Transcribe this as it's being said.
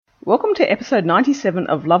Welcome to episode 97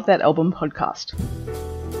 of Love That Album podcast.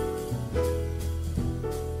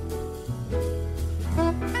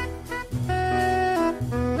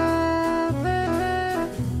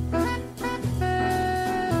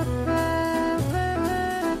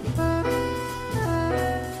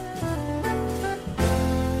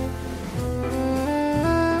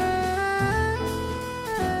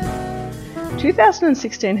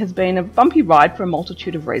 ...2016 has been a bumpy ride for a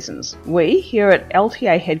multitude of reasons. We, here at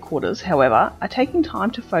LTA headquarters, however, are taking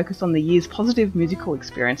time to focus on the year's positive musical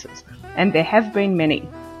experiences, and there have been many.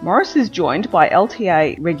 Morris is joined by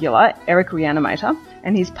LTA regular Eric Reanimator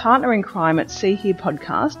and his partner in crime at See Here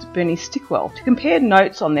podcast, Bernie Stickwell, to compare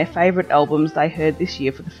notes on their favourite albums they heard this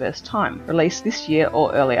year for the first time, released this year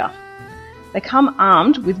or earlier. They come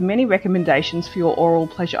armed with many recommendations for your oral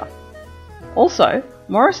pleasure. Also,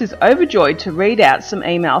 Morris is overjoyed to read out some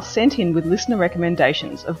emails sent in with listener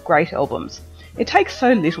recommendations of great albums. It takes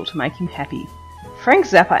so little to make him happy. Frank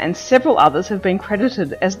Zappa and several others have been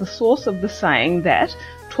credited as the source of the saying that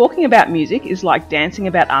talking about music is like dancing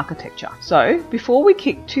about architecture. So, before we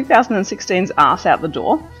kick 2016's ass out the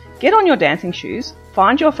door, get on your dancing shoes,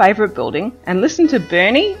 find your favourite building, and listen to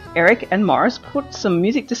Bernie, Eric and Morris put some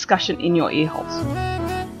music discussion in your earholes.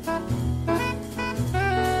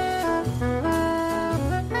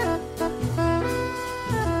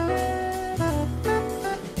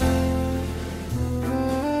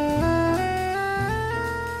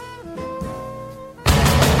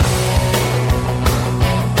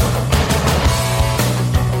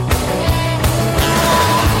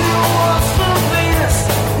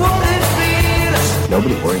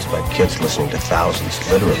 Nobody worries about kids listening to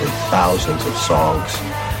literally thousands of songs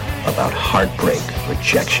about heartbreak,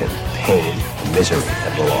 rejection, pain, misery,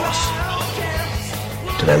 and loss.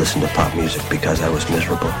 Did I listen to pop music because I was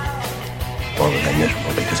miserable? Or was I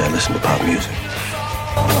miserable because I listened to pop music?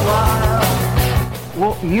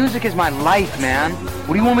 Well, music is my life, man.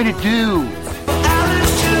 What do you want me to do?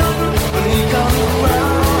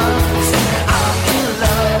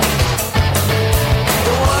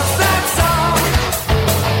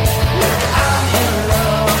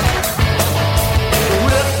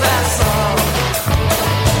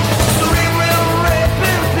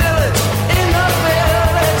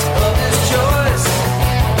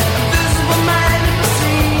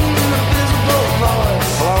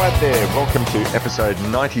 Welcome to episode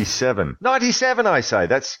 97. 97, I say.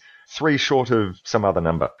 That's 3 short of some other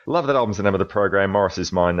number. Love That Album's the name of the program. Morris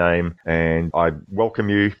is my name. And I welcome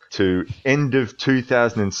you to end of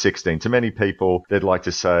 2016. To many people, they'd like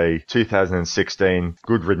to say 2016,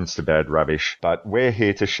 good riddance to bad rubbish. But we're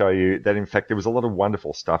here to show you that, in fact, there was a lot of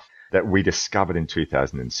wonderful stuff that we discovered in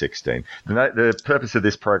 2016. The purpose of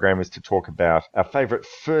this program is to talk about our favourite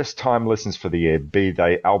first-time listens for the year, be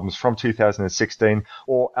they albums from 2016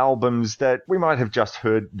 or albums that we might have just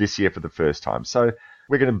heard this year for the first time. So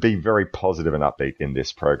we're going to be very positive and upbeat in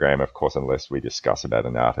this program, of course, unless we discuss about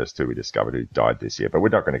an artist who we discovered who died this year, but we're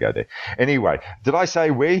not going to go there. Anyway, did I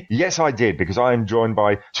say we? Yes, I did, because I am joined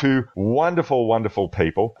by 2 wonderful, wonderful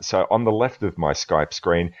people. So on the left of my Skype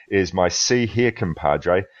screen is my See Here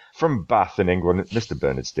compadre from Bath in England, Mr.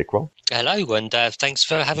 Bernard Stickwell. Hello, and thanks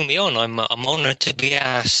for having me on. I'm honoured to be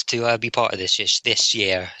asked to be part of this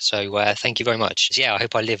year. So thank you very much. Yeah, I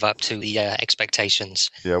hope I live up to the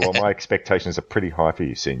expectations. Yeah, well, my expectations are pretty high for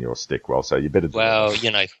you, Senior Stickwell. So you better. Well,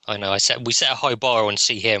 you know, I know. We set a high bar on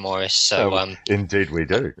See Here, Morris. So indeed we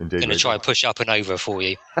do. Indeed, going to try and push up and over for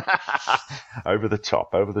you. Over the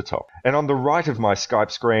top. And on the right of my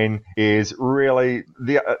Skype screen is really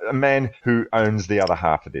a man who owns the other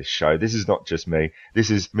half of this show. This is not just me. This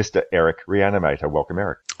is Mr. Eric Reanimator. Welcome,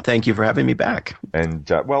 Eric. Thank you for having me back. And,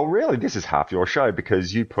 well, really, this is half your show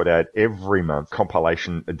because you put out every month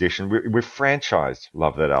compilation edition. We've franchised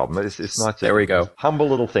Love That Album. It's nice. There we go. Humble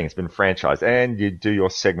little thing. It's been franchised. And you do your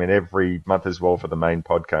segment every month as well for the main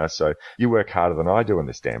podcast. So you work harder than I do on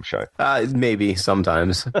this damn show. Maybe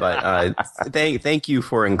sometimes. But thank you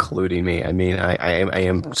for including me. I mean, I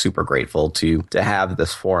am super grateful to have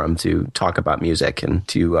this forum to talk about music and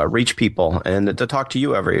to reach people and to talk to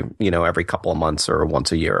you every couple of months or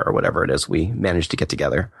once a year or whatever it is we manage to get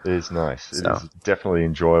together. It is nice. So. It is definitely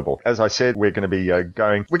enjoyable. As I said, we're going to be we're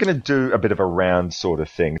going to do a bit of a round sort of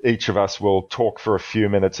thing. Each of us will talk for a few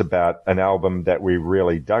minutes about an album that we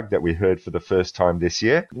really dug, that we heard for the first time this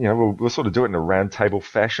year. You know, we'll sort of do it in a round table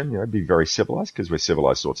fashion, be very civilized because we're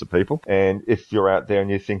civilized sorts of people. And if you're out there and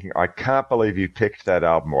you're thinking, I can't believe you picked that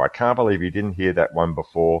album, or I can't believe you didn't hear that one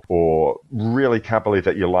before, or really can't believe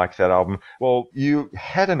that you like that album. Well, you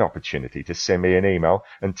had an opportunity to send me an email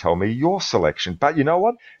and tell me your selection. But you know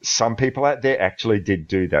what? Some people out there actually did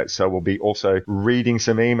do that. So we'll be also reading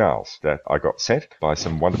some emails that I got sent by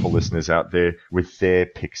some wonderful listeners out there with their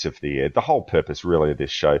picks of the year. The whole purpose really of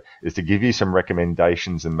this show is to give you some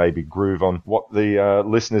recommendations and maybe groove on what the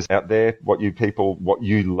listeners out there, what you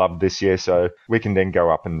love this year. So we can then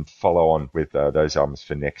go up and follow on with those albums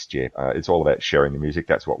for next year. It's all about sharing the music.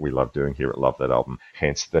 That's what we love doing here at Love That Album,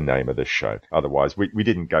 hence the name of the show. Otherwise, we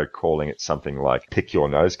didn't go calling it something like Pick Your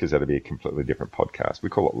Nose, because that'd be a completely different podcast. We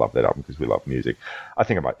call it Love That Album because we love music. I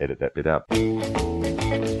think I might edit that bit out.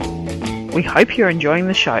 We hope you're enjoying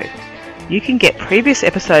the show. You can get previous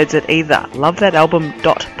episodes at either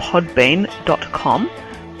lovethatalbum.podbean.com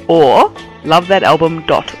or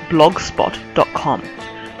lovethatalbum.blogspot.com,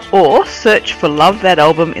 or search for Love That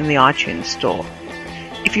Album in the iTunes store.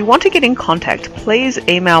 If you want to get in contact, please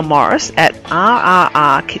email Morris at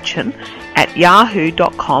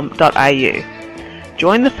rrrkitchen@yahoo.com.au.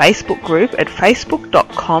 Join the Facebook group at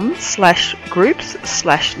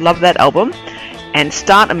facebook.com/groups/lovethatalbum and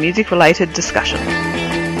start a music-related discussion.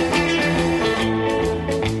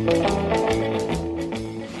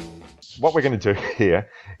 What we're going to do here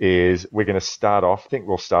is we're going to start off,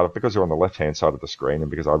 because we're on the left-hand side of the screen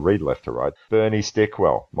and because I read left to right. Bernie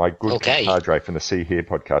Stickwell, my good compadre from the See Here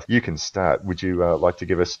podcast. You can start. Would you like to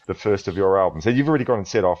give us the first of your albums? And you've already gone and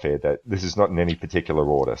said off air that this is not in any particular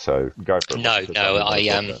order, so go for it. No,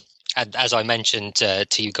 as I mentioned to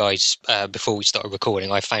you guys before we started recording,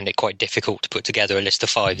 I found it quite difficult to put together a list of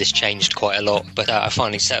 5. This changed quite a lot, but I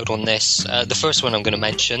finally settled on this. The first one I'm going to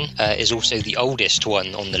mention is also the oldest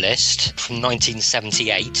one on the list, from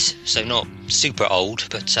 1978, so not super old,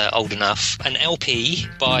 but old enough. An LP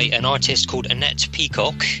by an artist called Annette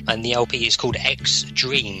Peacock, and the LP is called X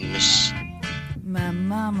Dreams. My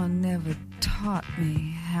mama never taught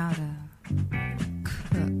me how to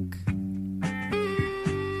cook.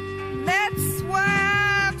 That's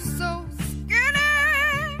why I'm so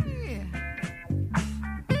skinny.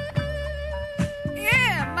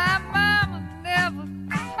 Yeah, my mama never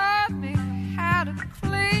taught me how to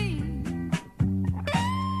clean.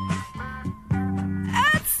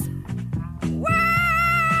 That's why.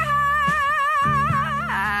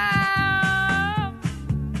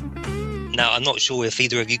 Now, I'm not sure if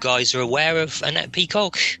either of you guys are aware of Annette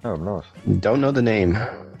Peacock. Oh, nice. Don't know the name.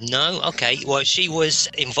 No? Okay. Well, she was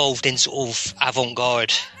involved in sort of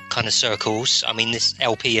avant-garde kind of circles. I mean, this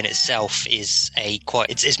LP in itself is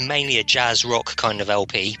it's mainly a jazz rock kind of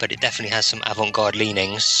LP, but it definitely has some avant-garde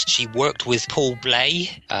leanings. She worked with Paul Bley.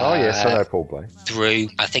 Yes, I know Paul Bley. Through,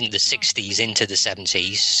 I think, the 60s into the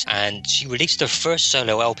 70s. And she released her first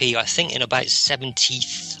solo LP, I think, in about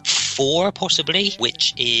 74, possibly,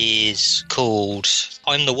 which is called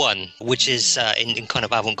I'm the One, which is, in kind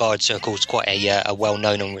of avant-garde circles, quite a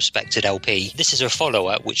well-known and respected LP. This is her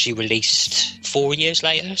follow-up, which she released 4 years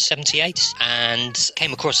later, 78, and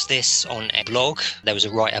came across this on a blog. There was a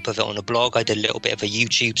write-up of it on a blog. I did a little bit of a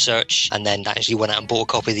YouTube search, and then actually went out and bought a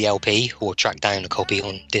copy of the LP, or tracked down a copy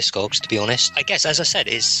on Discogs, to be honest. I guess, as I said,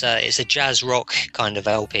 it's a jazz rock kind of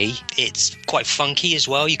LP. It's quite funky as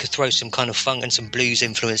well. You could throw some kind of funk and some blues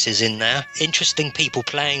influences in there. Interesting people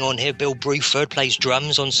playing on here. Bill Bruford plays drums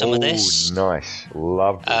on some of this. Nice.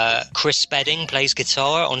 Love it. Chris Spedding plays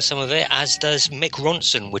guitar on some of it, as does Mick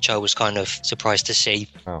Ronson, which I was kind of surprised to see.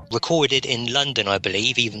 Oh. Recorded in London, I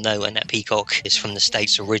believe, even though Annette Peacock is from the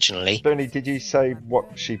States originally. Bernie, did you say what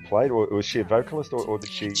she played, or was she a vocalist, or did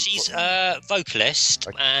she... She's a vocalist,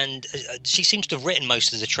 and she seems to have written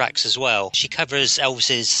most of the tracks as well. She covers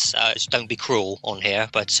Elvis's Don't Be Cruel on here,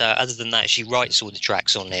 but other than that, she writes all the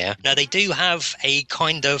tracks on here. Now, they do have a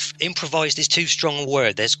kind of, improvised is too strong a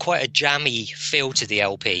word, there's quite a jammy feel to the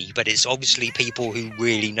LP, but it's obviously people who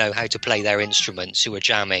really know how to play their instruments who are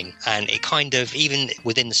jamming, and it kind of, even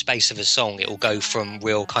within the space of a song, it will go from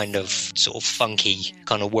real kind of sort of funky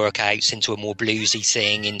kind of workouts into a more bluesy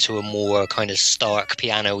thing, into a more kind of stark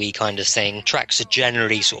piano-y kind of thing. Tracks are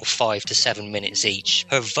generally sort of 5 to 7 minutes each.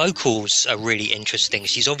 Her vocals are really interesting.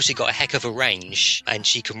 She's obviously got a heck of a range, and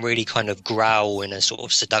she can really kind of growl in a sort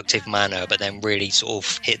of seductive manner, but then really sort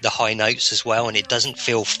of hit the high notes as well, and it doesn't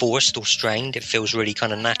feel forced or strained. It feels really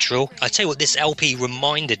kind of natural. I tell you what this LP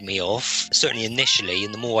reminded me of, certainly initially,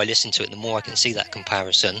 and the more I listen to it, the more I can see that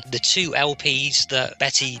comparison. The 2 LPs that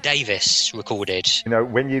Betty Davis recorded. You know,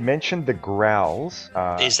 when you mentioned the growls,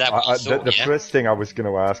 is that what you thought? The first thing I was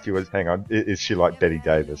going to ask you was, hang on, is she like Betty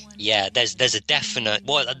Davis? Yeah, there's a definite...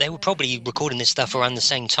 Well, they were probably recording this stuff around the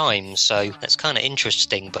same time, so that's kind of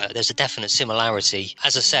interesting, but there's a definite similarity.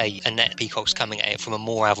 As I say, Annette Peacock's coming at it from a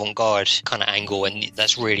more avant-garde kind of angle well, and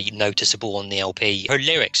that's really noticeable on the LP. Her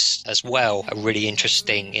lyrics as well are really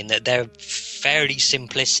interesting in that they're fairly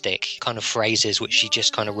simplistic kind of phrases which she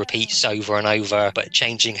just kind of repeats over and over, but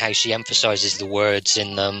changing how she emphasizes the words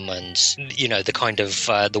in them, and you know, the kind of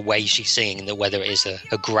the way she's singing, that whether it is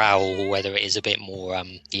a growl or whether it is a bit more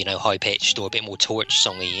you know, high pitched or a bit more torch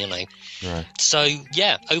songy, you know. Right. So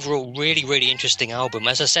yeah, overall really, really interesting album.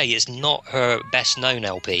 As I say, it's not her best known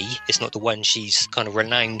LP, it's not the one she's kind of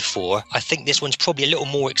renowned for. I think this one's probably a little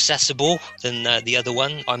more accessible than the other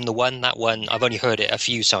one, I'm the One. That one, I've only heard it a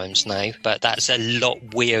few times now, but that's a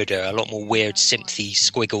lot weirder, a lot more weird synthy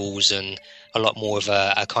squiggles and a lot more of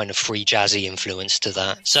a kind of free jazzy influence to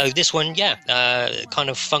that. So this one, yeah, kind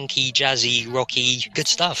of funky, jazzy, rocky, good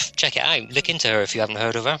stuff. Check it out. Look into her if you haven't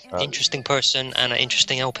heard of her. Interesting person and an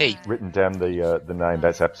interesting LP. Written down the name.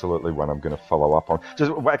 That's absolutely one I'm going to follow up on.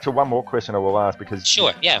 Just actually one more question I will ask, because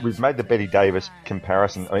sure, yeah, we've made the Betty Davis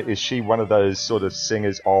comparison. I mean, is she one of those sort of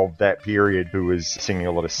singers of that period who was singing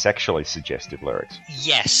a lot of sexually suggestive lyrics?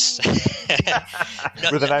 Yes.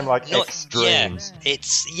 With a name like Extremes. Yeah,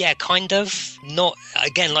 it's, yeah, kind of. Not,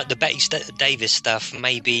 again, like the Betty Davis stuff,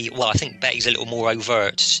 maybe, well, I think Betty's a little more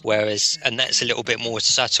overt, whereas, and that's a little bit more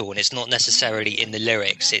subtle, and it's not necessarily in the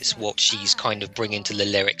lyrics, it's what she's kind of bringing to the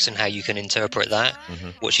lyrics and how you can interpret that,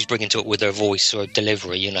 what she's bringing to it with her voice or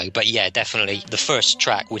delivery, you know. But yeah, definitely the first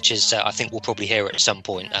track, which is, I think we'll probably hear it at some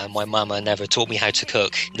point, My Mama Never Taught Me How to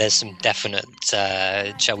Cook. There's some definite,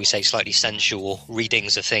 shall we say, slightly sensual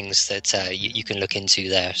readings of things that you can look into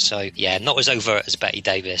there. So yeah, not as overt as Betty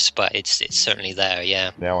Davis, but it's certainly there,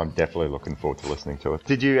 yeah. Now I'm definitely looking forward to listening to it.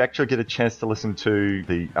 Did you actually get a chance to listen to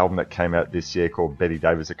the album that came out this year called Betty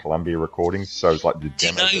Davis at Columbia Recordings? So it's like the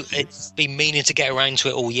demo. You know, it's been meaning to get around to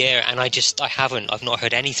it all year, and I haven't. I've not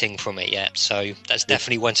heard anything from it yet, so that's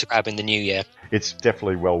definitely one to grab in the new year. It's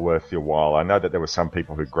definitely well worth your while. I know that there were some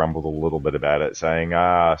people who grumbled a little bit about it, saying,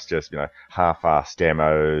 it's just, you know, half-assed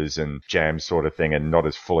demos and jams sort of thing, and not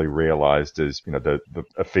as fully realized as, you know, the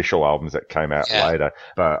official albums that came out later.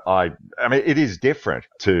 But I mean, it is different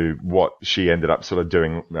to what she ended up sort of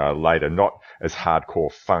doing later, not as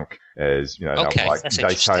hardcore funk as, you know, like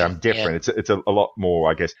they say I'm different. Yeah. It's a lot more,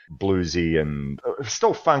 I guess, bluesy and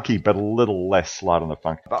still funky, but a little less light on the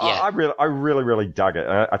funk. But yeah. I really dug it.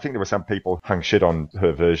 I think there were some people hung shit on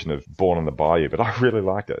her version of Born on the Bayou, but I really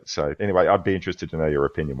liked it. So anyway, I'd be interested to know your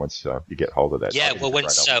opinion once you get hold of that. Yeah, well,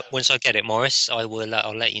 once I get it, Morris, I'll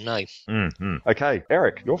let you know. Mm-hmm. Okay,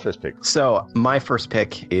 Eric, your first pick. So my first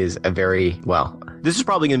pick is a very, well, this is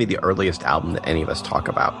probably going to be the earliest album that any of us talk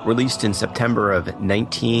about. Released in September of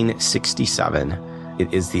 1967,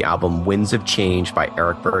 it is the album Winds of Change by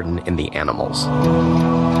Eric Burdon and the Animals.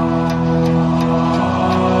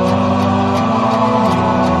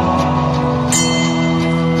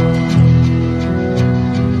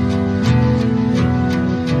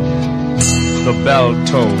 The bell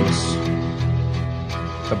tolls.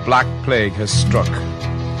 The black plague has struck,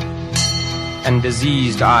 and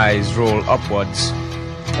diseased eyes roll upwards,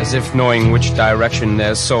 as if knowing which direction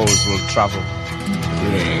their souls will travel.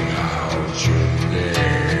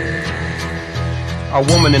 A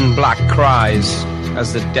woman in black cries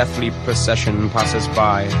as the deathly procession passes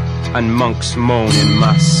by, and monks moan in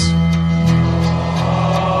mass.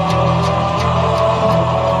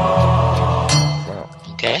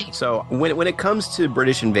 Okay. So when it comes to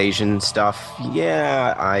British invasion stuff,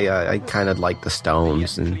 yeah, I kind of like the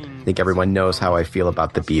Stones, and I think everyone knows how I feel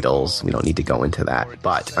about the Beatles. We don't need to go into that,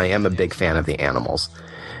 but I am a big fan of the Animals.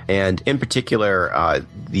 And in particular,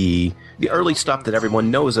 the early stuff that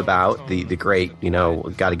everyone knows about, the great, you know,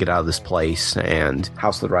 Gotta Get Out of This Place and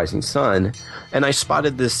House of the Rising Sun. And I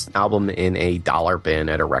spotted this album in a dollar bin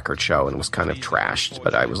at a record show and was kind of trashed.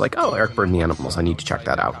 But I was like, oh, Eric Burdon, the Animals, I need to check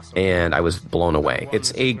that out. And I was blown away.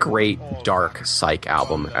 It's a great, dark psych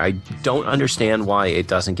album. I don't understand why it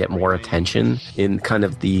doesn't get more attention in kind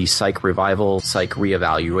of the psych revival, psych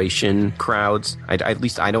reevaluation crowds. At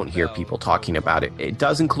least I don't hear people talking about it. It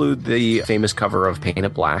does include the famous cover of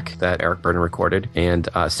Painted Black that Eric Burdon recorded, and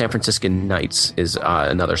San Franciscan Nights is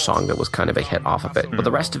another song that was kind of a hit off of it. But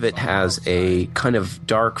the rest of it has a kind of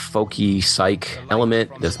dark, folky psych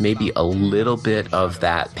element. There's maybe a little bit of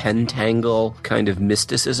that pentangle kind of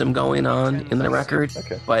mysticism going on in the record.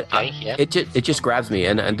 Okay. But But Okay, yeah. it just grabs me,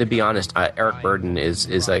 and to be honest, Eric Burdon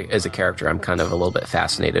is a character I'm kind of a little bit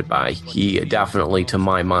fascinated by. He definitely, to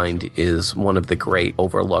my mind, is one of the great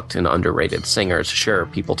overlooked and underrated singers. Sure,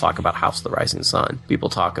 people talk about House of the Rising Sun. People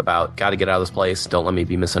talk about Gotta Get Out of This Place, Don't Let Me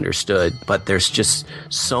Be Misunderstood. But there's just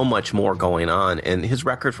so much more going on. And his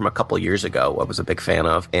record from a couple years ago, I was a big fan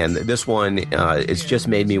of. And this one, it's just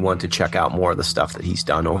made me want to check out more of the stuff that he's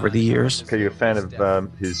done over the years. Okay, you're a fan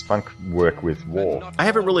of his funk work with War. I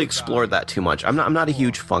haven't really explored that too much. I'm not a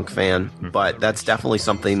huge funk fan, but that's definitely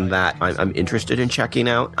something that I'm interested in checking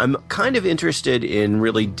out. I'm kind of interested in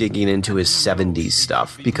really digging into his 70s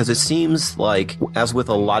stuff, because it seems like, as with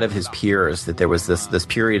a lot of his peers, that there was this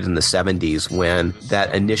period in the 70s when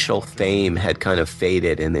that initial fame had kind of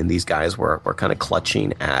faded, and then these guys were kind of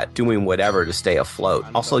clutching at doing whatever to stay afloat.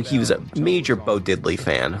 Also, he was a major Bo Diddley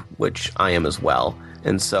fan, which I am as well.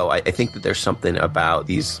 And so I think that there's something about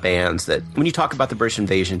these bands that, when you talk about the British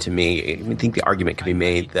Invasion, to me, I think the argument can be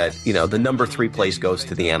made that, the number 3 place goes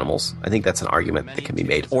to the Animals. I think that's an argument that can be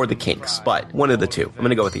made. Or the Kinks. But one of the two. I'm going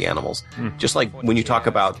to go with the Animals. Just like when you talk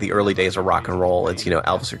about the early days of rock and roll, it's,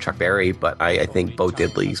 Elvis or Chuck Berry. But I think Bo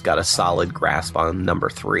Diddley's got a solid grasp on number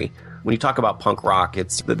 3. When you talk about punk rock,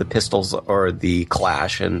 it's the Pistols or the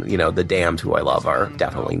Clash, and, the Damned, who I love, are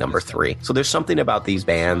definitely number 3. So there's something about these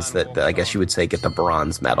bands that I guess you would say get the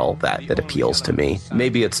bronze medal that appeals to me.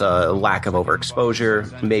 Maybe it's a lack of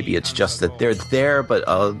overexposure. Maybe it's just that they're there, but,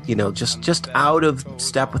 just out of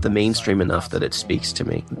step with the mainstream enough that it speaks to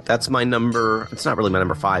me. That's my number. It's not really my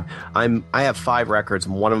number 5. I have 5 records,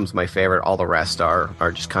 and one of them's my favorite. All the rest are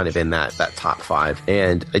just kind of in that top 5.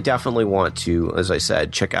 And I definitely want to, as I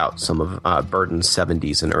said, check out some of Burton's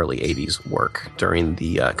 70s and early 80s work during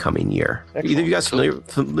the coming year. Excellent. Either of you guys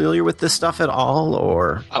familiar with this stuff at all,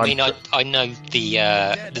 or? I mean, I know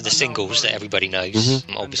the singles that everybody knows,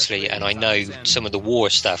 obviously, and I know some of the War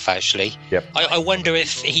stuff, actually. Yep. I wonder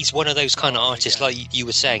if he's one of those kind of artists, like you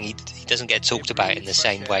were saying, he doesn't get talked about in the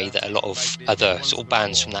same way that a lot of other sort of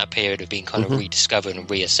bands from that period have been kind of rediscovered and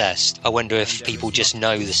reassessed. I wonder if people just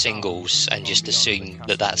know the singles and just assume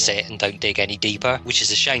that that's it and don't dig any deeper, which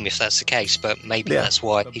is a shame if that's the case, but maybe that's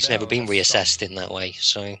why he's never been reassessed in that way.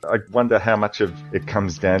 So I wonder how much of it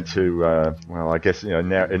comes down to I guess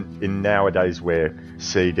now in nowadays where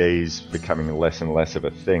CDs becoming less and less of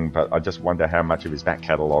a thing, but I just wonder how much of his back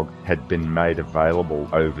catalogue had been made available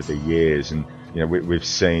over the years. And we've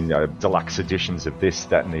seen deluxe editions of this,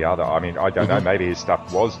 that, and the other. I mean, I don't know. Maybe his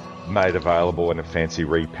stuff was made available in a fancy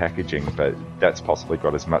repackaging, but that's possibly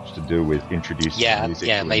got as much to do with introducing music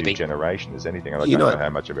to a new generation as anything. And I don't know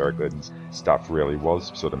how much of Eric Burdon's stuff really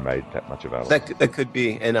was sort of made that much available. That could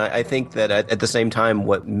be. And I think that at the same time,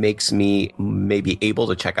 what makes me maybe able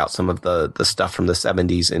to check out some of the stuff from the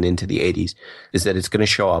 70s and into the 80s is that it's going to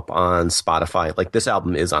show up on Spotify. Like, this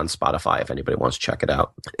album is on Spotify if anybody wants to check it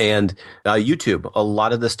out. And YouTube. A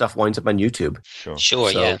lot of this stuff winds up on YouTube.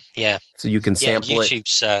 Sure, yeah. So you can sample it.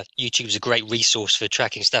 YouTube's a great resource for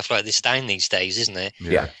tracking stuff like this down these days, isn't it?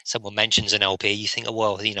 Yeah. Someone mentions an LP, you think, oh,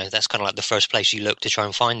 well, that's kind of like the first place you look to try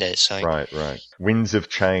and find it. So Right. Winds of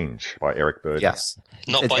Change by Eric Burdon. Yes.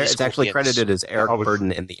 It's actually credited as Eric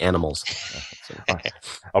Burdon and the Animals.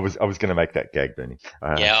 I was going to make that gag, Bernie.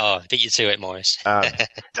 Beat you to it, Morris.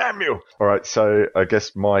 Damn you! All right, so I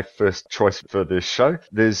guess my first choice for this show,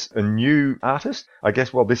 there's a new artist. I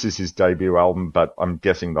guess, this is his debut album, but I'm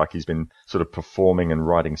guessing like he's been sort of performing and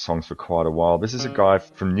writing songs for quite a while. This is a guy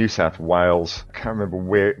from New South Wales. I can't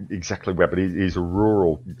remember exactly where, but he's a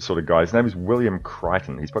rural sort of guy. His name is William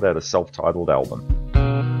Crichton. He's put out a self-titled album.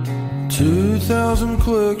 2,000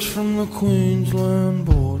 clicks from the Queensland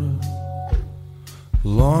border,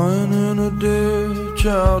 lying in a ditch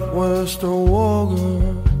out west of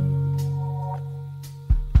Wagga,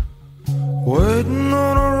 waiting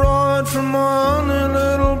on a ride from my only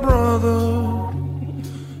little brother.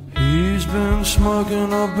 He's been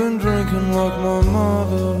smoking, I've been drinking like my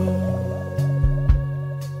mother.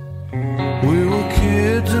 We were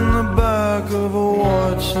kids in the back of a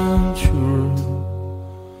white Century,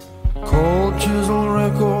 cold chisel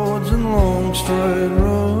records and long straight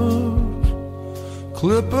roads,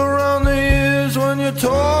 clip around the ears when you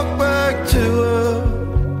talk back to her.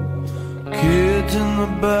 Kids in the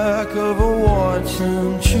back of a white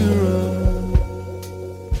Century.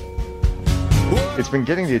 It's been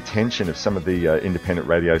getting the attention of some of the independent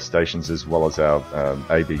radio stations as well as our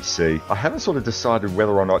ABC. I haven't sort of decided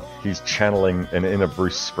whether or not he's channeling an inner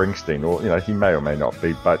Bruce Springsteen, or, he may or may not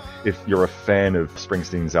be, but if you're a fan of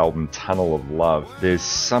Springsteen's album Tunnel of Love, there's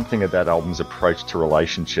something of that album's approach to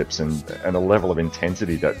relationships and a level of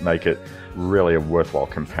intensity that make it really a worthwhile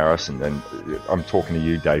comparison. And I'm talking to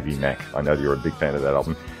you, Davey Mack. I know that you're a big fan of that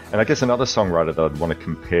album. And I guess another songwriter that I'd want to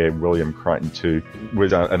compare William Crichton to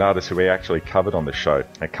was an artist who we actually covered on the show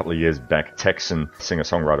a couple of years back, Texan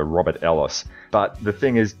singer-songwriter Robert Ellis. But the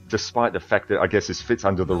thing is, despite the fact that I guess this fits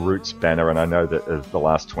under the Roots banner, and I know that of the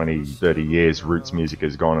last 20, 30 years, Roots music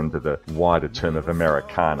has gone under the wider term of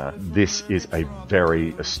Americana, this is a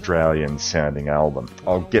very Australian-sounding album.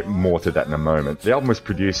 I'll get more to that in a moment. The album was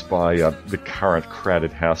produced by the current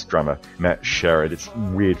Crowded House drummer, Matt Sherrod. It's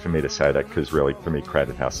weird for me to say that because really, for me,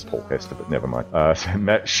 Crowded House is Paul Hester, but never mind. So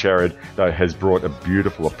Matt Sherrod, though, has brought a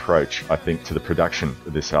beautiful approach, I think, to the production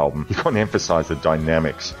of this album. He's going to emphasise the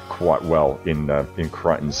dynamics quite well in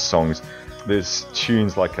Crichton's songs. There's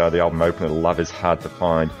tunes like the album opener, Love Is Hard to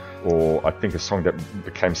Find, or I think a song that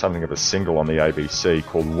became something of a single on the ABC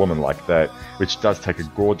called Woman Like That, which does take a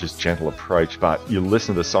gorgeous, gentle approach, but you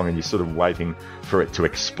listen to the song and you're sort of waiting for it to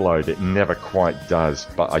explode. It never quite does,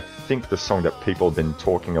 but I think the song that people have been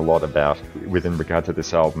talking a lot about within regard to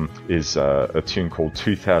this album is a tune called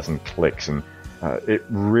 2000 Clicks, and it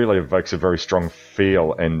really evokes a very strong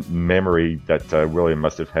feel and memory that William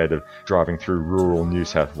must have had of driving through rural New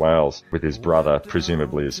South Wales with his brother,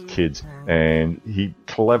 presumably as kids. And he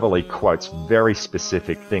cleverly quotes very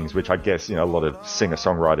specific things, which I guess, a lot of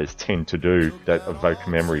singer-songwriters tend to do that evoke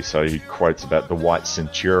memory. So he quotes about the white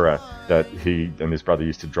Centura that he and his brother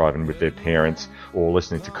used to drive in with their parents, or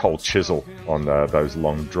listening to Cold Chisel on those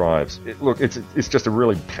long drives. It's just a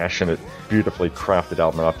really passionate, beautifully crafted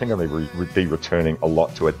album, and I think I'll be returning a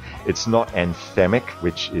lot to it. It's not anthemic,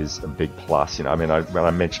 which is a big plus. When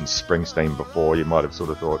I mentioned Springsteen before, you might have sort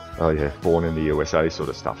of thought, oh yeah, Born in the USA sort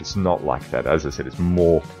of stuff. It's not like that. As I said, it's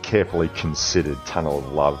more carefully considered Tunnel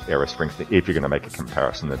of Love era Springsteen, if you're going to make a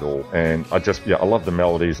comparison at all. And I love the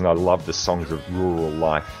melodies, and I love the songs of rural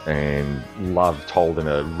life and love told in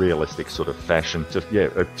a realistic sort of fashion.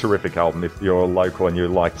 A terrific album. If you're local and you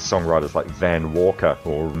like songwriters like Van Walker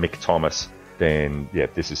or Mick Thomas, then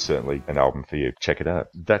this is certainly an album for you. Check it out.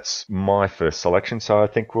 That's my first selection, so I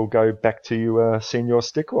think we'll go back to you, Senior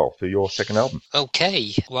Stickwell, for your second album.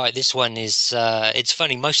 Okay, right, this one is, it's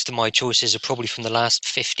funny, most of my choices are probably from the last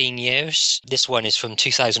 15 years. This one is from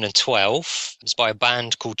 2012. It's by a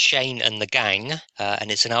band called Shane and the Gang,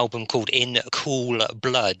 and it's an album called In Cool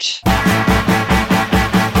Blood.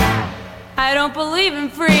 I don't believe in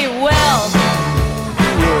free will.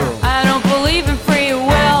 I don't believe in free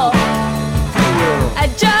will. I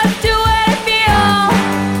just do what I feel.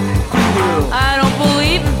 I don't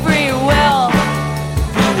believe in free will.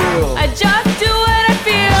 I just do what I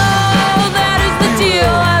feel. That is the deal.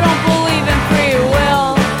 I don't believe in free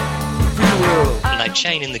will. Now,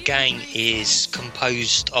 Shane and the Gang is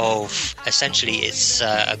composed of, essentially, it's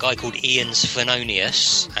a guy called Ian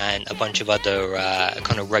Svenonius and a bunch of other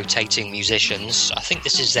kind of rotating musicians. I think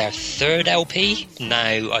this is their third LP.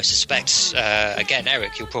 Now, I suspect, again,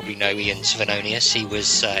 Eric, you'll probably know Ian Svenonius. He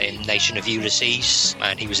was in Nation of Ulysses,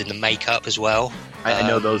 and he was in the Makeup as well. I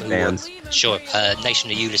know those bands. Sure.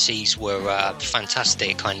 Nation of Ulysses were a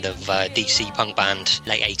fantastic kind of DC punk band,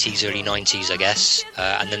 late 80s, early 90s, I guess.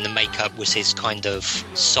 And then the Makeup was his kind of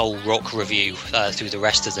soul rock review through the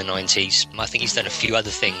rest of the 90s. I think he's done a few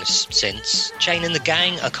other things since. Shane and the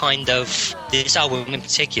Gang are kind of, this album in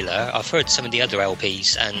particular, I've heard some of the other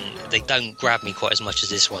LPs and they don't grab me quite as much as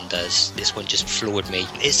this one does. This one just floored me.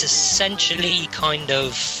 It's essentially kind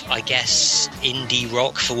of, I guess, indie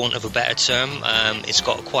rock, for want of a better term. It's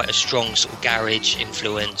got quite a strong sort of garage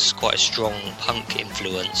influence, quite a strong punk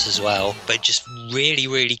influence as well, but just really,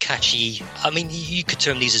 really catchy. I mean, you could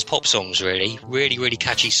term these as pop songs, really. Really, really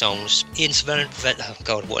catchy songs. Ian Svenonius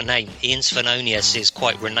is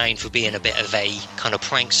quite renowned for being a bit of a kind of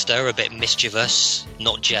prankster, a bit mischievous,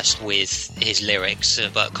 not just with his lyrics,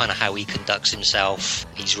 but kind of how he conducts himself.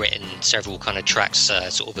 He's written several kind of tracks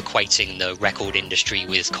sort of equating the record industry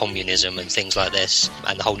with communism and things like this,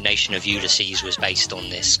 and the whole Nation of Ulysses was based on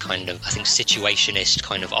this kind of, I think, situationist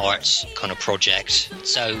kind of art kind of project.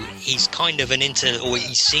 So he's kind of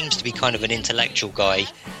he seems to be kind of an intellectual guy,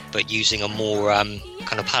 but using a more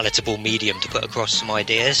kind of palatable medium to put across some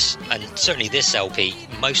ideas. And certainly this LP,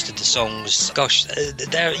 most of the songs, gosh,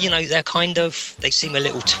 they're kind of, they seem a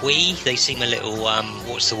little twee, they seem a little,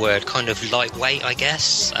 kind of lightweight, I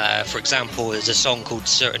guess. For example, there's a song called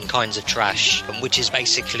Certain Kinds of Trash, which is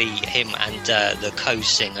basically him and the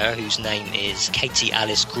co-singer, whose name is Katie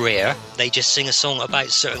Alice Greer. They just sing a song about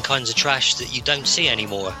certain kinds of trash that you don't see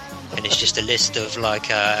anymore. And it's just a list of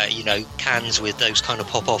cans with those kind of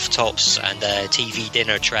pop-off tops and TV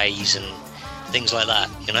dinner trays and things like that,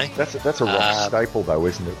 That's a rock staple, though,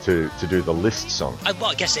 isn't it, to do the list song? Well,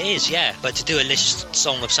 I guess it is, yeah. But to do a list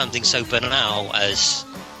song of something so banal as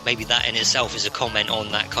maybe that in itself is a comment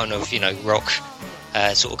on that kind of, rock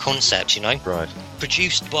sort of concept, Right.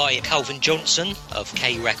 Produced by Calvin Johnson of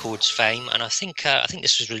K Records fame, and I think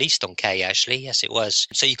this was released on K, actually. Yes, it was.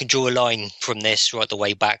 So you can draw a line from this right the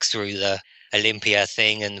way back through the Olympia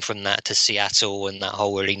thing, and from that to Seattle and that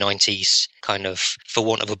whole early 90s kind of, for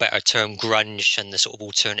want of a better term, grunge and the sort of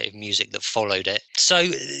alternative music that followed it. So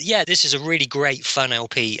yeah, this is a really great fun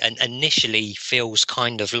LP, and initially feels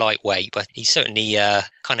kind of lightweight, but he's certainly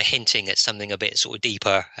kind of hinting at something a bit sort of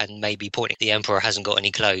deeper and maybe pointing the Emperor hasn't got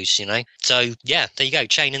any clothes, So yeah, there you go,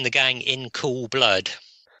 Chain and the Gang in Cool Blood.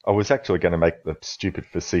 I was actually going to make the stupid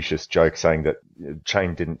facetious joke saying that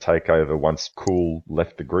Chain didn't take over once Cool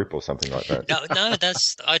left the group or something like that. No,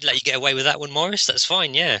 I'd let you get away with that one, Morris. That's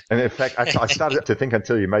fine, yeah. And in fact, I started to think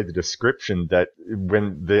until you made the description that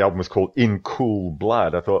when the album was called In Cool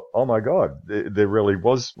Blood, I thought, oh my God, there really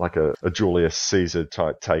was like a Julius Caesar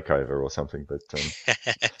type takeover or something. But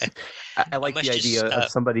I like the idea of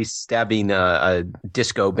somebody stabbing a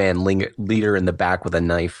disco band leader in the back with a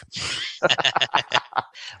knife.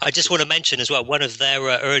 I just want to mention as well, one of their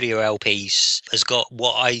earlier LPs has got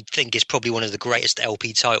what I think is probably one of the greatest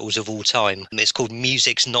LP titles of all time. It's called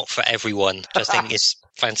Music's Not For Everyone, which I think is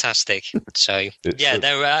fantastic. So, yeah,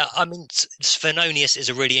 Svenonius is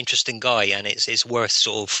a really interesting guy, and it's worth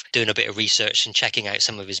sort of doing a bit of research and checking out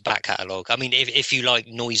some of his back catalogue. I mean, if you like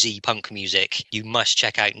noisy punk music, you must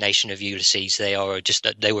check out Nation of Ulysses. They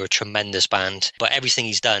were a tremendous band, but everything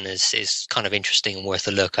he's done is kind of interesting and worth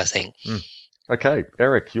a look, I think. Mm. Okay,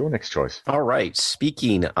 Eric, your next choice. All right.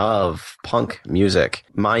 Speaking of punk music,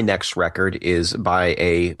 my next record is by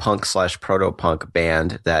a punk/proto-punk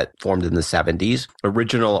band that formed in the 70s.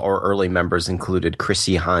 Original or early members included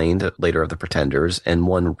Chrissie Hynde, later of the Pretenders, and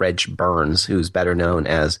one Reg Burns, who's better known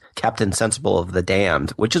as Captain Sensible of the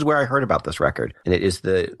Damned, which is where I heard about this record. And it is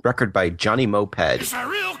the record by Johnny Moped. It's a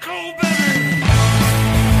real cool baby.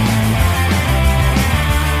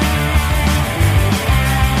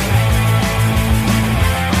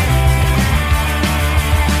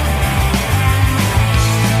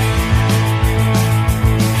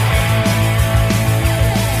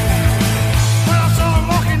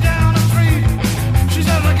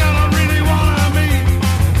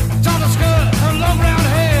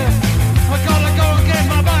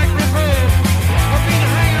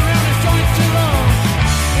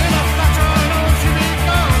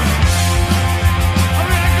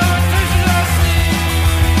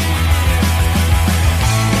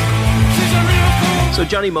 So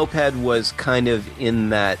Johnny Moped was kind of in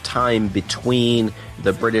that time between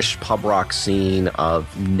the British pub rock scene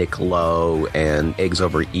of Nick Lowe and Eggs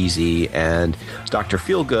Over Easy and Dr.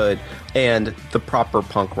 Feelgood and the proper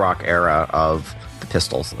punk rock era of the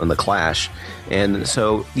Pistols and the Clash. And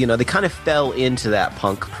so, they kind of fell into that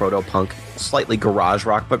punk, proto-punk, slightly garage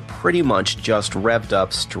rock, but pretty much just revved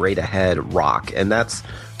up, straight ahead rock. And that's,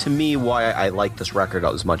 to me, why I like this record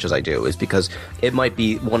as much as I do, is because it might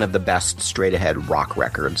be one of the best straight ahead rock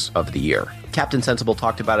records of the year. Captain Sensible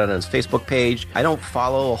talked about it on his Facebook page. I don't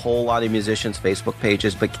follow a whole lot of musicians' Facebook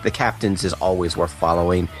pages, but the Captain's is always worth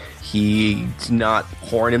following. He's not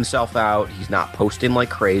whoring himself out. He's not posting like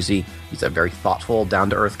crazy. He's a very thoughtful,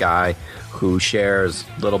 down-to-earth guy who shares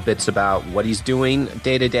little bits about what he's doing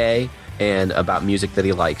day to day and about music that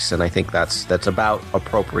he likes. And I think that's about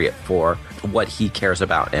appropriate for what he cares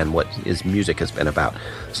about and what his music has been about.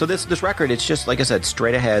 So this record, it's just, like I said,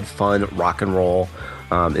 straight ahead, fun rock and roll.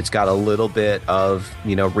 It's got a little bit of,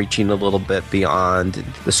 reaching a little bit beyond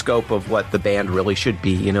the scope of what the band really should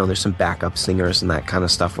be. There's some backup singers and that kind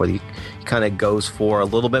of stuff where he kind of goes for a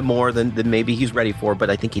little bit more than maybe he's ready for,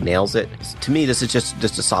 but I think he nails it. To me, this is just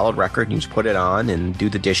a solid record. You just put it on and do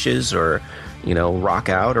the dishes or, rock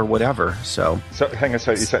out or whatever. So hang on.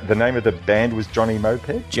 So you said the name of the band was Johnny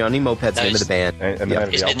Moped? Johnny Moped's the name of the band. And the name of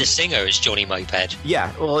the Isn't it album? the singer is Johnny Moped?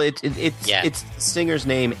 Yeah. Well, it's the singer's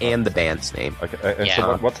name and the band's name. Okay. And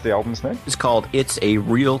so what's the album's name? It's called It's a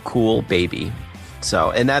Real Cool Baby.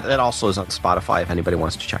 So, and that also is on Spotify if anybody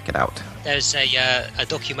wants to check it out. There's a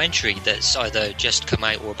documentary that's either just come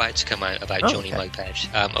out or about to come out about Johnny Moped.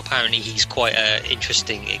 Apparently he's quite an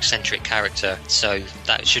interesting, eccentric character, so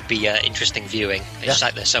that should be interesting viewing. It's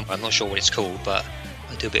out there somewhere. I'm not sure what it's called, but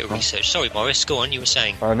I'll do a bit of research. Sorry, Morris, go on, you were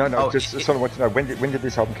saying. Just sort of want to know, when did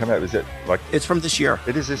this album come out? Was it like... It's from this year.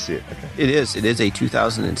 It is this year, okay. It is a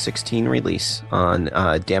 2016 release on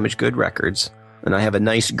Damaged Good Records, and I have a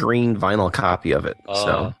nice green vinyl copy of it.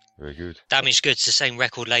 So very good. Damaged Goods, the same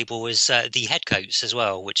record label as the Headcoats as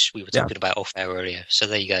well, which we were talking about off air earlier. So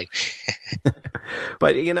there you go.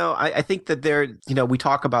 But, I think that we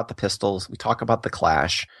talk about the Pistols, we talk about the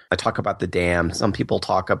Clash, I talk about the Damned. Some people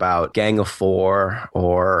talk about Gang of Four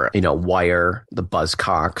or, Wire, the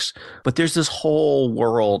Buzzcocks. But there's this whole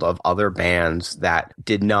world of other bands that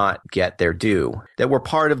did not get their due, that were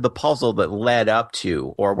part of the puzzle that led up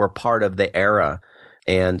to or were part of the era.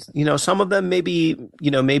 And, some of them maybe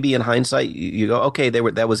in hindsight, you go, okay,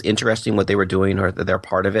 that was interesting what they were doing or they're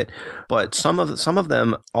part of it. But some of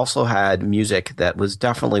them also had music that was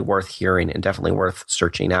definitely worth hearing and definitely worth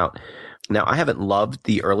searching out. Now, I haven't loved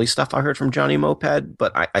the early stuff I heard from Johnny Moped,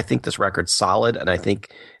 but I think this record's solid, and I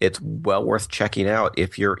think it's well worth checking out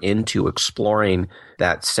if you're into exploring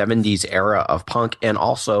that 70s era of punk and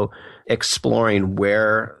also exploring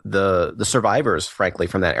where the survivors, frankly,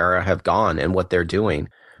 from that era have gone and what they're doing.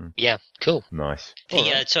 Yeah, cool. Nice.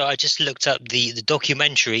 So I just looked up the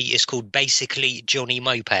documentary. It's called Basically Johnny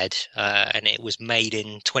Moped, and it was made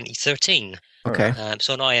in 2013. Okay.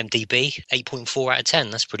 So on IMDb, 8.4 out of 10.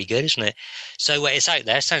 That's pretty good, isn't it? So it's out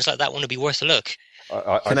there. Sounds like that one would be worth a look.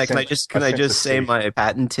 Can I just say my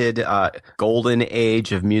patented golden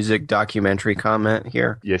age of music documentary comment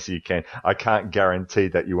here? Yes, you can. I can't guarantee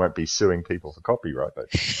that you won't be suing people for copyright, though.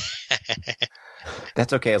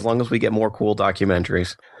 That's okay, as long as we get more cool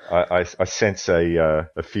documentaries. I sense a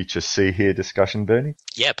future See Here discussion, Bernie.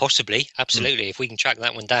 Yeah, possibly. Absolutely. If we can track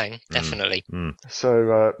that one down, definitely.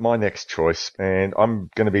 So my next choice, and I'm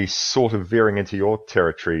going to be sort of veering into your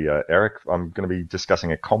territory, Eric. I'm going to be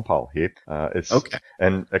discussing a compile here. It's okay.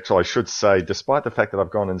 And actually, I should say, despite the fact that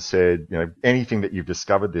I've gone and said, anything that you've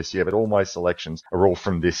discovered this year, but all my selections are all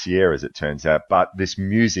from this year, as it turns out. But this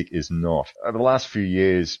music is not. Over the last few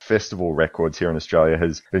years, Festival Records here in Australia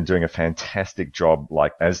has been doing a fantastic job,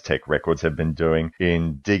 like Aztec Records have been doing,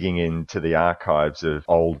 in digging into the archives of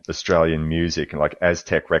old Australian music. And like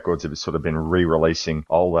Aztec Records have sort of been re-releasing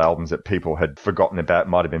old albums that people had forgotten about,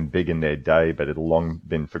 might have been big in their day, but had long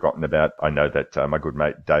been forgotten about. I know that my good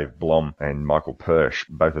mate Dave Blom and Michael Persch,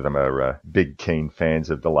 both of them are big, keen fans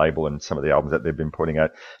of the label and some of the albums that they've been putting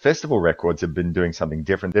out. Festival Records have been doing something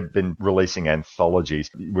different. They've been releasing anthologies.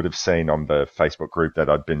 You would have seen on the Facebook group that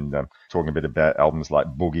I've been talking a bit about albums like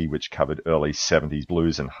Boogie, which covered early 70s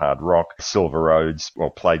blues and hard rock. Silver Roads,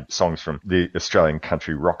 played songs from the Australian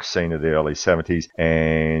country rock scene of the early 70s.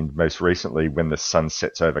 And most recently, When the Sun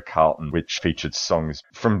Sets Over Carlton, which featured songs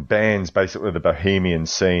from bands, basically the bohemian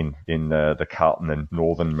scene in the Carlton and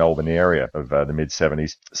northern Melbourne area of the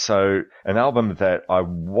mid-70s. So an album that I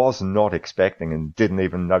was not expecting and didn't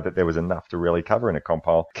even know that there was enough to really cover in a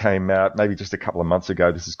compile came out maybe just a couple of months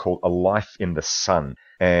ago. This is called A Life in the Sun.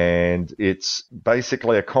 And it's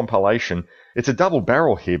basically a compilation. It's a double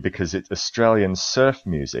barrel here because it's Australian surf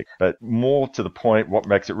music. But more to the point, what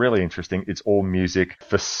makes it really interesting, it's all music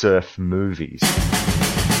for surf movies.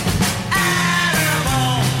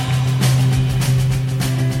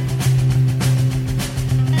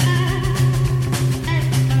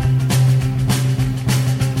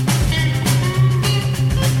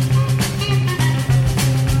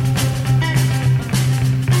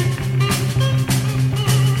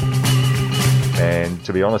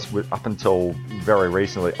 To be honest, up until very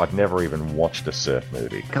recently, I'd never even watched a surf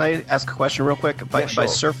movie. Can I ask a question real quick? By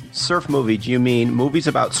Sure. surf movie, do you mean movies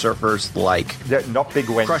about surfers like not Big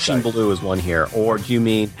Wednesday? Crushing Blue is one here, or do you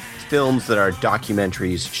mean films that are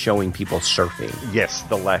documentaries showing people surfing? Yes,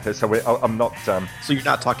 the latter. So I'm not. So you're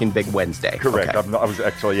not talking Big Wednesday, correct? Okay. I was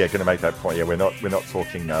actually going to make that point. Yeah, we're not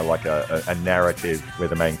talking like a narrative where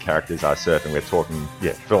the main characters are surfing. We're talking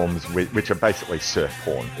films which are basically surf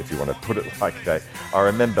porn, if you want to put it like that. I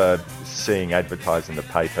remember seeing advertised in the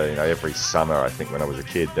paper, every summer, I think when I was a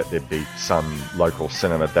kid, that there'd be some local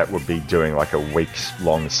cinema that would be doing like a week's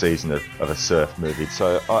long season of a surf movie.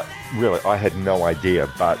 So really, I had no idea,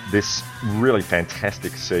 but this really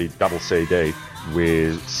fantastic double CD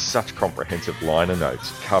with such comprehensive liner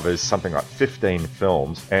notes covers something like 15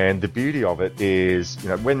 films. And the beauty of it is,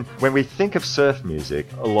 when we think of surf music,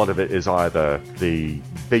 a lot of it is either the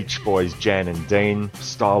Beach Boys, Jan and Dean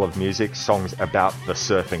style of music, songs about the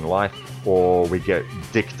surfing life, or we get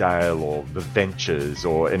Dick Dale or The Ventures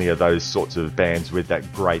or any of those sorts of bands with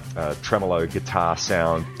that great tremolo guitar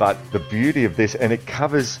sound. But the beauty of this, and it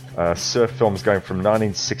covers surf films going from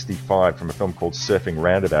 1965 from a film called Surfing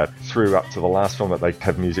Roundabout through up to the last film that they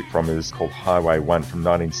have music from is called Highway 1 from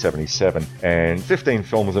 1977, and 15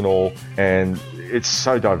 films in all, and it's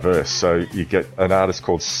so diverse. So you get an artist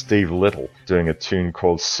called Steve Little doing a tune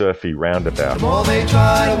called Surfy Roundabout. The more they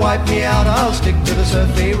try to wipe me out, I'll stick to the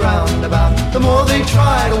surfy roundabout. The more they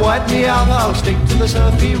try to wipe me out, I'll stick to the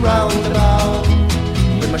surfy roundabout.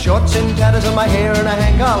 With my shorts in tatters and my hair in a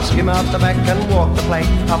hang, I'll skim out the back and walk the plank.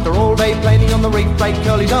 After all day planing on the reef break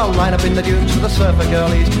curlies, I'll line up in the dunes for the surfer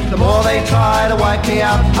girlies. The more they try to wipe me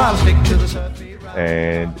out, I'll stick to the surfy roundabout.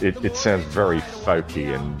 And it sounds very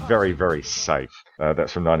folky and very, very safe.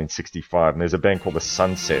 That's from 1965, and there's a band called the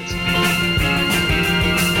Sunsets.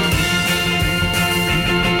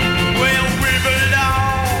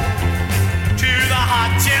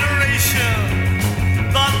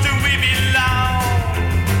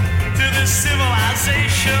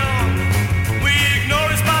 We ignore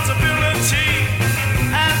responsibility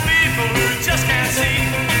and people who just can't see.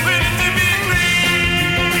 We need to be free.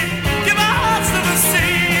 Give our hearts to the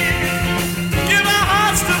sea. Give our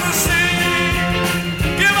hearts to the sea.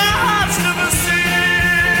 Give our hearts to the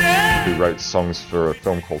sea. Who wrote songs for a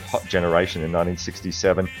film called Hot Generation in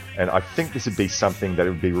 1967, and I think this would be something that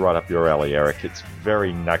would be right up your alley, Eric. It's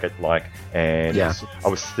very Nugget-like, and yeah. I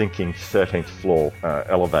was thinking 13th Floor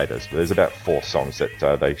Elevators. There's about 4 songs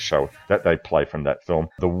that they play from that film.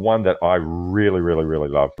 The one that I really, really, really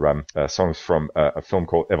love, songs from a film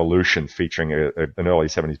called Evolution, featuring an early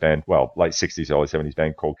 70s band, well, late 60s, early 70s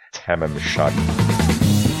band called Tamim Shud.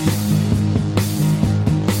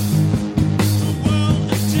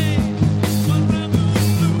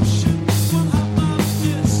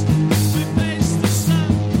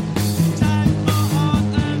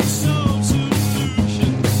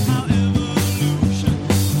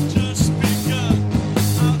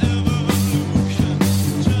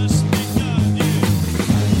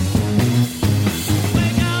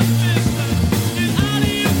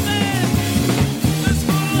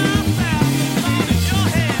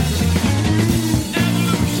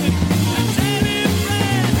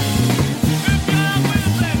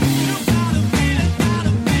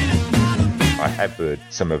 I've heard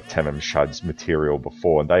some of Tamim Shud's material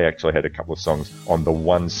before, and they actually had a couple of songs on the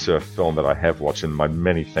one surf film that I have watched, and my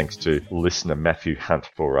many thanks to listener Matthew Hunt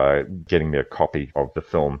for getting me a copy of the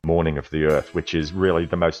film Morning of the Earth, which is really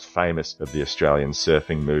the most famous of the Australian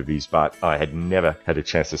surfing movies, but I had never had a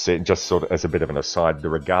chance to see it. Just sort of as a bit of an aside, the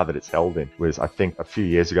regard that it's held in was, I think, a few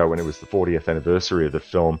years ago when it was the 40th anniversary of the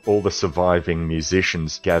film, all the surviving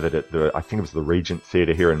musicians gathered at I think it was the Regent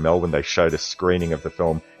Theatre here in Melbourne. They showed a screening of the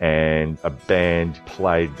film, and a band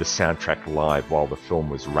played the soundtrack live while the film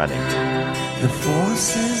was running. The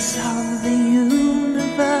forces of the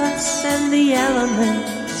universe and the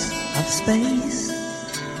elements of space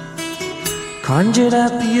conjured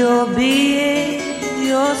up your being,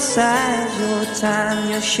 your size, your time,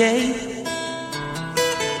 your shape.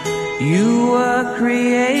 You were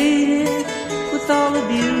created with all the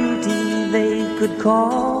beauty they could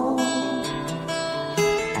call,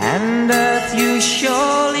 and earth, you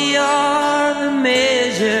surely are the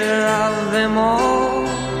measure of them all.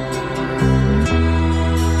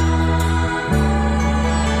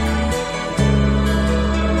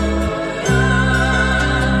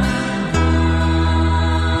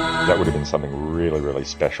 That would have been something really, really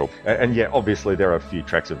special. And yeah, obviously there are a few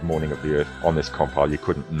tracks of Morning of the Earth on this compile. You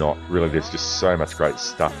couldn't not. Really, there's just so much great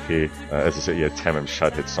stuff here. As I said, yeah, Tamim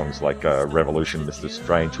Shud had songs like Revolution, Mr.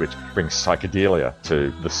 Strange, which brings psychedelia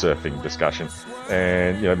to the surfing discussion.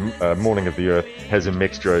 And, Morning of the Earth has a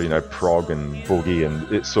mixture of, prog and boogie, and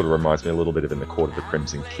it sort of reminds me a little bit of In the Court of the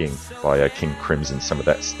Crimson King by King Crimson, some of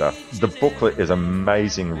that stuff. The booklet is an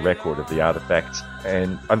amazing record of the artifacts,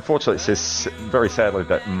 and unfortunately it says very sadly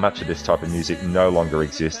that much of this type of music no longer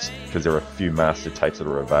exists because there are a few master tapes that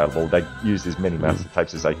are available. They used as many master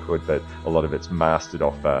tapes as they could, but a lot of it's mastered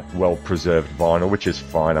off well-preserved vinyl, which is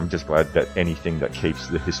fine. I'm just glad that anything that keeps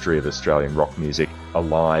the history of Australian rock music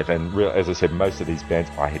alive. And as I said, most of these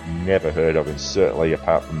bands I had never heard of, and certainly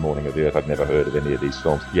apart from Morning of the Earth, I'd never heard of any of these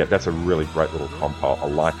films. Yeah, that's a really great little compile, A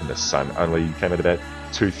Life in the Sun. Only came at about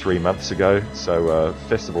 2-3 months ago. So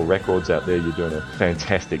Festival Records out there, you're doing a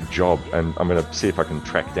fantastic job. And I'm going to see if I can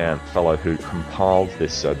track down a fellow who compiled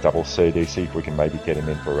this double CD, see if we can maybe get him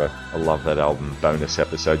in for a Love That Album bonus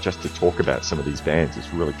episode just to talk about some of these bands.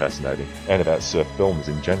 It's really fascinating. And about surf films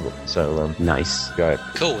in general. So nice. Go.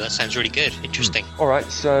 Cool, that sounds really good. Interesting. All right,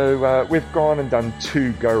 so we've gone and done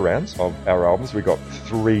 2 go-rounds of our albums. We've got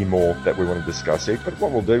 3 more that we want to discuss here. But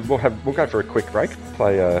what we'll do, we'll go for a quick break,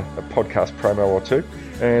 play a podcast promo or 2,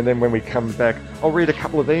 and then when we come back, I'll read a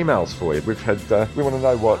couple of emails for you. We've had, we want to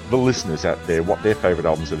know what the listeners out there, what their favourite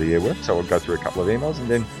albums of the year were. So we'll go through a couple of emails, and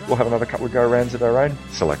then we'll have another couple of go-rounds of our own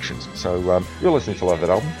selections. So you're listening to Love That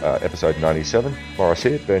Album, episode 97. Morris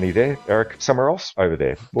here, Bernie there, Eric somewhere else over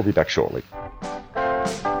there. We'll be back shortly.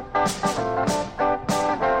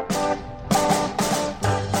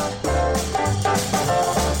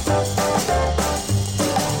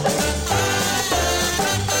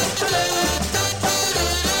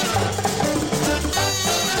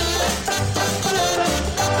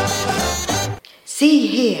 See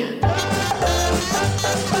here.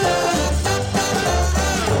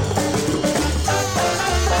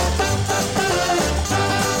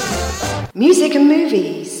 Music and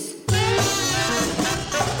movies.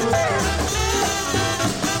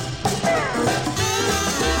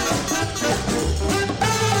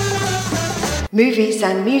 Movies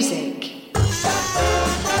and music.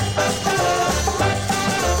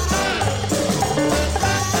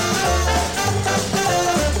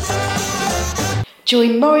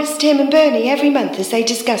 Join Morris, Tim and Bernie every month as they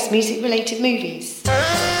discuss music-related movies.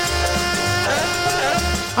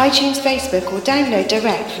 iTunes, Facebook or download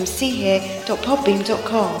direct from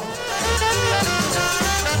seehere.podbean.com.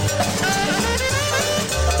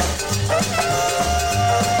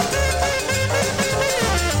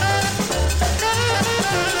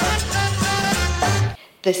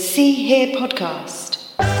 The See Here Podcast.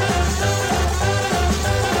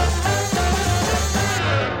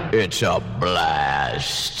 It's a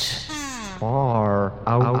blast. Far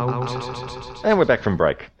out. And we're back from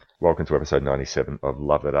break. Welcome to episode 97 of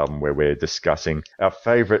Love That Album, where we're discussing our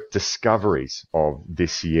favourite discoveries of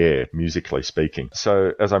this year, musically speaking.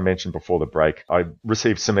 So, as I mentioned before the break, I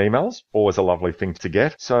received some emails. Always a lovely thing to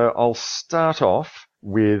get. So, I'll start off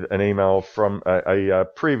with an email from a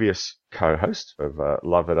previous co-host of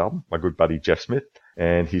Love That Album, my good buddy Jeff Smith.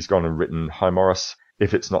 And he's gone and written, "Hi Morris.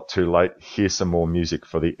 If it's not too late, here's some more music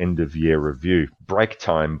for the end-of-year review. Break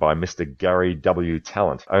Time by Mr. Gary W.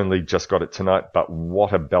 Talent. Only just got it tonight, but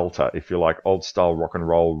what a belter. If you like old-style rock and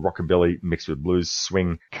roll, rockabilly mixed with blues,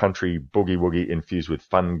 swing, country, boogie-woogie infused with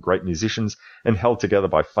fun, great musicians, and held together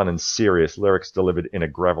by fun and serious lyrics delivered in a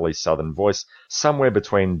gravelly southern voice, somewhere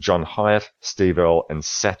between John Hyatt, Steve Earle, and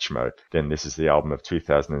Satchmo, then this is the album of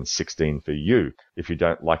 2016 for you. If you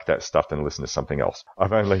don't like that stuff, then listen to something else.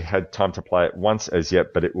 I've only had time to play it once as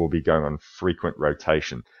yet, but it will be going on frequent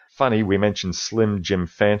rotation. Funny, we mentioned Slim Jim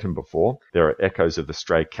Phantom before. There are echoes of the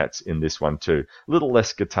Stray Cats in this one too. Little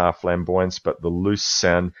less guitar flamboyance, but the loose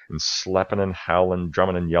sound and slapping and howling,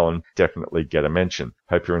 drumming and yelling definitely get a mention.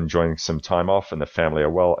 Hope you're enjoying some time off and the family are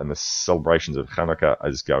well and the celebrations of Hanukkah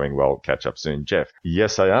is going well. Catch up soon, Jeff."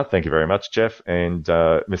 Yes, I are. Thank you very much, Jeff. And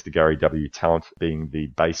Mr. Gary W. Talent being the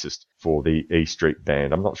bassist for the E Street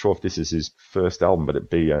Band. I'm not sure if this is his first album, but it'd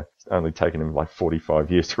be only taken him like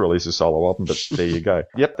 45 years to release a solo album, but there you go.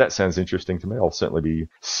 Yep, that sounds interesting to me. I'll certainly be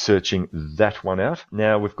searching that one out.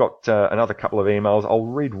 Now, we've got another couple of emails. I'll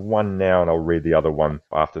read one now and I'll read the other one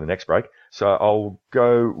after the next break. So I'll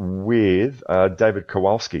go with David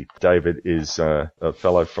Kowalski. David is a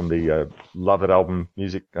fellow from the Love It Album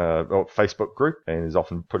music Facebook group and is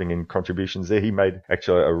often putting in contributions there. He made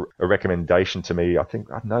actually a recommendation to me, I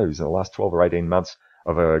don't know, it was in the last 12 or 18 months,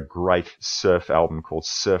 of a great surf album called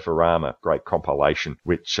Surfarama, great compilation,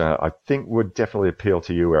 which I think would definitely appeal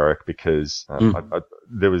to you, Eric, because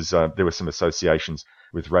there were some associations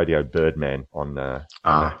with Radio Birdman on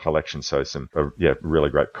that collection. So some, really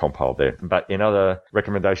great compile there. But in other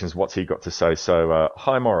recommendations, what's he got to say? So,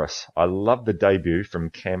 "Hi Morris, I love the debut from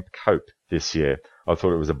Camp Cope this year. I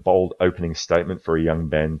thought it was a bold opening statement for a young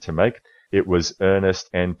band to make. It was earnest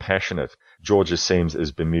and passionate. Georgia seems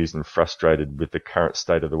as bemused and frustrated with the current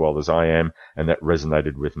state of the world as I am, and that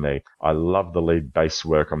resonated with me. I love the lead bass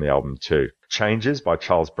work on the album too. Changes by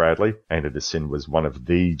Charles Bradley, Ain't It a Sin was one of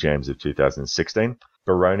the jams of 2016.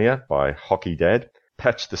 Baronia by Hockey Dad.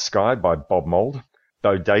 Patch the Sky by Bob Mould.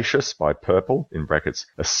 Bodacious by Purple, in brackets,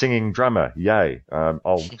 a singing drummer, yay.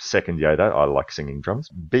 I'll second yay though, I like singing drums.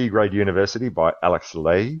 B Grade University by Alex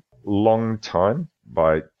Lay. Long Time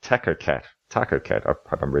by Taco Cat. Taco Cat. I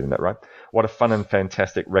hope I'm reading that right. What a fun and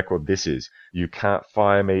fantastic record this is. You Can't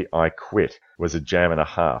Fire Me, I Quit was a jam and a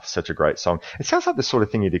half. Such a great song. It sounds like the sort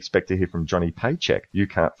of thing you'd expect to hear from Johnny Paycheck. You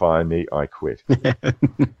Can't Fire Me, I Quit.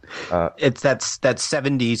 It's that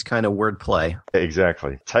 70s kind of wordplay.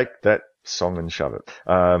 Exactly. Take that song and shove it.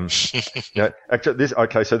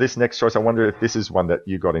 Actually, so this next choice, I wonder if this is one that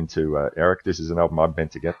you got into, Eric. This is an album I've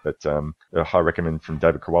meant to get, but a high recommend from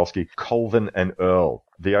David Kowalski. Colvin and Earl.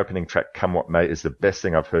 The opening track, Come What May, is the best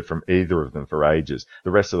thing I've heard from either of them for ages.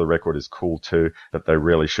 The rest of the record is cool too, but they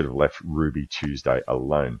really should have left Ruby Tuesday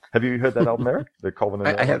alone. Have you heard that album, Eric? The Colvin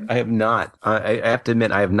and Earl? I have not. I have to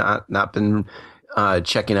admit, I have not been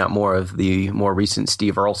checking out more of the more recent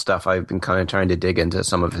Steve Earle stuff. I've been kind of trying to dig into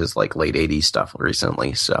some of his like late 80s stuff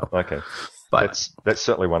recently. So okay. But that's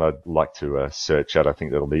certainly one I'd like to search out. I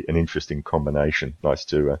think that'll be an interesting combination. Nice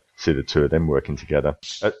to see the two of them working together.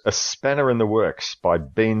 A Spanner in the Works by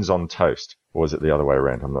Beans on Toast. Or was it the other way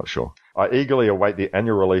around? I'm not sure. I eagerly await the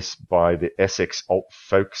annual release by the Essex alt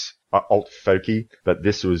folky, but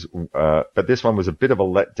this one was a bit of a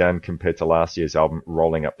letdown compared to last year's album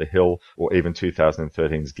Rolling Up the Hill, or even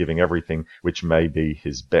 2013's Giving Everything, which may be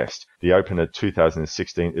his best. The opener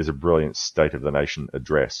 2016 is a brilliant State of the Nation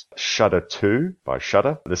address. Shudder 2 by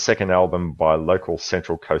Shudder, the second album by local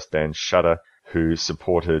Central Coast band Shudder, who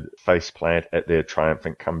supported Faceplant at their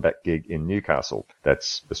triumphant comeback gig in Newcastle.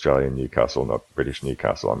 That's Australian Newcastle, not British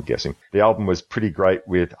Newcastle, I'm guessing. The album was pretty great,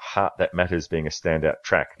 with Heart That Matters being a standout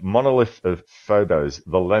track. Monolith of Phobos,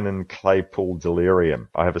 the Lennon Claypool Delirium.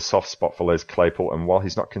 I have a soft spot for Les Claypool, and while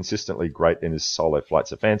he's not consistently great in his solo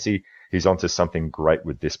flights of fancy, he's onto something great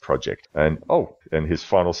with this project. And his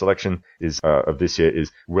final selection is of this year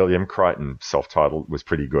is William Crichton, self-titled, was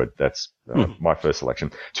pretty good. That's my first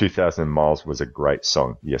selection. 2,000 Miles was a great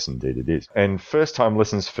song. Yes, indeed it is. And first-time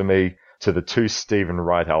listens for me to the two Stephen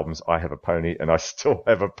Wright albums, I Have a Pony and I Still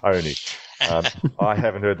Have a Pony. I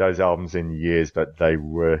haven't heard those albums in years, but they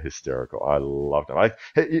were hysterical. I loved them.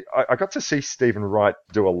 I got to see Stephen Wright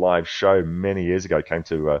do a live show many years ago. Came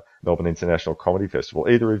to Melbourne International Comedy Festival.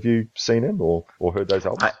 Either of you seen him or heard those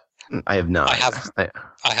albums? I have not.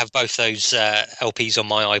 I have both those LPs on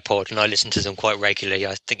my iPod, and I listen to them quite regularly.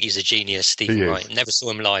 I think he's a genius, Stephen Wright. Never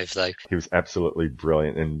saw him live though. He was absolutely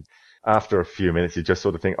brilliant, and after a few minutes, you just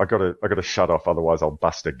sort of think, I got to shut off, otherwise I'll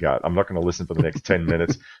bust a gut. I'm not going to listen for the next 10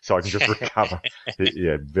 minutes, so I can just recover.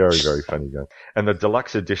 Yeah, very, very funny guy. And the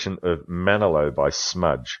deluxe edition of Manilow by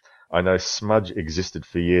Smudge. I know Smudge existed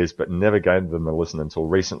for years, but never gave them a listen until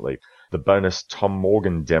recently. The bonus Tom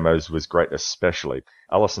Morgan demos was great especially.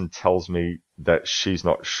 Alison tells me that she's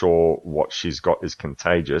not sure what she's got is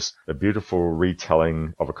contagious. A beautiful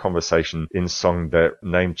retelling of a conversation in song that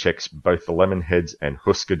name checks both the Lemonheads and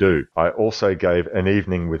Husker Du. I also gave An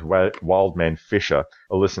Evening with Wildman Fisher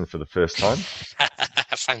a listen for the first time.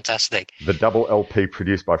 Fantastic. The double LP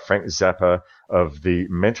produced by Frank Zappa of the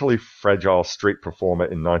Mentally Fragile Street Performer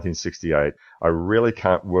in 1968. I really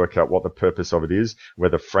can't work out what the purpose of it is,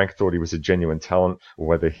 whether Frank thought he was a genuine talent or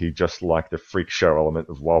whether he just liked the freak show element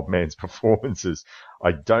of Wildman's performances.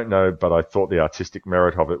 I don't know, but I thought the artistic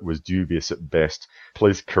merit of it was dubious at best.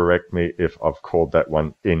 Please correct me if I've called that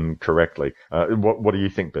one incorrectly. What do you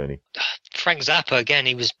think, Bernie? Frank Zappa, again,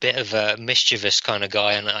 he was a bit of a mischievous kind of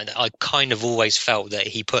guy, and I kind of always felt that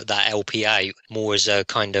he put that LP out more as a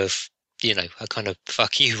kind of, a kind of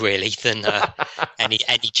fuck you, really, than any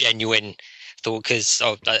genuine thought, because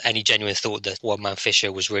any genuine thought that Wildman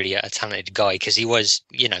Fisher was really a talented guy, because he was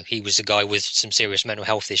a guy with some serious mental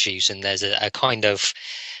health issues, and there's a kind of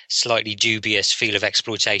slightly dubious feel of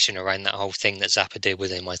exploitation around that whole thing that Zappa did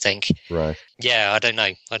with him, I think. Right. Yeah, I don't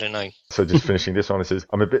know. So just finishing this one, it says,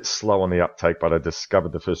 I'm a bit slow on the uptake, but I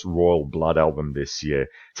discovered the first Royal Blood album this year.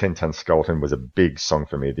 10 Ton Skeleton was a big song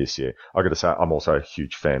for me this year. I got to say, I'm also a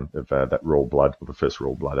huge fan of that Royal Blood, the first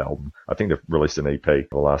Royal Blood album. I think they've released an EP for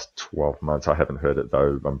the last 12 months. I haven't heard it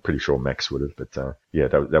though. I'm pretty sure Max would have, but yeah,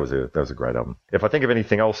 that was a great album. If I think of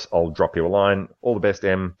anything else, I'll drop you a line. All the best,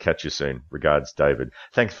 Em. Catch you soon. Regards, David.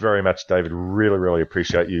 Thanks very much, David. Really, really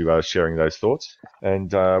appreciate you sharing those thoughts.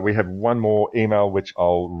 And we have one more email which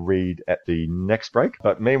I'll read at the next break.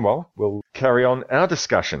 But meanwhile, we'll carry on our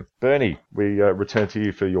discussion. Bernie, we return to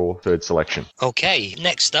you for your third selection. Okay,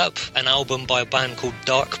 next up, an album by a band called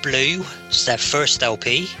Dark Blue. It's their first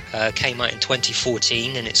LP, came out in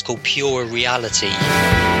 2014, and it's called Pure Reality.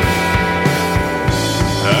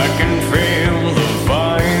 I can feel the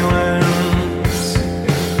violence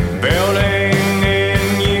building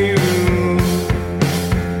in you.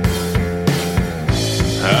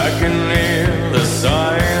 I can hear the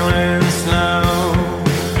silence now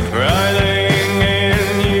writhing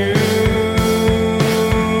in you.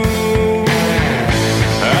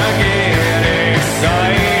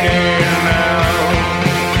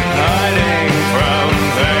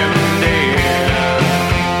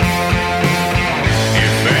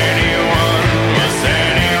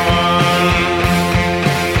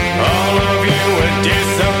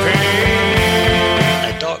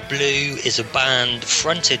 is a band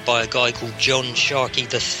fronted by a guy called John Sharkey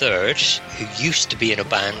III, who used to be in a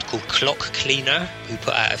band called Clock Cleaner, who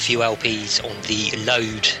put out a few LPs on the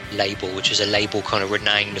Load label, which is a label kind of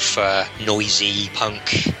renowned for noisy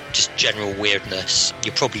punk, just general weirdness.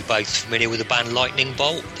 You're probably both familiar with the band Lightning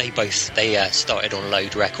Bolt. They started on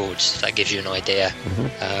Load Records. If that gives you an idea.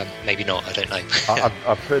 Maybe not, I don't know.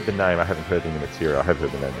 I've heard the name. I haven't heard any material. I have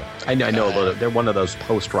heard the name. I know they're one of those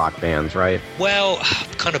post-rock bands, right? Well,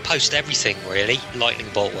 kind of post everything, really. Lightning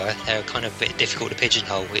Bolt were. They're kind of a bit difficult to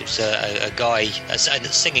pigeonhole. It was a guy, a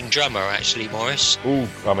singing drummer, actually, Morris. Ooh,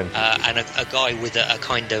 I mean... and a guy with a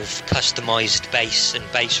kind of customised bass and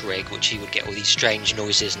bass rig, which he would get all these strange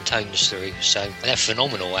noises and tones through. So they're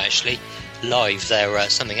phenomenal, actually. Live, they're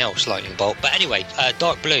something else, Lightning Bolt. But anyway,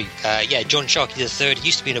 Dark Blue. John Sharkey III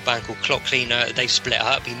used to be in a band called Clock Cleaner. They split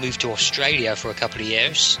up. He moved to Australia for a couple of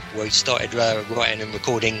years, where he started writing and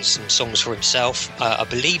recording some songs for himself. I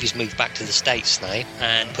believe he's moved back to the States now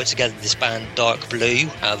and put together this band, Dark Blue.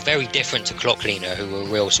 Very different to Clock Cleaner, who were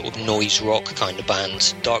a real sort of noise rock kind of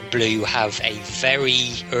band. Dark Blue have a very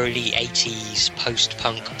early 80s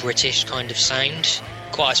post-punk British kind of sound.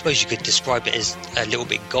 I suppose you could describe it as a little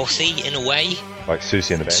bit gothy in a way. Like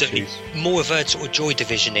Susie and the Banshees? More of a sort of Joy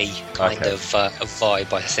Division-y kind of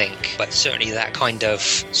vibe, I think. But certainly that kind of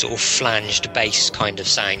sort of flanged bass kind of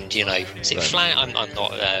sound, you know. Is it I'm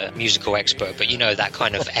not a musical expert, but you know that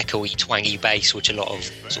kind of echoey, twangy bass, which a lot of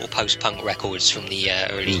sort of post-punk records from the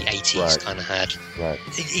early 80s kind of had. Right.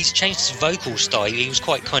 He's changed his vocal style. He was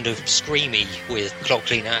quite kind of screamy with Clock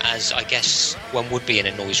Cleaner, as I guess one would be in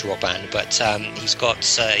a noise rock band. But he's got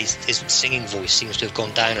his singing voice seems to have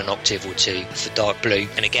gone down an octave or two for Dark Blue,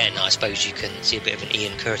 and again I suppose you can see a bit of an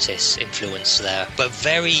Ian Curtis influence there, but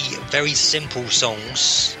very, very simple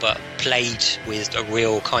songs, but played with a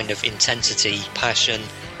real kind of intensity, passion,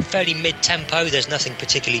 fairly mid-tempo. There's nothing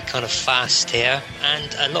particularly kind of fast here,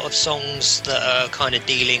 and a lot of songs that are kind of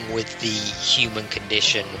dealing with the human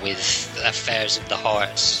condition, with affairs of the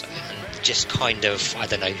heart, just kind of, I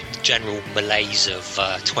don't know, general malaise of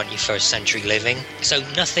 21st century living. So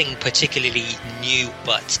nothing particularly new,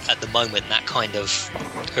 but at the moment that kind of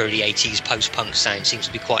early 80s post-punk sound seems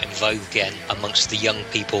to be quite in vogue again amongst the young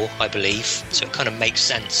people, I believe. So it kind of makes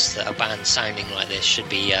sense that a band sounding like this should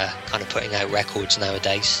be kind of putting out records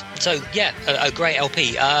nowadays. So yeah, a great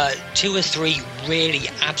LP. 2 or 3 really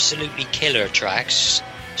absolutely killer tracks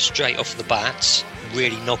straight off the bat,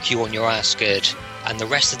 really knock you on your ass good. And the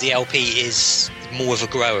rest of the LP is more of a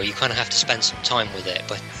grower. You kind of have to spend some time with it,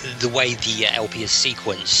 but the way the LP is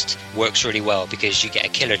sequenced works really well, because you get a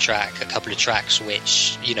killer track, a couple of tracks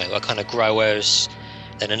which, you know, are kind of growers,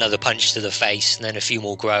 then another punch to the face, and then a few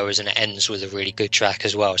more growers, and it ends with a really good track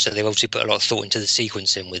as well. So they've obviously put a lot of thought into the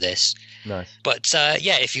sequencing with this. Nice. But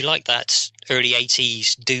if you like that early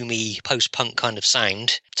 80s doomy post-punk kind of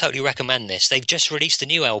sound, totally recommend this. They've just released a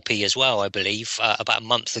new LP as well, I believe, about a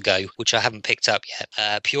month ago, which I haven't picked up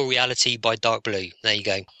yet. Pure Reality by Dark Blue. There you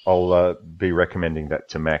go. I'll be recommending that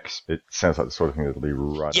to Max. It sounds like the sort of thing that'll be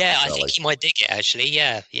right. Yeah, I think he might dig it, actually.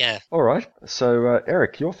 Yeah. All right. So,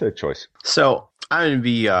 Eric, your third choice. So I'm going to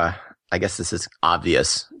be, I guess this is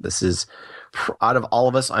obvious. This is, out of all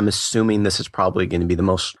of us, I'm assuming this is probably going to be the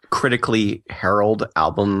most critically heralded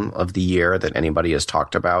album of the year that anybody has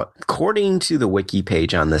talked about. According to the wiki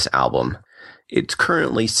page on this album, it's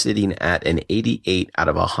currently sitting at an 88 out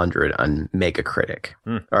of 100 on Metacritic.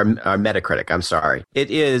 Or Metacritic, I'm sorry.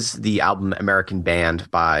 It is the album American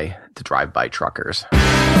Band by the Drive-By Truckers.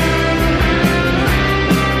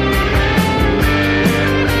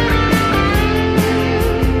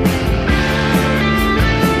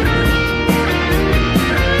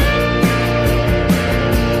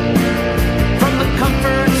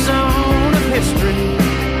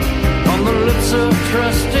 Of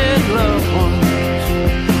trusted loved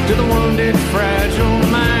ones to the wounded, fragile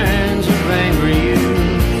minds of angry youth.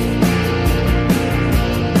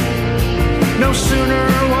 No sooner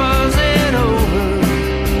was it over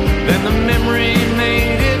than the memory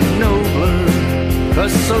made it nobler, a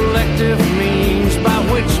selective means by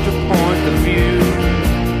which to point the view.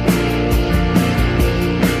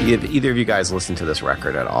 Have either of you guys listened to this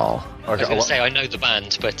record at all? I was going to say, I know the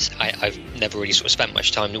band, but I've never really sort of spent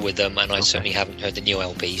much time with them, and I certainly haven't heard the new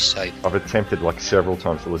LP, so... I've attempted several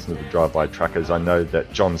times to listen to the Drive-By Truckers. I know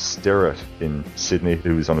that John Sterrett in Sydney,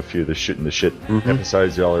 who was on a few of the Shooting the Shit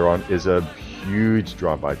episodes earlier on, is a huge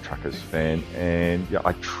Drive-By Truckers fan, and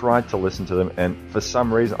I tried to listen to them, and for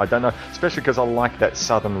some reason, I don't know, especially because I like that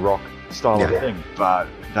southern rock style of thing, but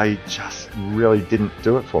they just really didn't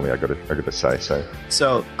do it for me. I got to say so.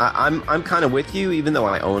 So I'm kind of with you, even though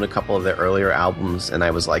I own a couple of their earlier albums, and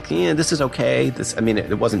I was like, yeah, this is okay.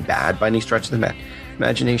 It wasn't bad by any stretch of the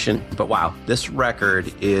imagination, but wow, this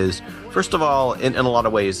record is, first of all, in a lot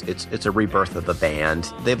of ways, it's a rebirth of the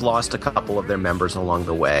band. They've lost a couple of their members along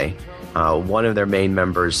the way. One of their main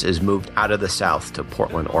members is moved out of the South to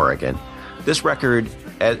Portland, Oregon. This record,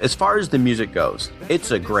 as far as the music goes, it's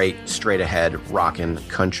a great straight-ahead rockin'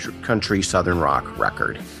 country southern rock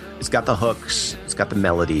record. It's got the hooks, it's got the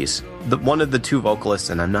melodies. One of the two vocalists,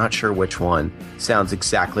 and I'm not sure which one, sounds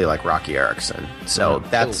exactly like Rocky Erickson. So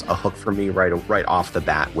that's a hook for me right off the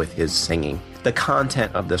bat with his singing. The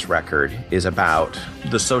content of this record is about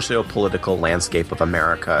the socio-political landscape of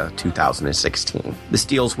America 2016. This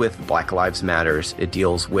deals with Black Lives Matters. It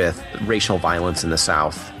deals with racial violence in the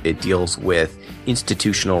South. It deals with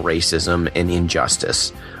institutional racism and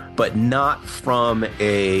injustice, but not from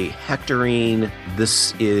a hectoring,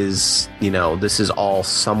 this is all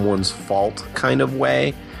someone's fault kind of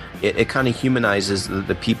way. It kind of humanizes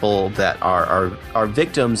the people that are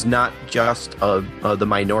victims, not just the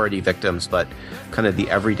minority victims, but kind of the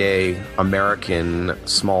everyday American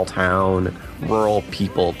small town, rural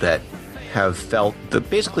people that have felt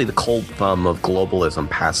basically the cold thumb of globalism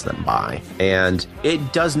pass them by. And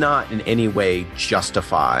it does not in any way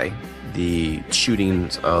justify the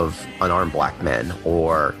shootings of unarmed black men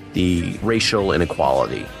or the racial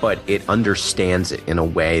inequality, but it understands it in a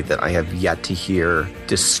way that I have yet to hear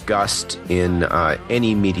discussed in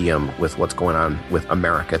any medium with what's going on with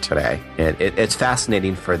America today. And it's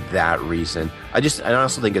fascinating for that reason. I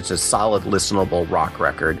also think it's a solid, listenable rock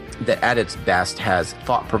record that at its best has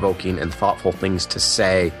thought-provoking and thoughtful things to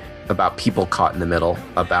say about people caught in the middle,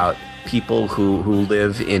 about people who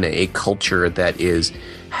live in a culture that is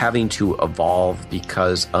having to evolve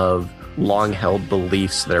because of long-held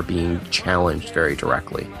beliefs that are being challenged very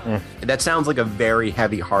directly. That sounds like a very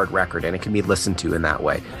heavy, hard record, and it can be listened to in that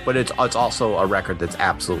way. But it's also a record that's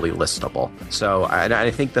absolutely listenable. So, and I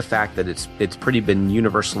think the fact that it's pretty been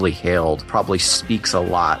universally hailed probably speaks a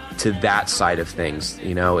lot to that side of things.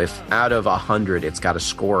 You know, if out of 100, it's got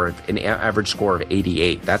an average score of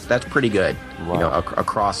 88, that's pretty good. Wow. You know,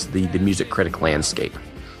 across the music critic landscape.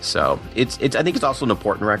 So I think it's also an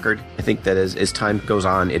important record. I think that as time goes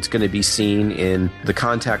on, it's going to be seen in the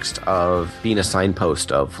context of being a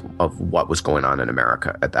signpost of what was going on in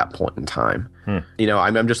America at that point in time. You know,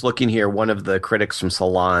 I'm just looking here. One of the critics from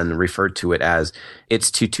Salon referred to it as it's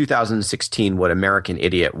to 2016 what American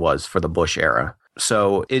Idiot was for the Bush era.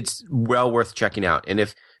 So it's well worth checking out. And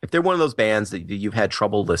if they're one of those bands that you've had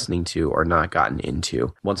trouble listening to or not gotten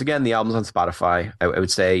into, once again, the album's on Spotify. I would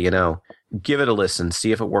say, you know, give it a listen,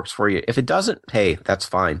 see if it works for you. If it doesn't, hey, that's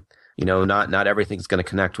fine. You know, not everything's going to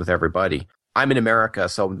connect with everybody. I'm in America,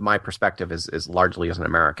 so my perspective is largely as an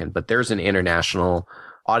American, but there's an international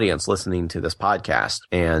audience listening to this podcast.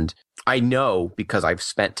 And I know, because I've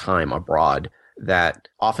spent time abroad, that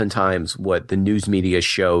oftentimes what the news media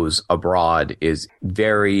shows abroad is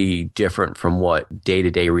very different from what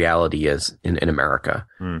day-to-day reality is in America.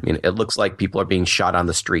 I mean, it looks like people are being shot on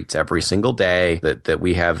the streets every single day, that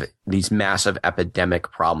we have these massive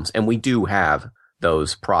epidemic problems. And we do have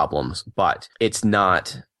those problems, but it's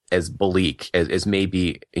not as bleak as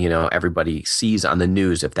maybe, you know, everybody sees on the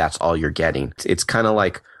news if that's all you're getting. It's kind of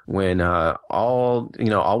like when all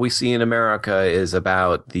we see in America is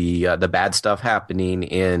about the bad stuff happening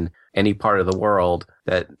in any part of the world,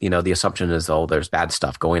 that, you know, the assumption is, oh, there's bad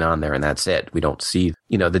stuff going on there and that's it. We don't see,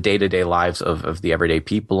 you know, the day-to-day lives of the everyday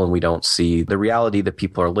people, and we don't see the reality that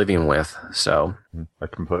people are living with. So I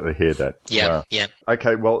completely hear that. Yeah, wow. Yeah.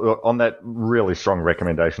 Okay, well, on that really strong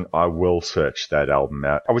recommendation, I will search that album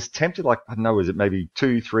out. I was tempted, like, I don't know, was it maybe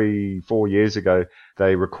 2, 3, 4 years ago,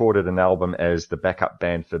 they recorded an album as the backup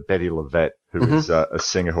band for Betty LaVette, who is a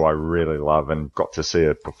singer who I really love, and got to see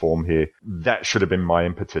her perform here. That should have been my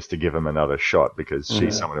impetus to give him another shot, because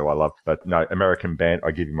she's someone who I love. But no, American band,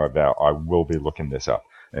 I give you my vow, I will be looking this up.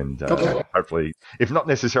 And hopefully, if not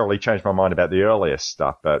necessarily change my mind about the earlier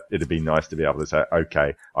stuff, but it'd be nice to be able to say,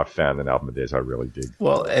 okay, I found an album of theirs I really dig.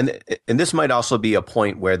 Well, and this might also be a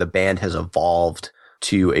point where the band has evolved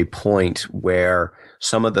to a point where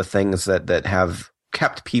some of the things that have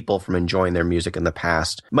kept people from enjoying their music in the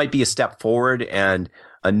past might be a step forward and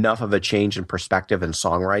enough of a change in perspective and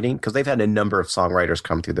songwriting, because they've had a number of songwriters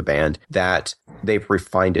come through the band that they've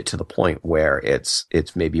refined it to the point where it's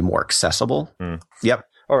maybe more accessible. Yep.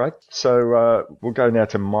 All right. So we'll go now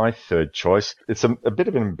to my third choice. It's a bit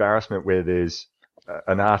of an embarrassment where there's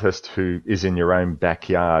an artist who is in your own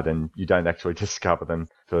backyard and you don't actually discover them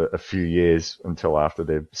for a few years until after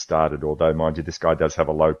they've started. Although, mind you, this guy does have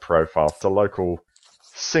a low profile. It's a local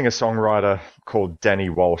singer-songwriter called Danny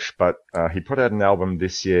Walsh, but he put out an album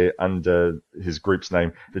this year under his group's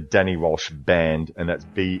name, the Danny Walsh Band, and that's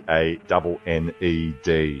Banned,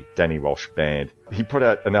 Danny Walsh Band. He put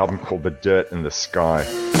out an album called The Dirt and the Sky.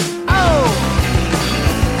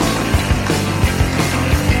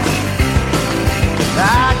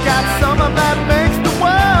 I got summer that makes the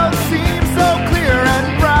world seem so clear and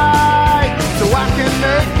bright, so I can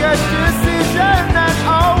make a decision and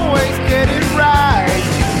always get it right.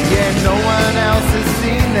 Yeah, no one else has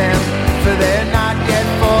seen them, so they're not yet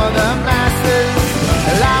for the masses.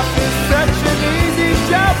 Life is such an easy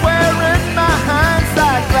job wearing my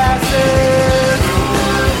hindsight glasses.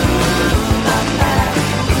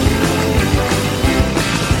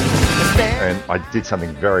 And I did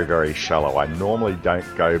something very, very shallow. I normally don't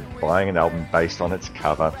go buying an album based on its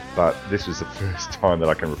cover, but this was the first time that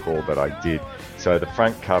I can recall that I did. So the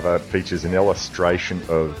front cover features an illustration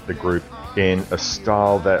of the group in a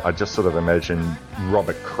style that I just sort of imagined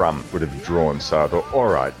Robert Crumb would have drawn. So I thought, all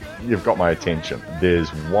right, you've got my attention.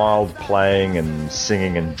 There's wild playing and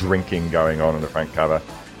singing and drinking going on in the front cover,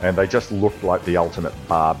 and they just looked like the ultimate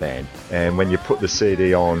bar band. And when you put the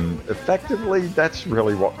CD on, effectively, that's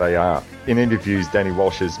really what they are. In interviews, Danny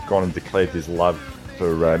Walsh has gone and declared his love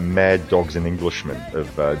for Mad Dogs and Englishmen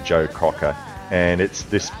of Joe Cocker. And it's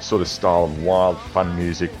this sort of style of wild, fun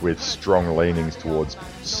music with strong leanings towards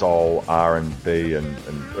soul, R&B, and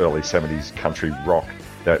early 70s country rock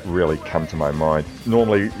that really come to my mind.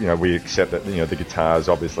 Normally, we accept that, the guitar is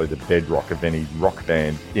obviously the bedrock of any rock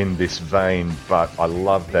band in this vein, but I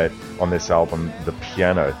love that on this album, the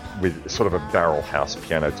piano, with sort of a barrel house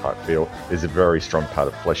piano type feel, is a very strong part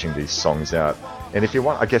of fleshing these songs out. And if you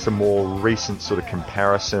want, I guess, a more recent sort of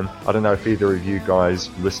comparison, I don't know if either of you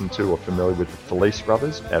guys listen to or familiar with the Felice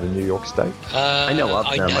Brothers out of New York State. I know of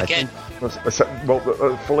them.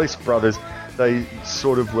 Felice Brothers, they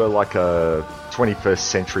sort of were like a 21st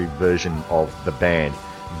century version of the band.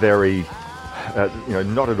 Very,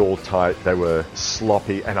 not at all tight. They were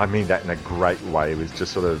sloppy, and I mean that in a great way. It was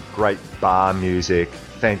just sort of great bar music,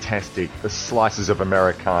 fantastic slices of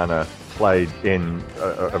Americana played in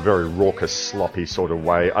a very raucous, sloppy sort of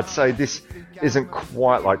way. I'd say this isn't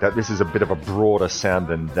quite like that. This is a bit of a broader sound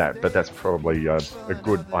than that, but that's probably a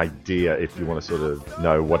good idea if you want to sort of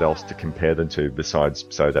know what else to compare them to besides,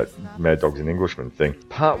 so that Mad Dogs and Englishmen thing.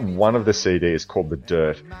 Part 1 of the CD is called The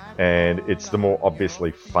Dirt, and it's the more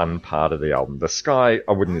obviously fun part of the album. The Sky,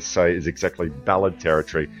 I wouldn't say, is exactly ballad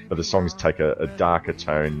territory, but the songs take a darker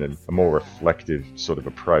tone and a more reflective sort of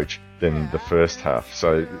approach than the first half.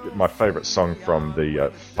 So my favourite song from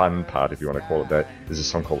the fun part, if you want to call it that, is a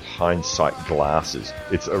song called Hindsight Glasses.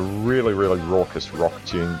 It's a really, really raucous rock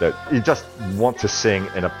tune that you just want to sing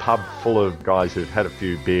in a pub full of guys who've had a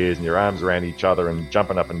few beers and your arms around each other and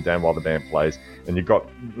jumping up and down while the band plays. And you've got,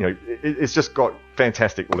 it's just got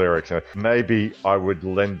fantastic lyrics. Maybe I would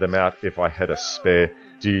lend them out if I had a spare.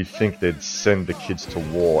 Do you think they'd send the kids to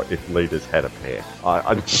war if leaders had a pair?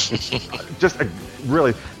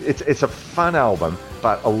 Really, it's a fun album,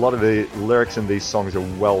 but a lot of the lyrics in these songs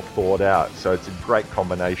are well thought out. So it's a great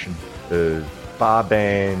combination of bar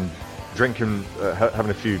band, drinking,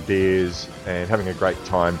 having a few beers, and having a great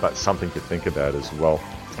time, but something to think about as well.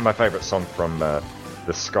 And my favourite song from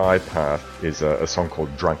the Sky Path is a song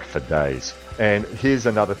called Drunk for Days. And here's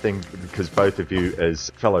another thing, because both of you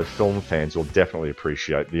as fellow film fans will definitely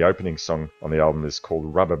appreciate. The opening song on the album is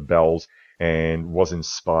called Rubber Bells and was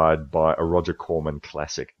inspired by a Roger Corman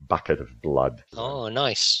classic, Bucket of Blood. Oh,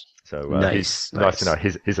 nice. So nice to know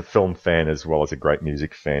he's a film fan as well as a great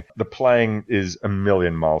music fan. The playing is a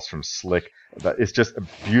million miles from slick. But it's just a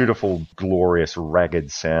beautiful, glorious,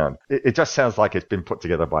 ragged sound. It just sounds like it's been put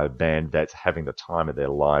together by a band that's having the time of their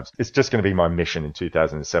lives. It's just going to be my mission in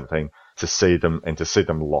 2017 to see them, and to see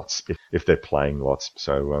them lots if they're playing lots.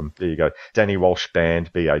 So there you go. Danny Walsh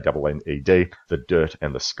Band, Banned, The Dirt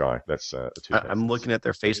and the Sky. That's I'm looking at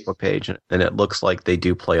their Facebook page, and it looks like they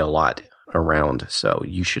do play a lot around, so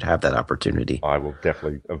you should have that opportunity. I will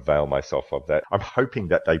definitely avail myself of that. I'm hoping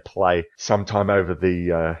that they play sometime over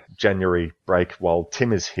the January break while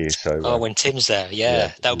Tim is here. So when Tim's there,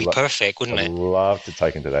 that would be perfect, wouldn't it? I'd love to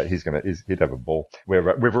take him to that. He'd have a ball. We've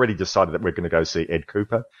already decided that we're going to go see Ed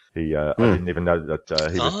Cooper. I didn't even know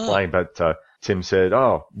that he was playing, but Tim said,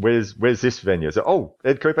 "Oh, where's this venue?" I said, "Oh,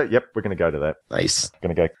 Ed Cooper. Yep, we're going to go to that." Nice.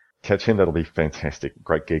 Going to go Catch him. That'll be fantastic.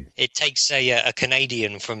 Great gig. It takes a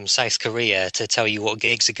Canadian from South Korea to tell you what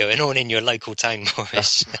gigs are going on in your local town,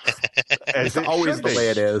 Morris. It's always the way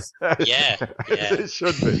it is. Yeah. It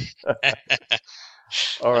should be.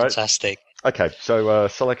 All right. Fantastic. Okay, so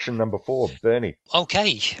selection number 4, Bernie.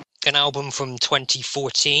 Okay. An album from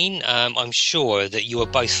 2014. I'm sure that you are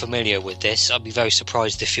both familiar with this. I'd be very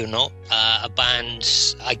surprised if you're not. A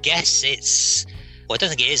band, I guess it's... Well, I don't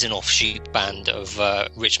think it is an offshoot band of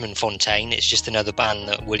Richmond Fontaine. It's just another band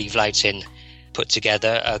that Willie Vlautin put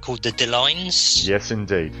together called the DeLines. Yes,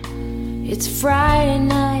 indeed. It's Friday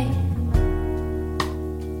night.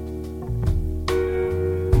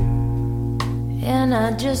 And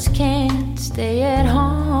I just can't stay at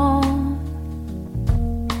home.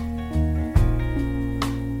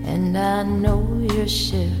 And I know your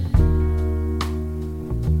shift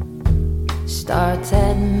starts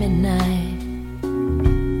at midnight.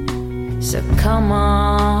 So come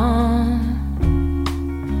on,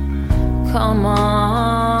 come on.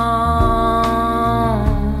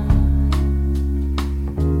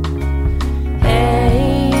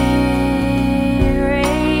 Hey,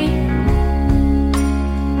 Ray,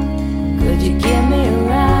 could you give me a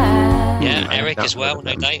ride? Yeah, Eric as well,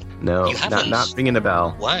 no doubt. No, You haven't? not ringing a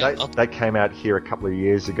bell. Wow. They came out here a couple of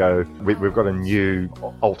years ago. We've got a new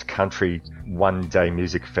alt country one-day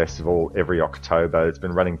music festival every October. It's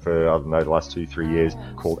been running for, I don't know, the last 2-3 years,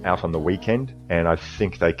 called Out on the Weekend. And I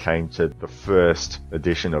think they came to the first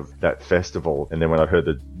edition of that festival. And then when I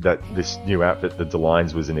heard that this new outfit, the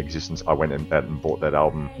DeLines, was in existence, I went out and bought that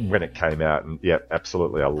album when it came out. And yeah,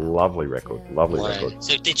 absolutely a lovely record. Lovely record.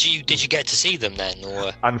 So did you get to see them then,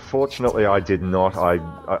 or? Unfortunately, I did not. I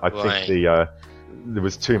Right. think there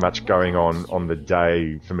was too much going on the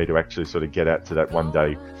day for me to actually sort of get out to that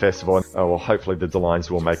one-day festival. And, well, hopefully the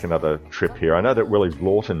DeLines will make another trip here. I know that Willie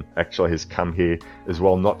Vlautin actually has come here as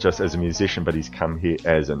well, not just as a musician, but he's come here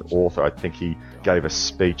as an author. I think he gave a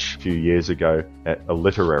speech a few years ago at a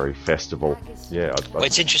literary festival. Yeah. Well,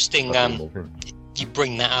 it's interesting. You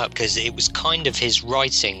bring that up because it was kind of his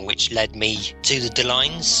writing which led me to the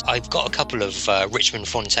DeLines. I've got a couple of Richmond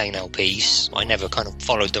Fontaine LPs. I never kind of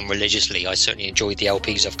followed them religiously. I certainly enjoyed the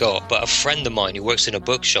LPs I've got. But a friend of mine who works in a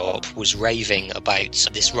bookshop was raving about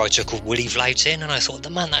this writer called Willie Vlautin, and I thought,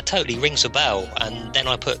 man, that totally rings a bell. And then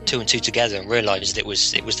I put 2 and 2 together and realised it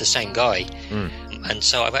was the same guy. And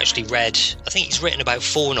so I've actually read, I think he's written about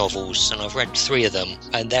 4 novels, and I've read 3 of them,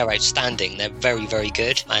 and they're outstanding. They're very, very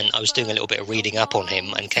good. And I was doing a little bit of reading up on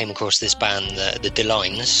him and came across this band, the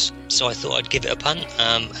DeLines. So I thought I'd give it a punt.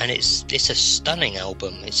 And it's a stunning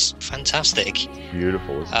album. It's fantastic.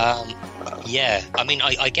 Beautiful, isn't it? Yeah, I mean,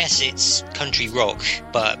 I guess it's country rock,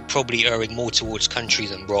 but probably erring more towards country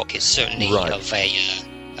than rock. It's certainly of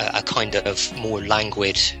a kind of more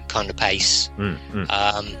languid kind of pace.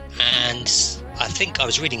 And I think I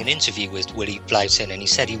was reading an interview with Willie Vlautin, and he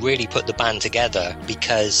said he really put the band together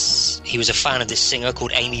because he was a fan of this singer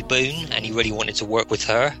called Amy Boone, and he really wanted to work with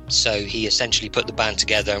her. So he essentially put the band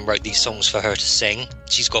together and wrote these songs for her to sing.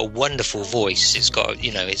 She's got a wonderful voice. It's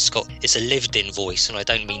a lived-in voice, and I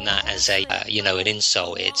don't mean that as a an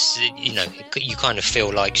insult. It's you kind of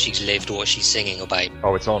feel like she's lived what she's singing about.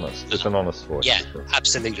 Oh, it's honest. It's an honest voice. Yeah,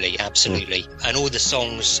 absolutely. And all the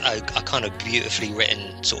songs are kind of beautifully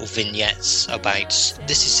written, sort of vignettes about.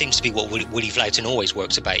 Seems to be what Willie Vlautin always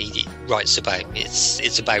works about. He writes about.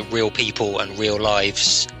 It's about real people and real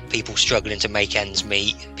lives. People struggling to make ends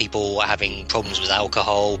meet, people having problems with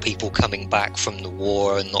alcohol, people coming back from the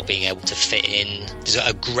war and not being able to fit in. There's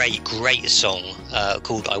a great song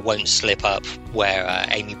called I Won't Slip Up, where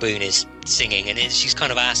Amy Boone is singing, and she's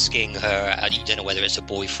kind of asking her, you don't know whether it's a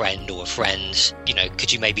boyfriend or a friend,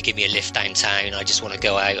 could you maybe give me a lift downtown? I just want to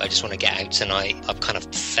go out, I just want to get out tonight. I'm kind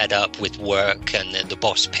of fed up with work, and the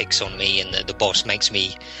boss picks on me, and the boss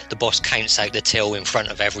counts out the till in front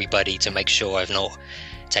of everybody to make sure I've not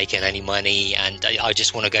taken any money, and I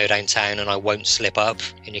just want to go downtown and I won't slip up.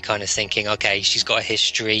 And you're kind of thinking, okay, she's got a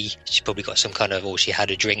history, she's probably got some kind of, or she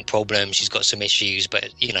had a drink problem, she's got some issues, but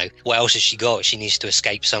what else has she got? She needs to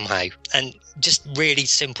escape somehow. And just really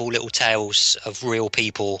simple little tales of real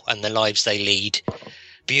people and the lives they lead.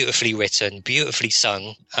 Beautifully written, beautifully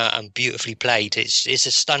sung, and beautifully played. It's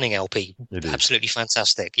a stunning LP. It is. Absolutely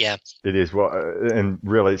fantastic. Yeah, it is. Well, and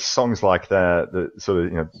really, songs like that sort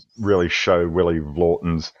of really show Willie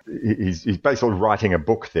Vlautin's. He's basically writing a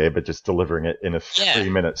book there, but just delivering it in a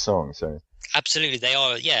 3-minute song. So. Absolutely, they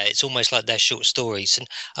are. Yeah, it's almost like they're short stories.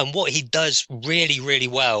 And what he does really, really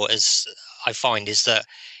well, as I find, is that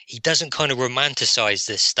he doesn't kind of romanticize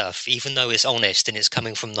this stuff, even though it's honest and it's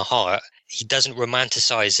coming from the heart. He doesn't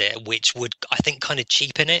romanticize it, which would, I think, kind of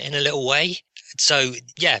cheapen it in a little way. So,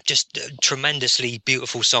 yeah, just tremendously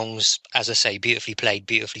beautiful songs, as I say, beautifully played,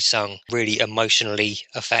 beautifully sung, really emotionally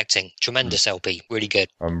affecting. Tremendous LP, really good.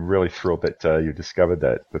 I'm really thrilled that you discovered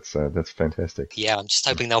that. That's fantastic. Yeah, I'm just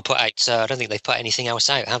hoping they'll put out, I don't think they've put anything else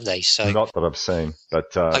out, have they? So not that I've seen,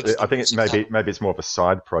 but I think maybe it's more of a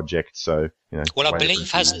side project, so, you know. Well, I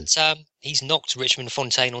believe he's knocked Richmond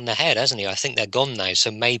Fontaine on the head, hasn't he? I think they're gone now,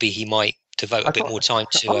 so maybe he might devote a bit more time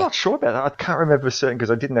to... I'm not sure about that. I can't remember for certain because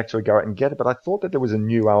I didn't actually go out and get it, but I thought that there was a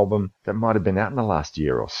new album that might have been out in the last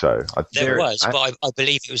year or so. There was, but I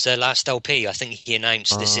believe it was their last LP. I think he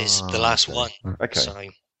announced this is the last one. Okay. So,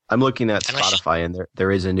 I'm looking at Spotify, and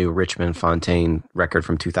there is a new Richmond Fontaine record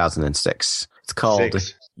from 2006. It's called...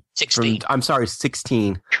 16. I'm sorry,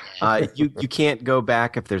 16. You can't go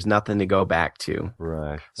back if there's nothing to go back to.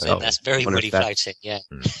 Right. So that's very Woody floating, yeah.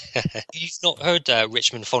 You've not heard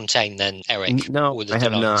Richmond Fontaine then, Eric? No, I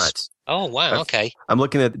have not. Oh, wow, okay. I'm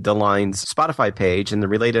looking at Deline's Spotify page, and the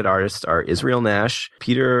related artists are Israel Nash,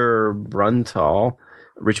 Peter Bruntal,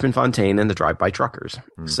 Richmond Fontaine, and the Drive-By Truckers.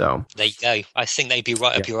 So there you go. I think they'd be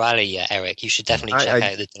right up your alley, Eric. You should definitely check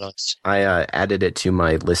out the Delights. I added it to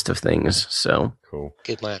my list of things, so... Cool.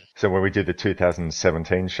 Good man. So when we did the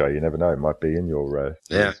 2017 show, you never know, it might be in your...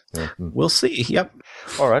 Yeah. We'll see. Yep.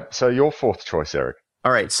 All right. So your fourth choice, Eric.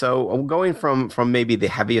 All right. So I'm going from maybe the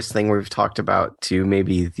heaviest thing we've talked about to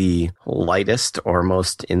maybe the lightest or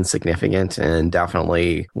most insignificant, and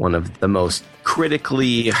definitely one of the most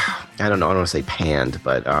critically, I don't want to say panned,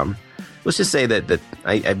 but let's just say that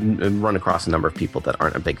I've run across a number of people that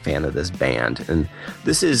aren't a big fan of this band. And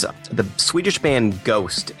this is the Swedish band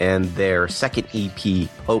Ghost and their second EP,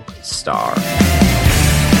 Pope Star.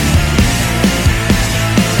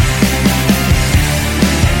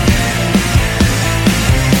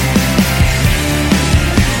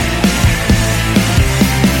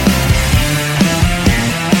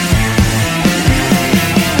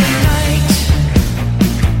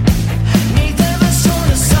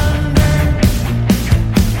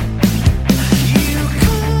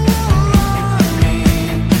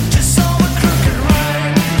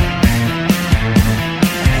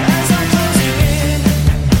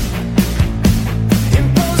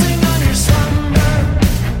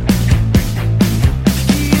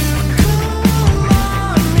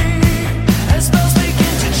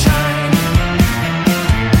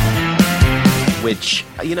 Which,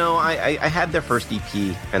 you know, I had their first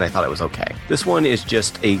EP and I thought it was okay. This one is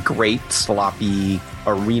just a great, sloppy,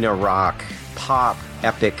 arena rock, pop,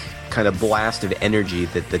 epic kind of blast of energy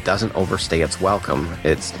that doesn't overstay its welcome.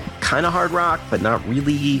 It's kind of hard rock, but not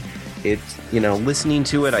really. It's, you know, listening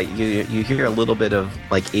to it, you hear a little bit of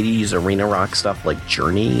like 80s arena rock stuff like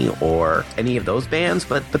Journey or any of those bands,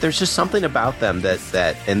 but there's just something about them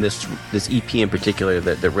that and this EP in particular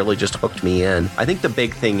that really just hooked me in. I think the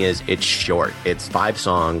big thing is it's short. It's 5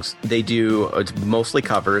 songs. It's mostly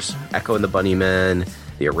covers, Echo and the Bunnymen,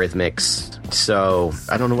 the Eurythmics. So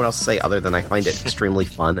I don't know what else to say other than I find it extremely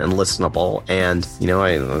fun and listenable. And, you know,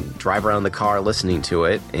 I drive around the car listening to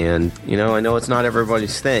it. And, you know, I know it's not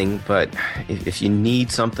everybody's thing, but if you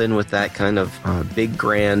need something with that kind of big,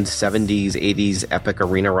 grand 70s, 80s epic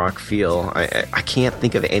arena rock feel, I can't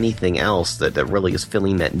think of anything else that really is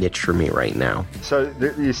filling that niche for me right now. So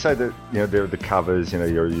you say that, you know, there are the covers, you know,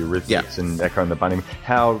 your Eurythmics and Echo and the Bunnymen.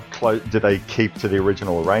 How close do they keep to the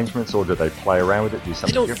original arrangements, or do they play around with it, do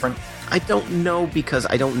something different? I don't know, because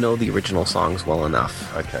I don't know the original songs well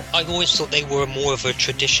enough. Okay. I always thought they were more of a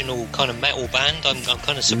traditional kind of metal band. I'm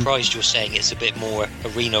kind of surprised you're saying it's a bit more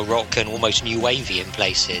arena rock and almost new wavy in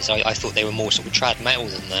places. I thought they were more sort of trad metal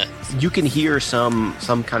than that. You can hear some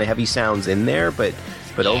kind of heavy sounds in there, but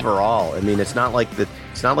overall, I mean, it's not like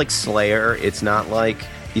Slayer. It's not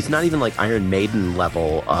even like Iron Maiden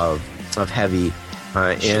level of heavy,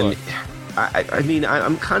 and. I mean,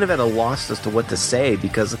 I'm kind of at a loss as to what to say,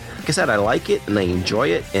 because, like I said, I like it and I enjoy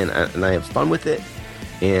it and I have fun with it.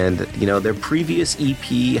 And, you know, their previous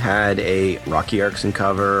EP had a Rocky Erickson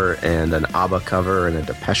cover and an ABBA cover and a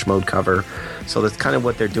Depeche Mode cover. So that's kind of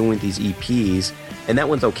what they're doing with these EPs. And that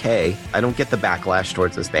one's okay. I don't get the backlash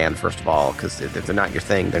towards this band, first of all, because if they're not your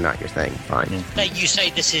thing, they're not your thing. Fine. You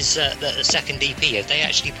say this is the second EP. Have they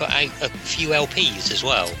actually put out a few LPs as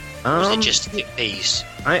well? Or is it just EPs?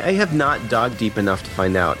 I have not dug deep enough to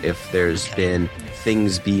find out if there's been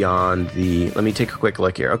things beyond the... Let me take a quick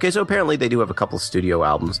look here. Okay, so apparently they do have a couple of studio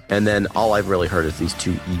albums, and then all I've really heard is these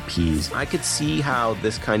 2 EPs. I could see how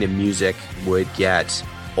this kind of music would get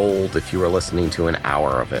old if you were listening to an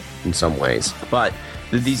hour of it in some ways. But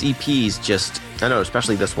these EPs just... I don't know,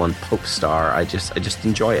 especially this one, Pope Star, I just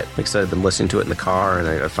enjoy it. Like I said, I've been listening to it in the car, and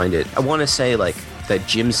I find it... I want to say, like, that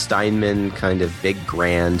Jim Steinman kind of big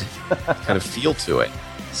grand kind of feel to it.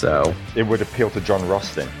 So it would appeal to John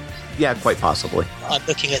Ross then. Yeah, quite possibly. I'm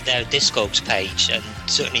looking at their Discogs page, and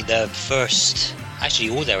certainly the first, actually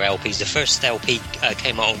all their LPs, the first LP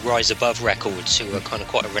came out on Rise Above Records, who are kind of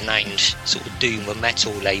quite a renowned sort of doom and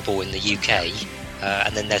metal label in the UK.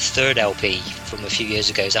 And then their third LP from a few years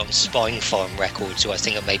ago is out on Spine Farm Records, who I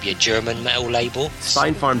think are maybe a German metal label.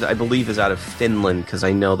 Spine Farm, I believe, is out of Finland, because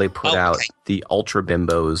I know they put out the Ultra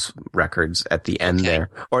Bimbos records at the end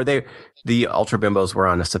there. Or the Ultra Bimbos were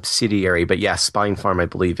on a subsidiary, but yeah, Spine Farm, I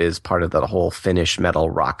believe, is part of the whole Finnish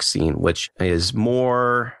metal rock scene, which is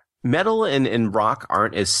more... Metal and rock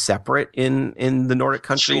aren't as separate in the Nordic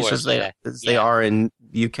countries as they are in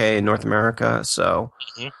UK and North America, so...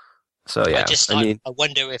 Mm-hmm. So yeah, I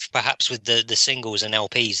wonder if perhaps with the singles and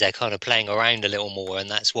LPs they're kind of playing around a little more, and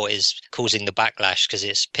that's what is causing the backlash, because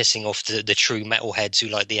it's pissing off the true metalheads who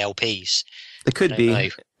like the LPs. It could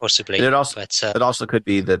be possibly. And it also could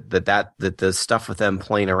be that the stuff with them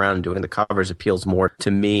playing around and doing the covers appeals more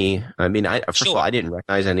to me. I mean, first of all, I didn't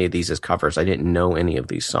recognize any of these as covers. I didn't know any of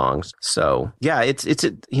these songs. So yeah, it's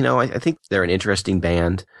I think they're an interesting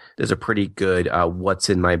band. There's a pretty good "What's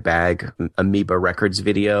in My Bag" Amoeba Records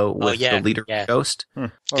video with the leader Ghost.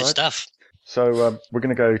 Good stuff. So we're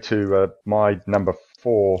going to go to my number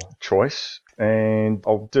 4 choice. And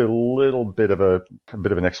I'll do a little bit of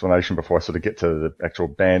an explanation before I sort of get to the actual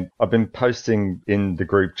band. I've been posting in the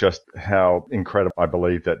group just how incredible I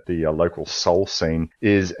believe that the local soul scene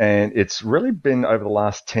is. And it's really been over the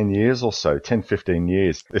last 10 years or so, 10, 15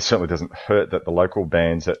 years. It certainly doesn't hurt that the local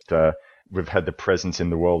bands that we've had the presence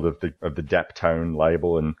in the world of the Daptone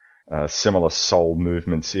label and similar soul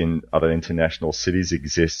movements in other international cities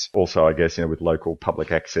exists. Also, I guess, with local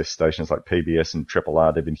public access stations like PBS and Triple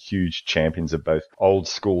R, they've been huge champions of both old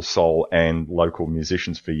school soul and local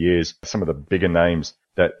musicians for years. Some of the bigger names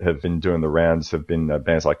that have been doing the rounds have been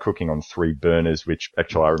bands like Cooking on Three Burners, which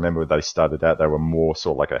actually I remember when they started out, they were more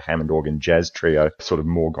sort of like a Hammond organ jazz trio, sort of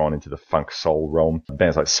more gone into the funk soul realm.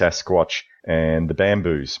 Bands like Sasquatch and the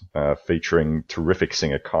Bamboos, featuring terrific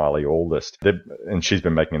singer Kylie Aldist. And she's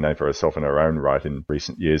been making a name for herself in her own right in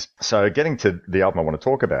recent years. So getting to the album I want to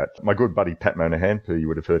talk about, my good buddy Pat Monahan, who you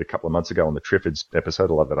would have heard a couple of months ago on the Triffids episode,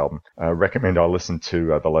 I love that album, recommend I listen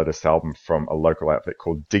to the latest album from a local outfit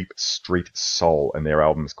called Deep Street Soul, and their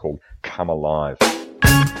album is called Come Alive. Listen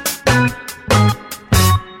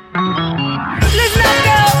up,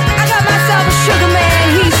 girl, I got myself a sugar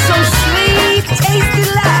man, he's so sweet, tasty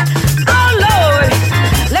like, oh Lord,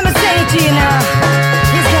 let me say it to you now,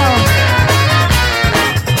 he's gone.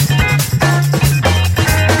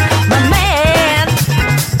 My man,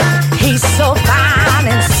 he's so fine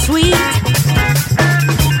and sweet,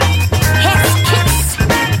 his kiss,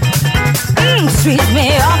 sweeps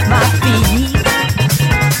me off my feet.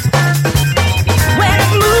 When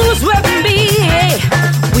it moves with me,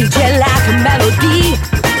 we jet like a melody.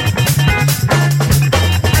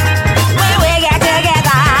 When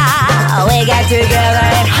we get together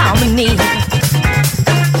in harmony.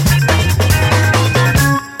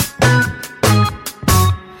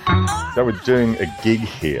 They were doing a gig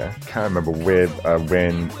here, can't remember where,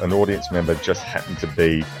 when an audience member just happened to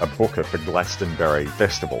be a booker for Glastonbury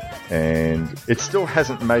Festival. And it still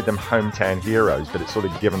hasn't made them hometown heroes, but it's sort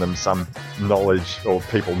of given them some knowledge, or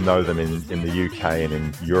people know them in the UK and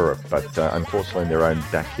in Europe, but unfortunately in their own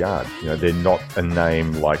backyard. They're not a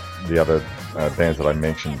name like the other bands that I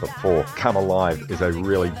mentioned before. Come Alive is a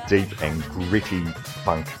really deep and gritty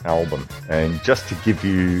funk album. And just to give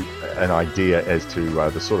you an idea as to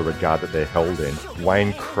the sort of regard that they're held in,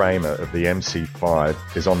 Wayne Kramer of the MC5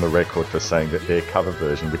 is on the record for saying that their cover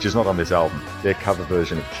version, which is not on this album, their cover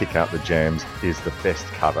version of Kick Out the Jams is the best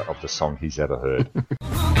cover of the song he's ever heard. Yeah,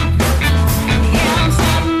 I'm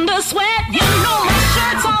starting to sweat, you know my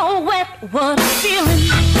shirt's all wet, what a feeling.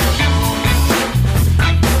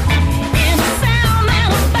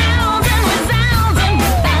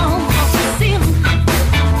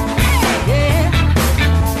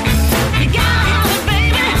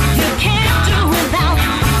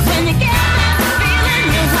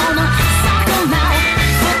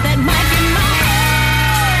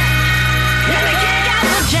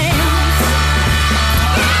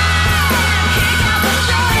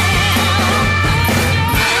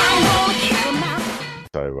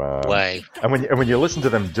 So No way. And when you listen to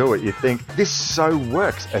them do it, you think, this so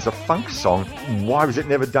works as a funk song. Why was it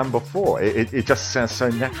never done before? It just sounds so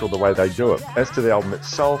natural the way they do it. As to the album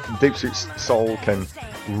itself, Deep Street Soul can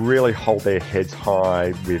really hold their heads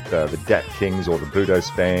high with the Dat Kings or the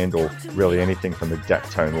Budos Band or really anything from the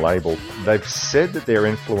Daptone label. They've said that they're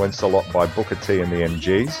influenced a lot by Booker T and the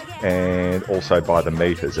MGs and also by the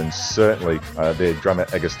Meters, and certainly their drummer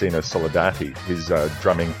Agostino Soldati, his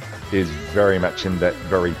drumming is very much in that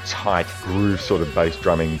very tight groove sort of bass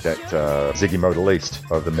drumming that Ziggy Modaliste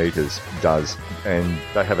of the Meters does. And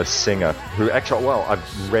they have a singer who actually, well,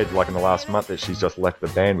 I've read like in the last month that she's just left the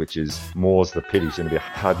band, which is more's the pity. She's going to be a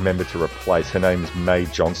hard member to replace. Her name's Mae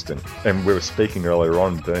Johnston. And we were speaking earlier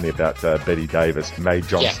on, Bernie, about Betty Davis. Mae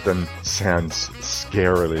Johnston sounds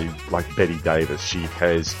scarily like Betty Davis. She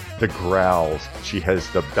has the growls. She has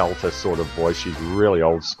the belter sort of voice. She's really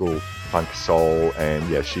old school funk soul, and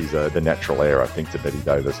yeah, she's the natural heir, I think, to Betty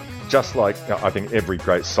Davis. Just like I think every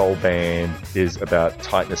great soul band is about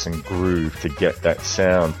tightness and groove to get that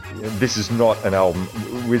sound. This is not an album,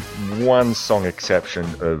 with one song exception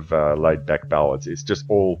of laid back ballads. It's just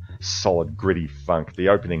all solid, gritty funk. The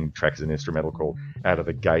opening track is an instrumental called Out of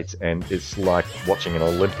the Gates, and it's like watching an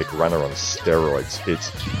Olympic runner on steroids. It's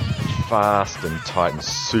fast and tight and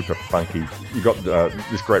super funky. You got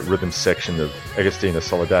this great rhythm section of Agostino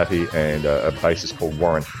Soldati and a bassist called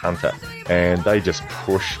Warren Hunter, and they just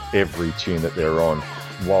push every tune that they're on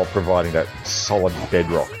while providing that solid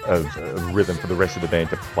bedrock of rhythm for the rest of the band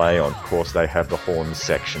to play on. Of course, they have the horn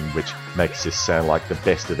section, which makes this sound like the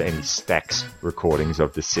best of any Stax recordings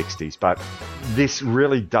of the 60s. But this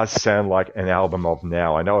really does sound like an album of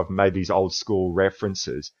now. I know I've made these old school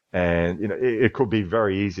references, and you know it could be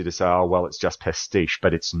very easy to say, oh, well, it's just pastiche,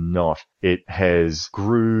 but it's not. It has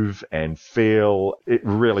groove and feel. It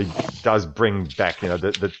really does bring back,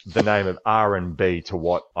 the name of R&B to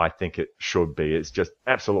what I think it should be. It's just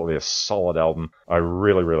absolutely a solid album. I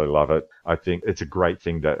really, really love it. I think it's a great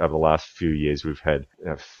thing that over the last few years we've had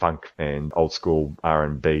funk and old school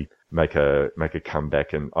R&B make a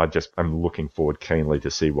comeback, and I'm looking forward keenly to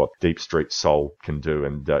see what Deep Street Soul can do.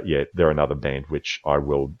 And they're another band which I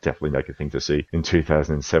will definitely make a thing to see in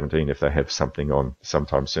 2017 if they have something on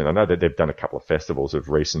sometime soon. I know that they've done a couple of festivals of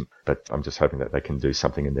recent, but I'm just hoping that they can do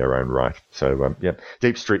something in their own right. So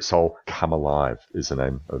Deep Street Soul, Come Alive is the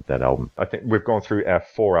name of that album. I think we've gone through our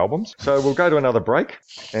 4 albums, so we'll go to another break,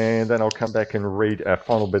 and then I'll come back and read our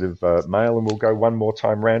final bit of mail, and we'll go one more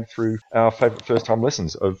time round through our favourite first-time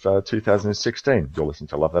listens of 2016. You're listening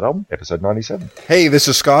to Love That Album, episode 97. Hey, this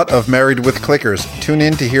is Scott of Married with Clickers. Tune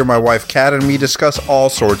in to hear my wife Kat and me discuss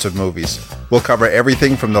all sorts of movies. We'll cover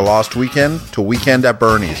everything from The Lost Weekend to Weekend at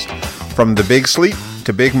Bernie's. From The Big Sleep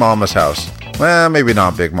to Big Mama's House. Well, maybe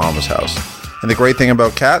not Big Mama's House. And the great thing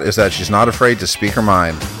about Kat is that she's not afraid to speak her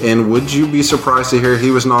mind. And would you be surprised to hear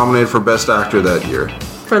he was nominated for Best Actor that year?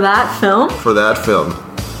 For that film? For that film.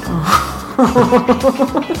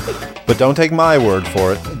 But don't take my word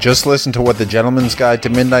for it. Just listen to what the Gentleman's Guide to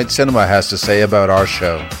Midnight Cinema has to say about our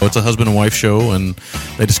show. It's a husband and wife show, and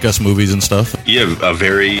they discuss movies and stuff. Yeah, a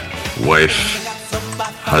very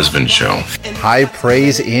wife-husband show. High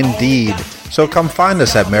praise indeed. So come find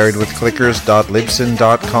us at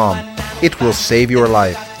marriedwithclickers.libsyn.com. It will save your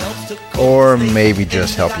life. Or maybe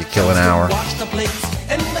just help you kill an hour.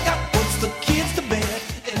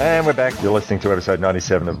 And we're back. You're listening to episode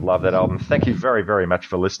 97 of Love That Album. Thank you very, very much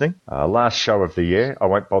for listening. Last show of the year. I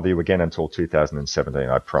won't bother you again until 2017,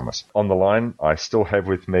 I promise. On the line, I still have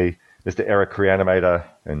with me Mr. Eric Reanimator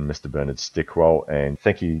and Mr. Bernard Stickwell. And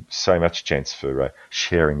thank you so much, gents, for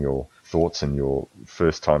sharing your thoughts and your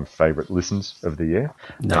first-time favourite listens of the year.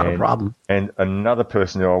 Not a problem. And another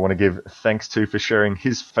person who I want to give thanks to for sharing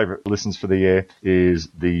his favourite listens for the year is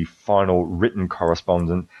the final written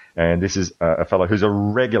correspondent. And this is a fellow who's a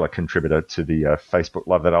regular contributor to the Facebook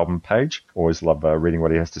Love That Album page. Always love reading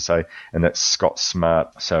what he has to say. And that's Scott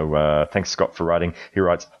Smart. So thanks, Scott, for writing. He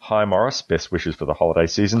writes, "Hi, Morris. Best wishes for the holiday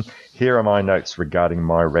season. Here are my notes regarding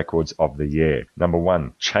my records of the year. Number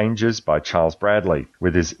 1, Changes by Charles Bradley.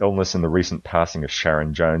 With his illness and the recent passing of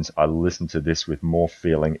Sharon Jones, I listened to this with more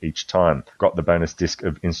feeling each time. Got the bonus disc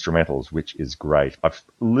of instrumentals, which is great. I've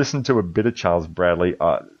listened to a bit of Charles Bradley.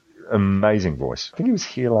 Amazing voice. I think he was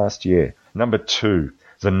here last year. Number 2,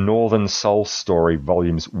 The Northern Soul Story,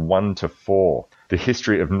 volumes 1 to 4. The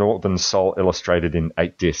history of Northern Soul illustrated in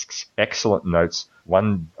 8 discs. Excellent notes,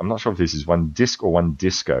 I'm not sure if this is one disc or one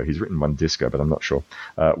disco. He's written one disco, but I'm not sure.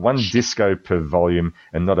 One disco per volume,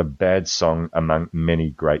 and not a bad song among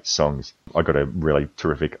many great songs. I got a really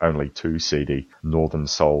terrific only 2 CD Northern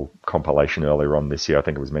Soul compilation earlier on this year. I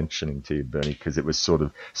think I was mentioning to you, Bernie, because it was sort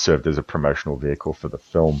of served as a promotional vehicle for the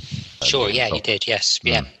film. Sure, yeah, you did, yes,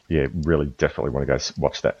 yeah. Yeah, really definitely want to go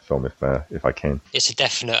watch that film if I can. It's a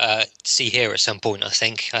definite see here at some point, I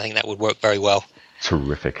think. I think that would work very well.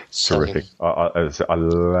 Terrific. I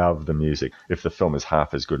love the music. If the film is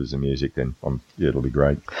half as good as the music, then it'll be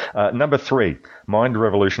great. Number 3, Mind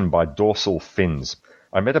Revolution by Dorsal Fins.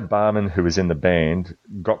 I met a barman who was in the band,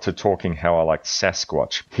 got to talking how I liked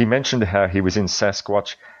Sasquatch. He mentioned how he was in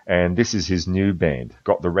Sasquatch, and this is his new band.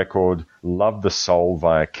 Got the record, loved the soul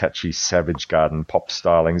via catchy Savage Garden pop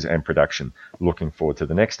stylings and production. Looking forward to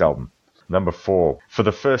the next album. Number 4, for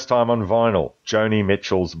the first time on vinyl, Joni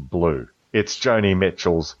Mitchell's Blue. It's Joni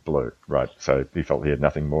Mitchell's Blue. Right, so he felt he had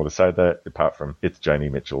nothing more to say there apart from it's Joni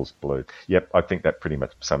Mitchell's Blue. Yep, I think that pretty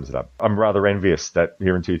much sums it up. I'm rather envious that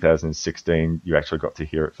here in 2016 you actually got to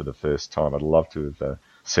hear it for the first time. I'd love to have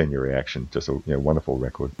seen your reaction. Just a wonderful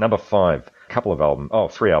record. Number 5, couple of albums.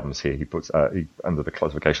 3 albums here. He puts under the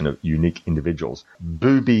classification of unique individuals.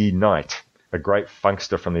 Booby Night. A great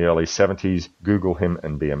funkster from the early 70s. Google him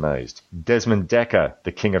and be amazed. Desmond Dekker,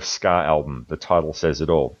 the King of Ska album. The title says it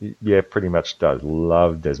all. Yeah, pretty much does.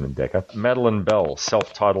 Love Desmond Dekker. Madeline Bell,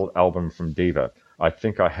 self-titled album from Diva. I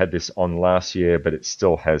think I had this on last year, but it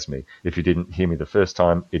still has me. If you didn't hear me the first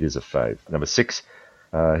time, it is a fave. Number 6,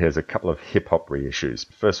 here's a couple of hip-hop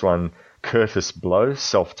reissues. First one, Curtis Blow,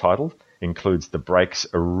 self-titled. Includes The Breaks,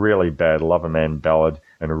 a really bad Loverman ballad,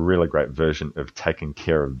 and a really great version of Taking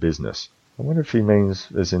Care of Business. I wonder if he means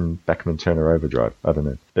as in Bachman Turner Overdrive. I don't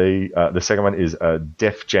know. The second one is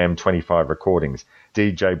Def Jam 25 recordings.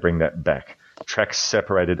 DJ Bring That Back. Tracks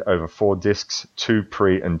separated over 4 discs, 2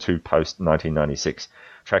 pre and 2 post 1996.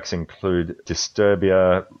 Tracks include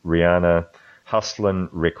Disturbia, Rihanna, Hustlin',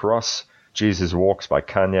 Rick Ross, Jesus Walks by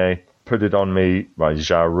Kanye, Put It On Me by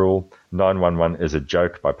Ja Rule, 911 Is a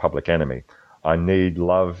Joke by Public Enemy. I Need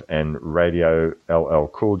Love and Radio LL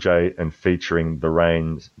Cool J, and featuring The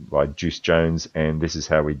Rain by Juice Jones and This Is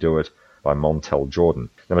How We Do It by Montel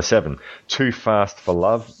Jordan. Number 7, Too Fast for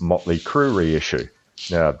Love, Motley Crue reissue.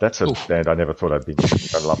 Now, that's a band I never thought I'd be.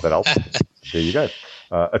 I love that album. There you go.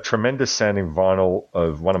 A tremendous sounding vinyl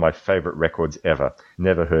of one of my favorite records ever.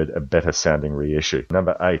 Never heard a better sounding reissue.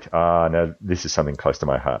 Number 8. Now this is something close to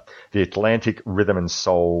my heart. The Atlantic Rhythm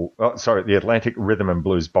and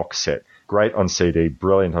Blues box set. Great on CD,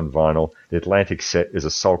 brilliant on vinyl. The Atlantic set is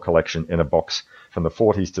a soul collection in a box from the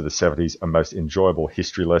 40s to the 70s, a most enjoyable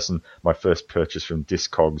history lesson. My first purchase from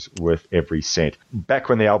Discogs, worth every cent. Back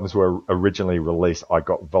when the albums were originally released, I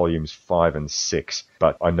got volumes 5 and 6,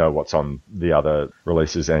 but I know what's on the other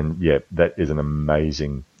releases, and yeah, that is an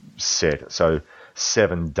amazing set. So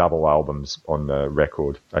 7 double albums on the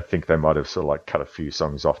record. I think they might have sort of like cut a few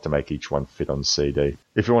songs off to make each one fit on CD.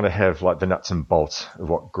 If you want to have like the nuts and bolts of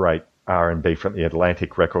what great R&B from the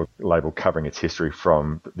Atlantic record label, covering its history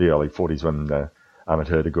from the early 40s when Ahmet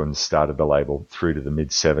Ertegun started the label through to the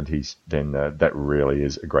mid-70s, then that really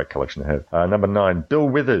is a great collection to have. Number 9, Bill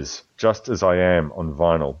Withers, Just As I Am on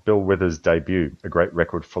vinyl. Bill Withers' debut, a great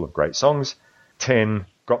record full of great songs. 10,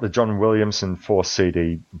 got the John Williamson 4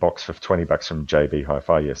 CD box for $20 from JB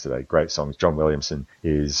Hi-Fi yesterday. Great songs. John Williamson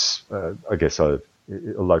is, I guess, a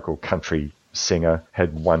local country singer.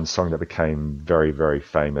 Had one song that became very, very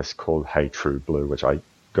famous called Hey True Blue, which I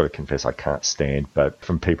got to confess I can't stand, but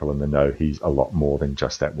from people in the know, he's a lot more than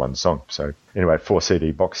just that one song. So anyway, 4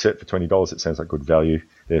 CD box set for $20. It sounds like good value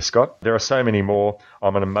there, Scott. There are so many more.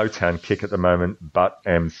 I'm on a Motown kick at the moment, but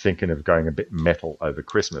am thinking of going a bit metal over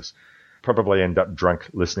Christmas. Probably end up drunk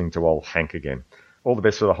listening to old Hank again. All the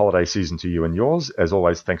best for the holiday season to you and yours. As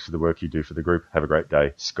always, thanks for the work you do for the group. Have a great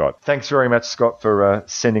day, Scott. Thanks very much, Scott, for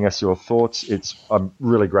sending us your thoughts. I'm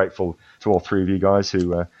really grateful to all 3 of you guys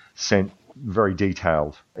who sent very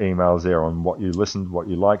detailed emails there on what you listened, what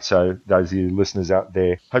you liked. So those of you listeners out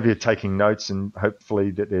there, hope you're taking notes, and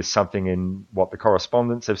hopefully that there's something in what the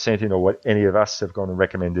correspondents have sent in or what any of us have gone and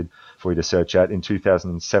recommended for you to search out in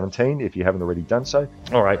 2017 if you haven't already done so.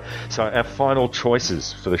 All right, so our final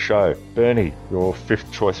choices for the show. Bernie, your 5th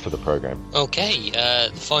choice for the program. Okay, the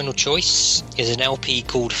final choice is an LP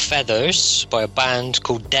called Feathers by a band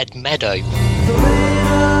called Dead Meadow.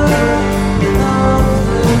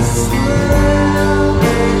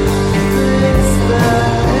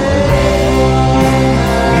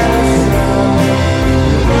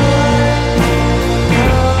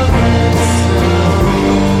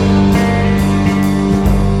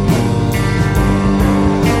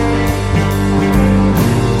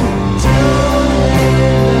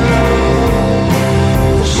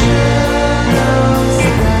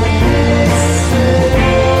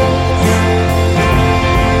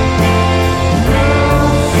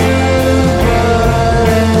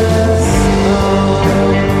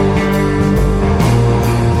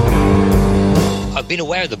 been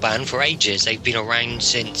aware of the band for ages. They've been around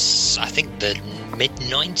since, I think, the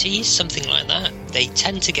mid-90s, something like that. They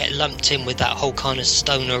tend to get lumped in with that whole kind of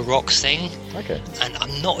stoner rock thing. Okay. And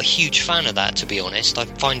I'm not a huge fan of that, to be honest. I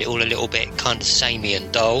find it all a little bit kind of samey and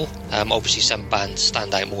dull. Obviously, some bands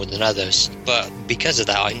stand out more than others. But because of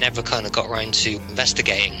that, I never kind of got around to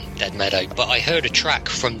investigating Dead Meadow. But I heard a track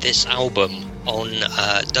from this album on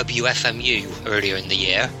WFMU earlier in the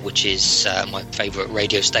year, which is my favourite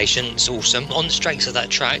radio station. It's awesome. On the strength of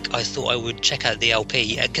that track, I thought I would check out the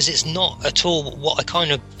LP, because it's not at all what I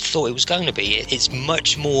kind of thought it was going to be. It's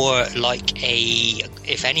much more like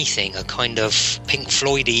if anything, a kind of Pink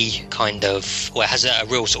Floyd-y kind of, well, it has a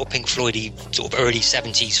real sort of Pink Floyd-y, sort of early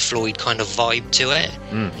 70s Floyd kind of vibe to it.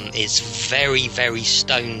 It's very, very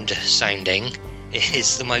stoned sounding. It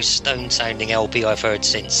is the most stone-sounding LP I've heard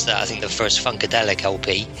since, I think, the first Funkadelic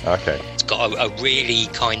LP. Okay. It's got a really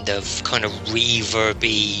kind of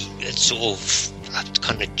reverby, sort of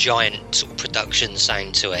kind of giant sort of production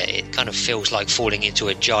sound to it. It kind of feels like falling into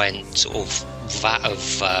a giant sort of vat of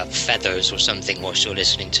feathers or something whilst you're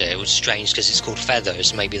listening to it. It was strange because it's called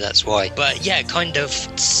Feathers, maybe that's why. But yeah, kind of,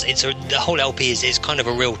 the whole LP is kind of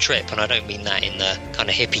a real trip, and I don't mean that in the kind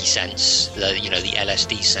of hippie sense, the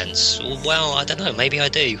LSD sense. Well, I don't know, maybe I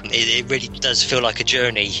do. It really does feel like a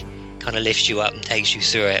journey. Kind of lifts you up and takes you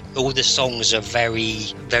through it. All the songs are very,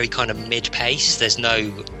 very kind of mid-pace. There's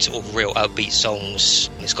no sort of real upbeat songs.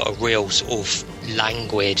 It's got a real sort of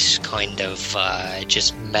languid kind of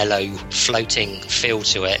just mellow, floating feel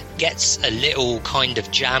to it. Gets a little kind of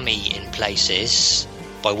jammy in places,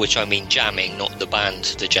 by which I mean jamming, not the band,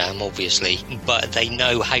 The Jam, obviously. But they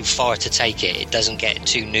know how far to take it. It doesn't get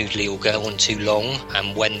too noodly or go on too long.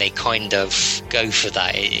 And when they kind of go for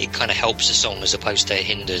that, it kind of helps the song as opposed to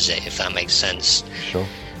hinders it, if that makes sense. Sure.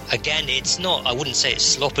 Again, it's not, I wouldn't say it's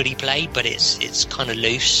sloppily played, but it's kind of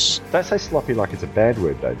loose. Don't say sloppy like it's a bad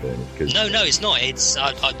word, though, Bernie. No, it's not.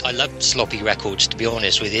 I love sloppy records, to be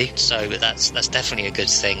honest with you. So that's definitely a good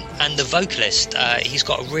thing. And the vocalist, he's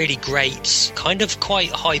got a really great, kind of quite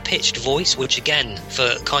high-pitched voice, which again,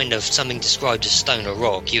 for kind of something described as stoner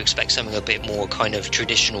rock, you expect something a bit more kind of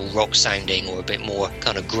traditional rock sounding or a bit more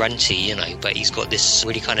kind of grunty, But he's got this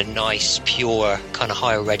really kind of nice, pure, kind of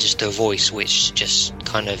higher register voice, which just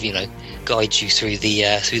kind of guides you through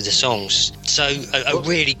the songs. So a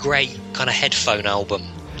really great kind of headphone album,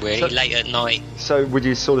 really, late at night. So would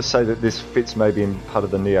you sort of say that this fits maybe in part of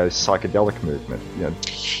the neo-psychedelic movement?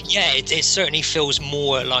 Yeah, it certainly feels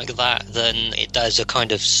more like that than it does a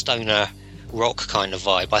kind of stoner rock kind of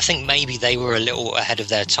vibe. I think maybe they were a little ahead of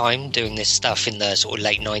their time doing this stuff in the sort of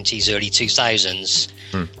late 90s, early 2000s.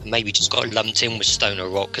 Maybe just got lumped in with stoner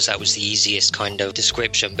rock because that was the easiest kind of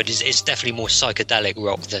description, but it's definitely more psychedelic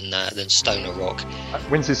rock than stoner rock.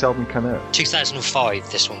 When's this album come out?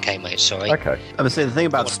 2005 this one came out, sorry. Okay. I would say the thing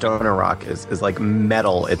about stoner rock is like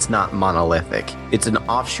metal, it's not monolithic. It's an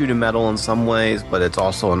offshoot of metal in some ways, but it's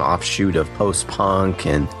also an offshoot of post-punk,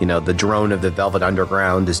 and the drone of the Velvet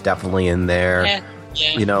Underground is definitely in there. Yeah.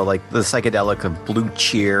 Like the psychedelic of Blue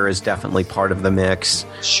Cheer is definitely part of the mix.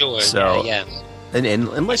 Sure, so, yeah.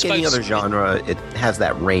 And like any other genre, it has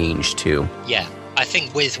that range too. Yeah. I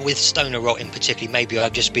think with stoner rock in particular, maybe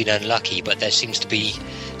I've just been unlucky, but there seems to be,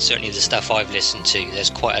 certainly the stuff I've listened to, there's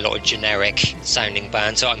quite a lot of generic sounding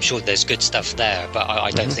bands. So I'm sure there's good stuff there, but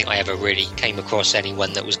I don't think I ever really came across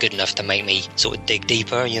anyone that was good enough to make me sort of dig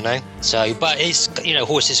deeper, So, but it's,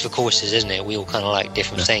 horses for courses, isn't it? We all kind of like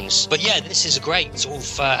different things. But yeah, this is a great sort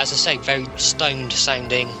of, as I say, very stoned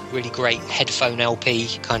sounding, really great headphone LP,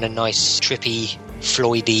 kind of nice, trippy,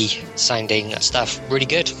 Floyd-y sounding stuff. Really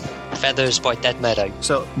good. Feathers by Dead Meadow.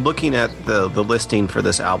 So looking at the listing for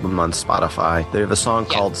this album on Spotify, they have a song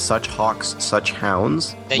called Such Hawks, Such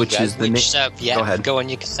Hounds, which is the name. Go ahead. Go on,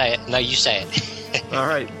 you can say it. No, you say it. All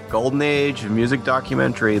right. Golden Age music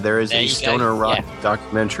documentary. There is a stoner rock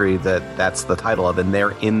documentary that's the title of, and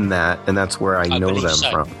they're in that, and that's where I know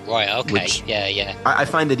them from. Right, okay. Which, yeah. I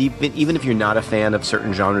find that even if you're not a fan of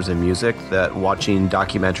certain genres of music, that watching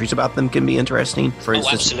documentaries about them can be interesting. For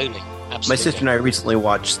instance, absolutely. My sister and I recently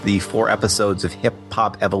watched the 4 episodes of Hip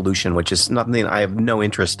Hop Evolution, which is something I have no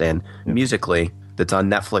interest in musically. That's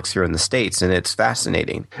on Netflix here in the States, and it's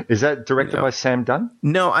fascinating. Is that directed by Sam Dunn?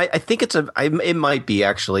 No, I think it might be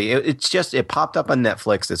actually. It popped up on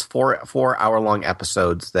Netflix. It's 4 hour-long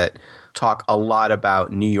episodes that talk a lot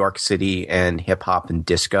about New York City and hip hop and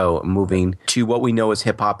disco moving to what we know as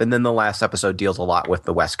hip hop. And then the last episode deals a lot with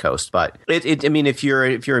the West Coast. But I mean, if you're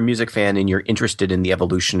a music fan and you're interested in the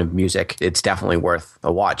evolution of music, it's definitely worth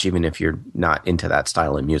a watch, even if you're not into that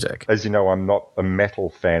style of music. As you know, I'm not a metal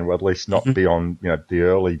fan, well, at least not beyond the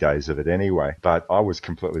early days of it anyway. But I was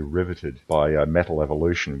completely riveted by Metal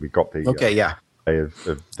Evolution. We got the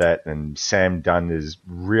of that, and Sam Dunn is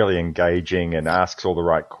really engaging and asks all the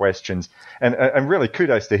right questions, and really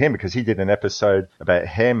kudos to him, because he did an episode about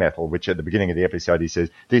hair metal, which at the beginning of the episode he says,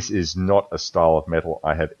 this is not a style of metal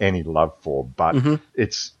I have any love for, but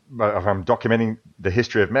it's, if I'm documenting the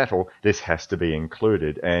history of metal, this has to be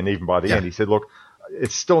included. And even by the end he said, look,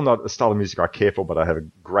 it's still not a style of music I care for, but I have a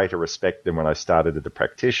greater respect than when I started at the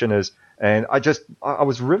practitioners. And I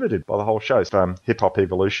was riveted by the whole show. So, Hip Hop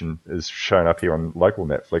Evolution is shown up here on local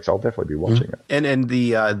Netflix. I'll definitely be watching it. And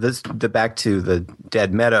the back to the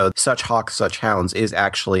Dead Meadow, Such Hawks, Such Hounds is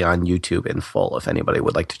actually on YouTube in full, if anybody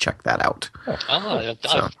would like to check that out.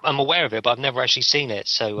 I'm aware of it, but I've never actually seen it.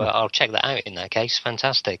 So I'll check that out in that case.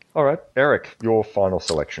 Fantastic. All right. Eric, your final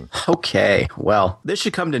selection. Okay. Well, this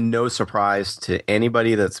should come to no surprise to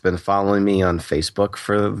anybody that's been following me on Facebook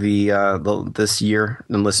for this year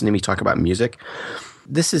and listening to me talk about music.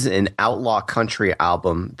 This is an outlaw country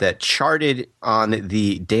album that charted on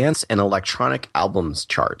the dance and electronic albums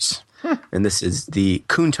charts. And this is the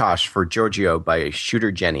Countach for Giorgio by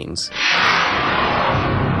Shooter Jennings.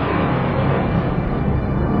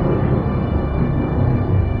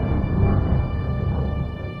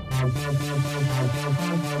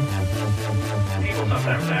 People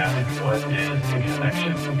sometimes ask, what is the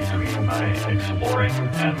connection between my exploring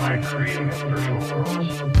and my creating of virtual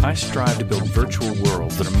worlds? I strive to build virtual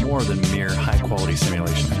worlds that are more than mere high-quality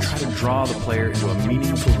simulation. I try to draw the player into a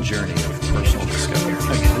meaningful journey of personal discovery. A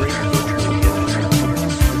great virtual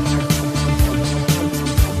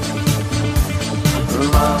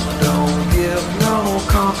Love don't give no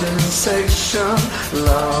compensation.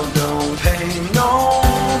 Love don't pay no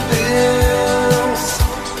bills.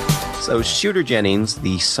 So Shooter Jennings,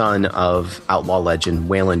 the son of outlaw legend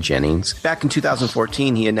Waylon Jennings, back in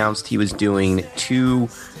 2014, he announced he was doing 2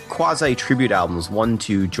 quasi-tribute albums, one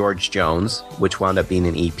to George Jones, which wound up being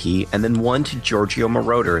an EP, and then one to Giorgio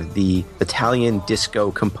Moroder, the Italian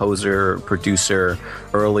disco composer, producer,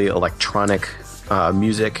 early electronic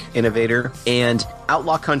music innovator. And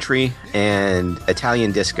outlaw country and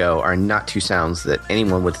Italian disco are not two sounds that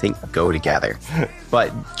anyone would think go together.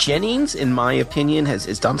 But Jennings, in my opinion,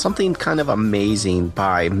 has done something kind of amazing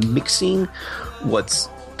by mixing what's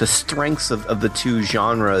the strengths of the two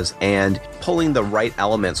genres and pulling the right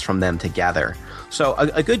elements from them together. So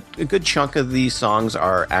a good chunk of these songs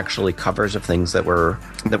are actually covers of things that were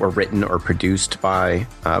written or produced by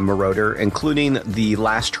Moroder, including the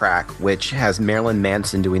last track, which has Marilyn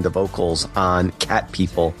Manson doing the vocals on Cat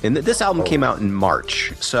People. And this album came out in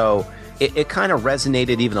March, so it kind of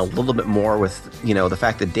resonated even a little bit more with, the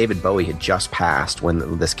fact that David Bowie had just passed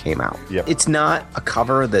when this came out. Yep. It's not a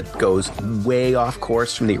cover that goes way off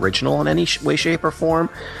course from the original in any way, shape, or form,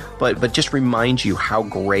 but just reminds you how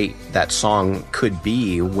great that song could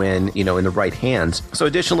be when, in the right hands. So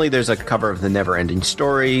additionally, there's a cover of the Never Ending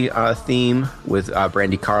Story theme with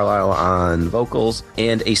Brandi Carlile on vocals,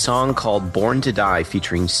 and a song called Born to Die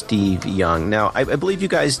featuring Steve Young. Now, I believe you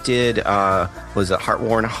guys did, was it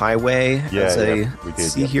Heartworn Highway? Yeah, we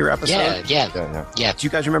did. See Here episode? Yeah. Do you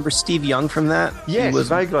guys remember Steve Young from that? Yes,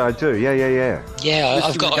 vaguely I do. Yeah. Yeah,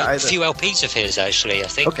 I've got a few LPs of his, actually, I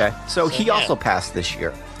think. Okay, so he also passed this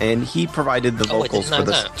year, and he provided the vocals for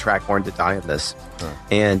this track Born to Die of this.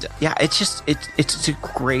 And yeah, it's a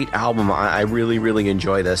great album. I really, really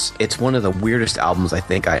enjoy this. It's one of the weirdest albums I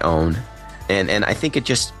think I own. And I think it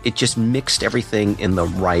just mixed everything in the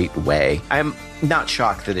right way. I'm not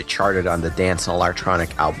shocked that it charted on the dance and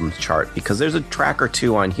electronic albums chart, because there's a track or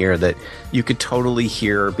two on here that you could totally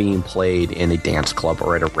hear being played in a dance club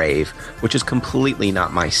or at a rave, which is completely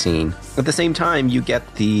not my scene. At the same time, you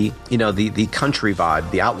get the country vibe,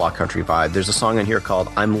 the outlaw country vibe. There's a song on here called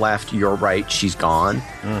I'm Left, You're Right, She's Gone,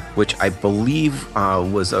 which I believe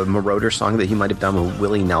was a Moroder song that he might have done with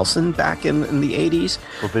Willie Nelson back in the 80s.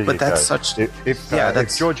 Well, but that's such... If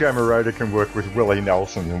Giorgio Moroder can work with Willie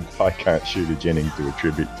Nelson, then I can't Shooter Jennings do a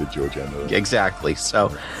tribute to Giorgio Moroder. Exactly.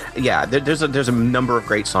 So, yeah, there's a number of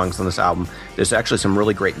great songs on this album. There's actually some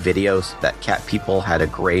really great videos. That Cat People had a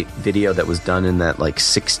great video that was done in that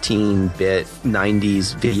 16-bit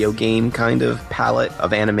 90s video game kind of palette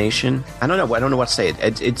of animation. I don't know what to say.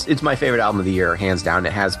 It's my favorite album of the year, hands down.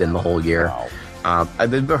 It has been the whole year. Wow.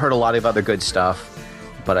 I've heard a lot of other good stuff,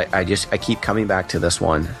 but I keep coming back to this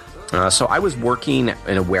one. So I was working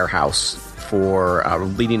in a warehouse for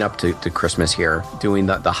leading up to Christmas here, doing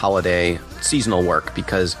the holiday seasonal work,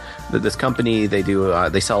 because this company,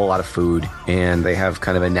 they sell a lot of food and they have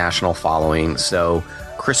kind of a national following. So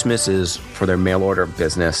Christmas is, for their mail order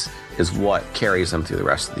business, is what carries them through the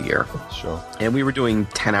rest of the year. Sure. And we were doing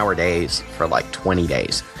 10-hour days for like 20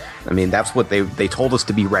 days. I mean, that's what they told us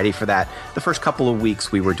to be ready for that. The first couple of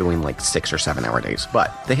weeks, we were doing like 6 or 7 hour days.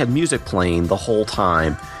 But they had music playing the whole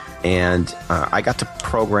time. And I got to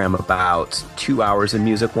program about 2 hours of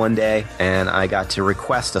music one day, and I got to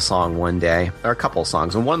request a song one day, or a couple of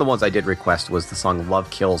songs. And one of the ones I did request was the song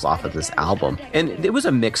Love Kills off of this album. And it was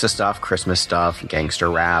a mix of stuff, Christmas stuff,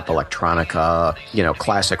 gangster rap, electronica,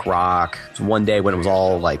 classic rock. It was one day when it was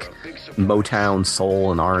all like Motown,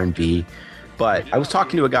 soul, and R&B. But I was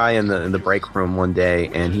talking to a guy in the break room one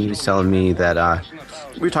day, and he was telling me that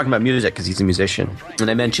we were talking about music because he's a musician,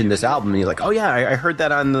 and I mentioned this album, and he's like, "Oh yeah, I heard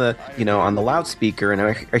that on the on the loudspeaker, and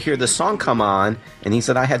I hear this song come on." And he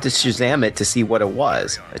said I had to Shazam it to see what it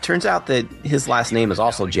was. It turns out that his last name is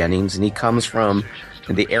also Jennings, and he comes from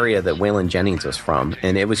the area that Waylon Jennings was from.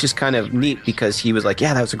 And it was just kind of neat because he was like,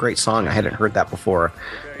 "Yeah, that was a great song. I hadn't heard that before."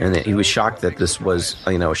 And he was shocked that this was,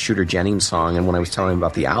 a Shooter Jennings song. And when I was telling him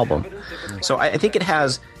about the album, so I think it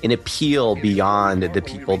has an appeal beyond the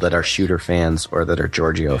people that are Shooter fans or that are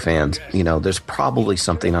Giorgio fans. There's probably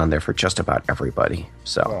something on there for just about everybody.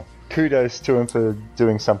 So. Well, kudos to him for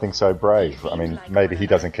doing something so brave. I mean, maybe he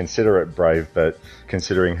doesn't consider it brave, but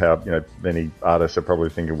considering how many artists are probably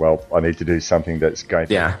thinking, well, I need to do something that's going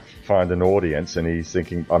to find an audience, and he's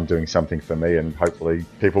thinking, I'm doing something for me, and hopefully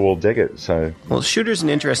people will dig it. So, well, Shooter's an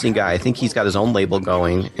interesting guy. I think he's got his own label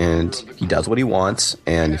going, and he does what he wants.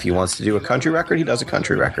 And if he wants to do a country record, he does a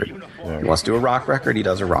country record. Yeah. If he wants to do a rock record, he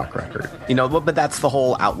does a rock record. But that's the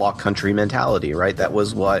whole outlaw country mentality, right? That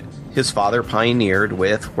was what his father pioneered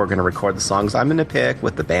with, we're going to record the songs I'm going to pick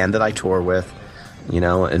with the band that I tour with,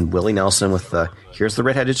 and Willie Nelson with here's the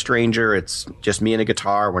Red-Headed Stranger, it's just me and a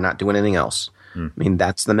guitar, we're not doing anything else. I mean,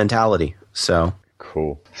 that's the mentality. So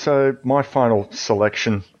cool. So my final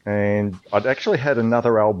selection, and I'd actually had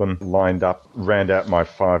another album lined up, round out my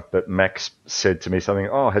 5, but Max said to me something,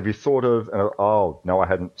 "Oh, have you thought of..." And no, I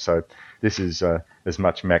hadn't. So this is as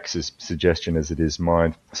much Max's suggestion as it is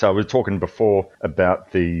mine. So we were talking before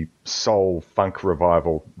about the soul funk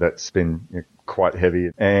revival that's been quite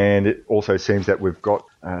heavy, and it also seems that we've got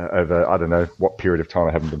over, I don't know what period of time,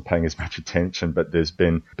 I haven't been paying as much attention, but there's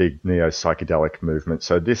been big neo-psychedelic movement.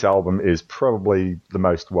 So this album is probably the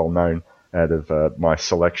most well-known out of my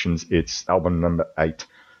selections. It's album number 8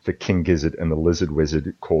 for King Gizzard and the Lizard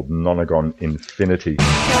Wizard, called Nonagon Infinity.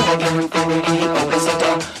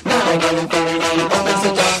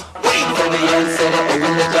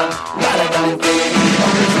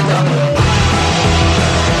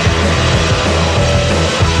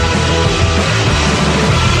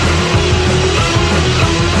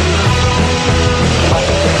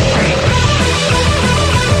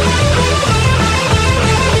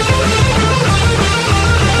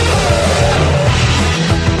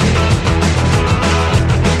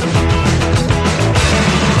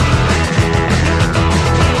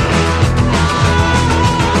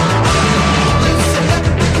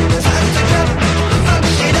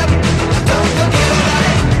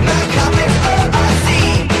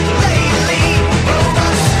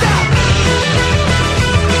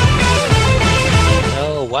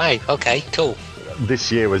 Okay, cool.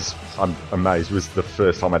 This year was, I'm amazed, was the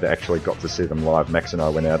first time I'd actually got to see them live. Max and I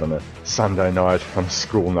went out on a Sunday night, on a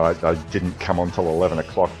school night. I didn't come on till 11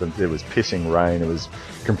 o'clock, but it was pissing rain. It was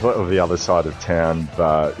completely the other side of town,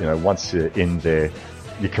 but once you're in there,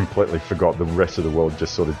 you completely forgot. The rest of the world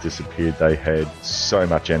just sort of disappeared. They had so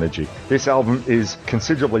much energy. This album is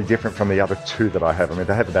considerably different from the other 2 that I have. I mean,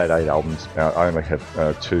 they have about 8 albums. I only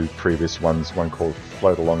have 2 previous ones, one called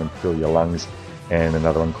Float Along and Fill Your Lungs, and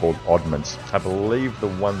another one called Oddments. I believe the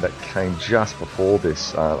one that came just before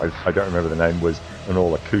this, I don't remember the name, was an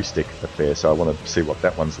all-acoustic affair, so I want to see what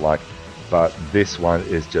that one's like. But this one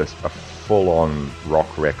is just a full-on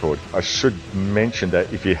rock record. I should mention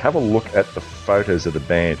that if you have a look at the photos of the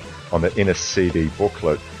band on the inner CD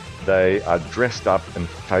booklet, they are dressed up and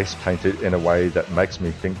face painted in a way that makes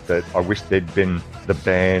me think that I wish they'd been the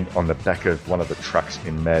band on the back of one of the trucks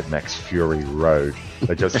in Mad Max Fury Road.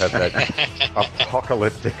 They just have that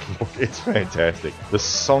apocalyptic look. It's fantastic. The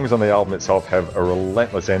songs on the album itself have a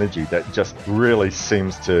relentless energy that just really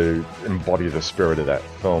seems to embody the spirit of that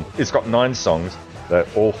film. It's got 9 songs that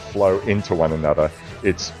all flow into one another.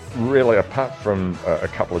 It's really, apart from a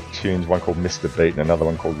couple of tunes, one called Mr. Beat and another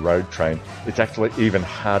one called Road Train, it's actually even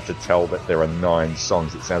hard to tell that there are 9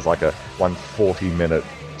 songs. It sounds like a 140-minute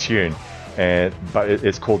tune. But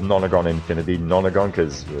it's called Nonagon Infinity. Nonagon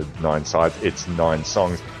because 9 sides, it's 9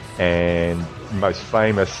 songs. And most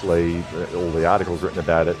famously, all the articles written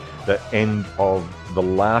about it, the end of the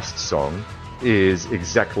last song is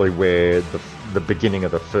exactly where the beginning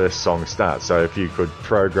of the first song starts. So if you could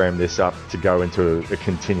program this up to go into a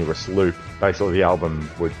continuous loop, basically the album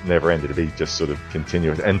would never end. It'd be just sort of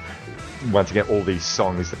continuous. And once again, all these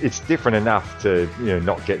songs, it's different enough to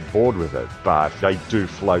not get bored with it, but they do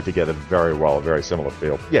flow together very well, a very similar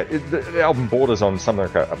feel. Yeah, the album borders on something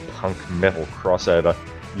like a punk metal crossover,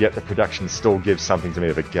 yet the production still gives something to me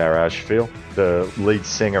of a garage feel. The lead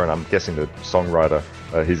singer, and I'm guessing the songwriter,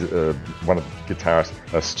 he's one of the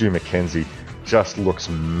guitarists, Stu McKenzie, just looks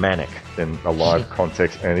manic in a live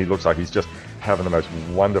context, and he looks like he's just having the most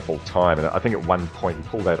wonderful time. And I think at one point he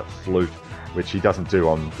pulled out a flute, which he doesn't do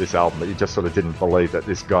on this album, but you just sort of didn't believe that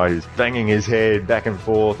this guy who's banging his head back and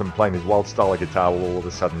forth and playing his wild style of guitar will all of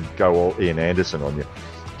a sudden go all Ian Anderson on you.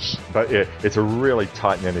 But yeah, it's a really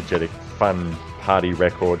tight and energetic, fun party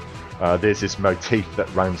record. There's this motif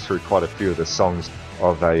that runs through quite a few of the songs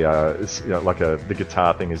of the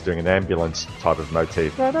guitar thing is doing an ambulance type of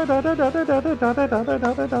motif.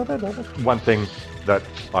 One thing that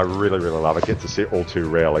I really, really love, I get to see all too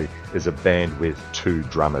rarely, is a band with 2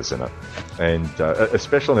 drummers in it. And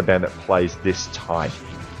especially in a band that plays this tight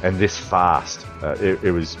and this fast.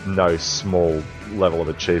 It was no small level of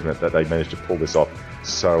achievement that they managed to pull this off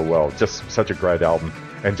so well. Just such a great album.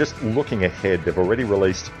 And just looking ahead, they've already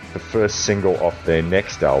released the first single off their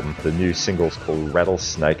next album. The new single's called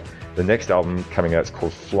Rattlesnake. The next album coming out is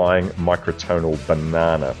called Flying Microtonal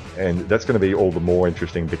Banana. And that's going to be all the more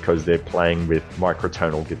interesting because they're playing with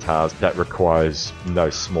microtonal guitars. That requires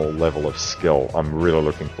no small level of skill. I'm really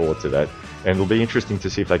looking forward to that. And it'll be interesting to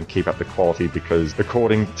see if they can keep up the quality because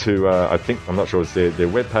according to, I'm not sure it's their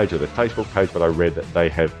webpage or their Facebook page, but I read that they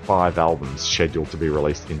have 5 albums scheduled to be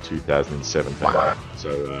released in 2017.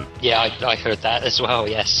 So yeah, I heard that as well,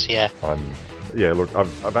 yes, yeah. Look,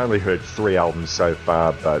 I've only heard 3 albums so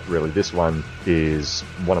far, but really this one is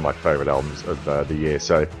one of my favourite albums of the year.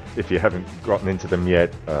 So if you haven't gotten into them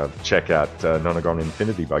yet, check out Nonagon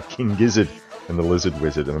Infinity by King Gizzard and the Lizard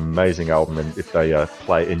Wizard, an amazing album, and if they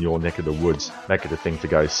play in your neck of the woods, make it a thing to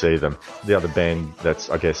go see them. The other band that's,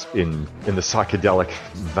 I guess, in the psychedelic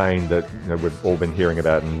vein that we've all been hearing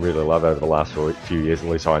about and really love over the last few years, at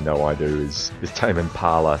least I know I do, is Tame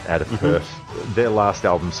Impala out of Perth. Their last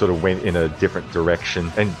album sort of went in a different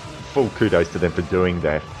direction, and full kudos to them for doing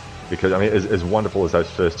that. Because, I mean, as wonderful as those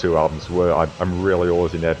first 2 albums were, I'm really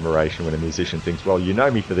always in admiration when a musician thinks, well, you know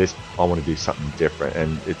me for this, I want to do something different.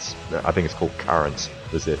 And I think it's called Currents,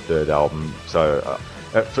 was their 3rd album. So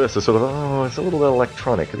at first I sort of, it's a little bit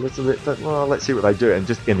electronic. Let's see what they do. And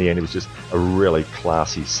just in the end, it was just a really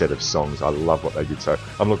classy set of songs. I love what they did. So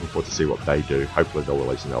I'm looking forward to see what they do. Hopefully they'll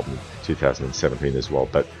release an album in 2017 as well.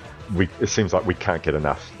 But it seems like we can't get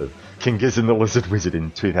enough of King Gizzard and the Lizard Wizard in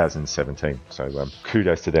 2017. So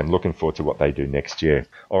kudos to them. Looking forward to what they do next year.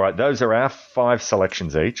 All right, those are our 5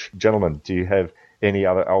 selections each. Gentlemen, do you have any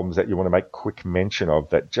other albums that you want to make quick mention of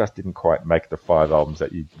that just didn't quite make the 5 albums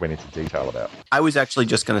that you went into detail about? I was actually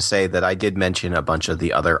just going to say that I did mention a bunch of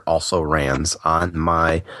the other also rans on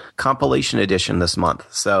my compilation edition this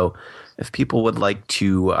month. So if people would like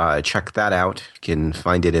to check that out, you can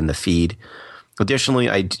find it in the feed. Additionally,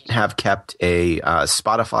 I have kept a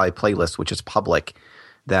Spotify playlist, which is public,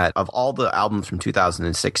 that of all the albums from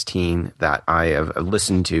 2016 that I have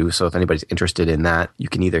listened to. So if anybody's interested in that, you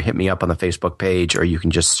can either hit me up on the Facebook page or you can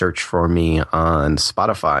just search for me on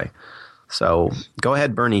Spotify. So go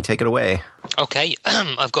ahead, Bernie, take it away. Okay,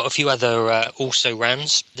 I've got a few other also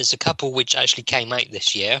rans. There's a couple which actually came out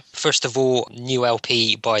this year. First of all, new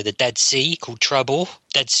LP by the Dead Sea called Trouble.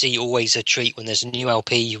 Dead Sea, always a treat when there's a new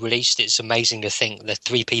LP released. It's amazing to think that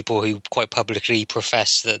 3 people who quite publicly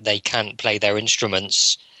profess that they can't play their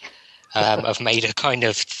instruments have made a kind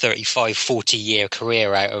of 35, 40-year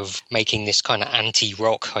career out of making this kind of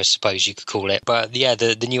anti-rock, I suppose you could call it. But yeah,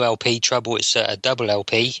 the new LP, Trouble, it's a double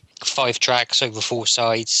LP, 5 tracks over 4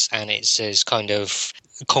 sides, and it's as kind of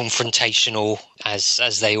confrontational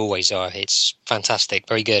as they always are. It's fantastic,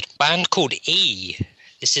 very good. Band called E.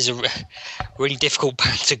 This is a really difficult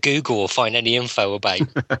band to Google or find any info about.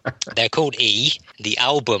 They're called E. The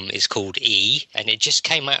album is called E, and it just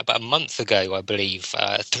came out about a month ago, I believe.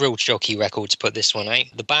 Thrill Jockey Records put this one out.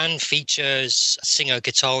 The band features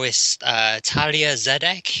singer-guitarist Talia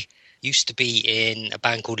Zedek, used to be in a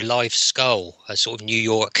band called Live Skull, a sort of New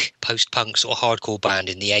York post-punk sort of hardcore band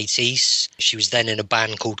in the 80s. She was then in a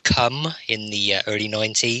band called Come in the early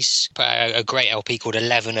 90s. A great LP called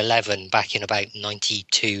 1111 back in about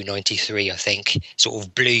 92, 93, I think. Sort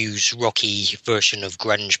of blues, rocky version of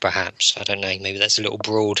grunge, perhaps. I don't know, maybe that's a little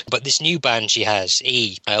broad. But this new band she has,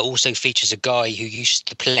 E, also features a guy who used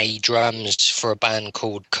to play drums for a band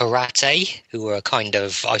called Karate, who were a kind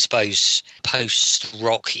of, I suppose,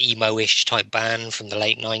 post-rock, emo-ish type band from the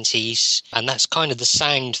late 90s. And that's kind of the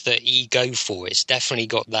sound that E go for. It's definitely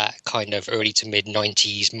got that kind of early to mid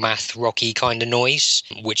 90s math rocky kind of noise,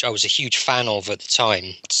 which I was a huge fan of at the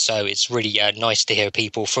time. So it's really nice to hear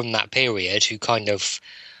people from that period who kind of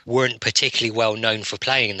weren't particularly well known for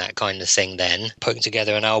playing that kind of thing then, putting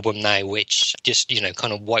together an album now which just,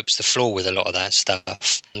 kind of wipes the floor with a lot of that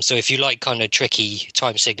stuff. So if you like kind of tricky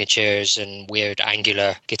time signatures and weird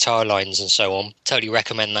angular guitar lines and so on, totally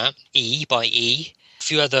recommend that. E by E. A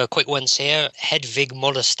few other quick ones here. Hedvig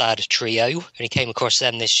Mollestad Trio. Only came across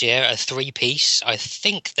them this year. A 3-piece. I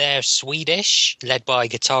think they're Swedish, led by a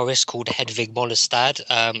guitarist called Hedvig Mollestad,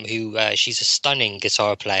 who she's a stunning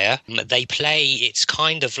guitar player. They play, it's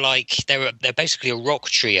kind of like, they're basically a rock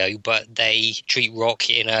trio, but they treat rock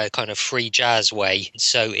in a kind of free jazz way.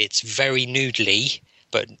 So it's very noodly,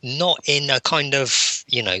 but not in a kind of,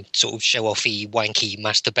 sort of show-offy, wanky,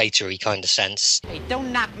 masturbatory kind of sense. Hey,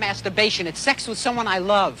 don't knock masturbation. It's sex with someone I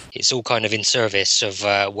love. It's all kind of in service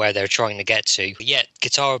of where they're trying to get to. But yeah,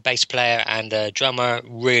 guitar, bass player, and drummer,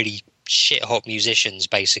 really shit-hot musicians,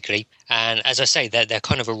 basically. And as I say, they're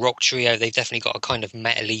kind of a rock trio. They've definitely got a kind of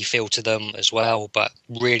metal-y feel to them as well, but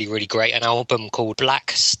really, really great. An album called Black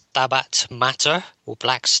Stabat Mater, or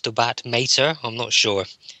Black Stabat Mater, I'm not sure.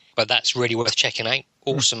 But that's really worth checking out.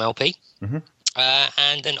 Awesome LP. Mm-hmm.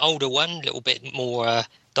 And an older one, a little bit more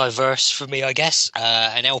diverse for me, I guess.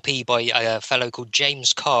 An LP by a fellow called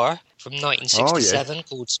James Carr from 1967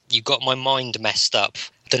 called You Got My Mind Messed Up.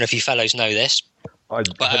 I don't know if you fellows know this.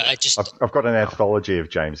 I've got an anthology of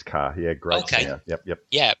James Carr. Yeah, great. Okay. Singer. Yep.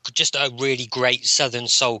 Yeah, just a really great Southern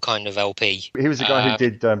Soul kind of LP. He was the guy who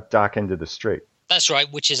did Dark End of the Street. That's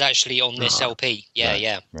right, which is actually on this LP.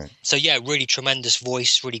 Yeah. Right. So yeah, really tremendous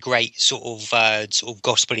voice, really great sort of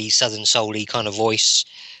gospel-y, southern soul-y kind of voice.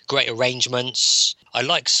 Great arrangements. I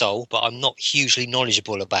like soul, but I'm not hugely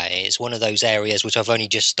knowledgeable about it. It's one of those areas which I've only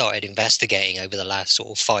just started investigating over the last sort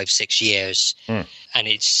of 5-6 years. And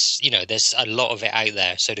it's, there's a lot of it out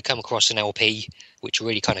there. So to come across an LP which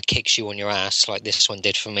really kind of kicks you on your ass like this one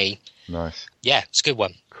did for me. Nice. Yeah, it's a good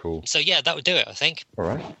one. Cool. So yeah, that would do it, I think. All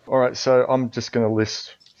right. So I'm just going to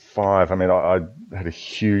list 5. I mean, I had a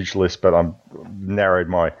huge list, but I'm narrowed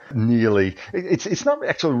my nearly. It's not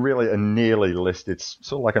actually really a nearly list. It's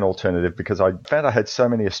sort of like an alternative because I found I had so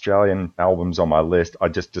many Australian albums on my list. I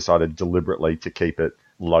just decided deliberately to keep it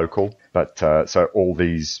local. But so all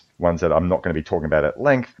these ones that I'm not going to be talking about at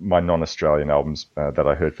length, my non-Australian albums that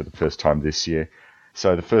I heard for the first time this year.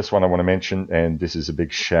 So the first one I want to mention, and this is a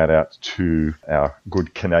big shout out to our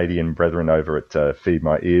good Canadian brethren over at Feed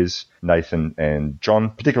My Ears, Nathan and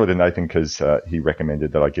John, particularly to Nathan because he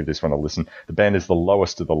recommended that I give this one a listen. The band is The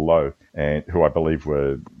Lowest of the Low, and who I believe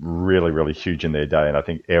were really, really huge in their day, and I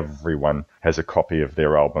think everyone has a copy of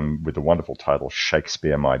their album with the wonderful title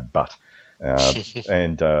Shakespeare My Butt.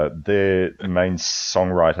 And their main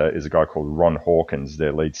songwriter is a guy called Ron Hawkins,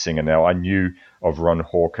 their lead singer. Now, I knew of Ron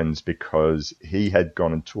Hawkins because he had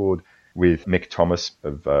gone and toured with Mick Thomas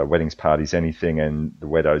of Weddings, Parties, Anything, and the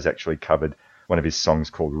Weddos actually covered one of his songs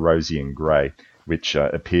called Rosie and Grey, which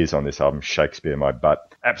appears on this album, Shakespeare My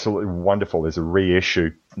Butt. Absolutely wonderful. There's a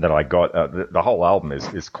reissue that I got. The whole album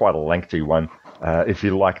is quite a lengthy one. If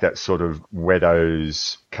you like that sort of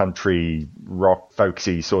Weddos, country, rock,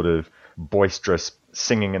 folksy sort of boisterous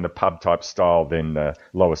singing in the pub type style, then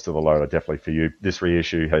Lowest of the Low are definitely for you. This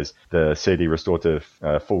reissue has the CD restored to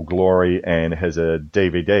full glory and has a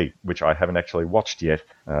DVD, which I haven't actually watched yet,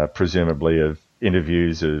 presumably of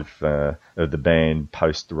interviews of the band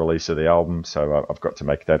post the release of the album. So I've got to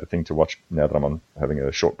make that a thing to watch now that I'm having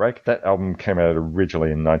a short break. That album came out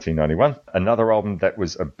originally in 1991. Another album that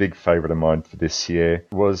was a big favourite of mine for this year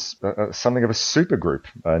was something of a supergroup,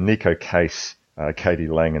 Nico Case, Katie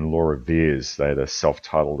Lang and Laura Veers. They had a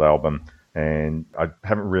self-titled album And I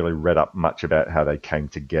haven't really read up much about how they came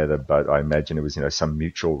together, but I imagine it was, some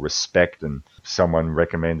mutual respect, and someone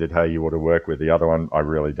recommended, hey, you ought to work with the other one. I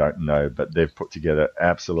really don't know, but they've put together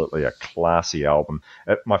absolutely a classy album.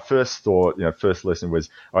 My first thought, first listen was,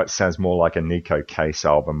 it sounds more like a Nico Case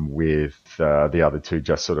album with the other two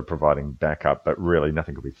just sort of providing backup, but really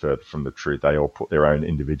nothing could be further from the truth. They all put their own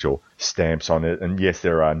individual stamps on it. And yes,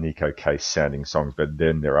 there are Nico Case sounding songs, but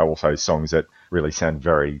then there are also songs that really sound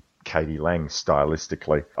very Katie Lang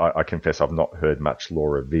stylistically. I confess I've not heard much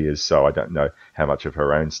Laura Veers, so I don't know how much of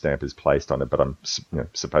her own stamp is placed on it, but I'm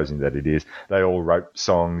supposing that it is. They all wrote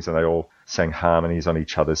songs and they all sang harmonies on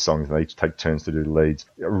each other's songs, and they each take turns to do leads.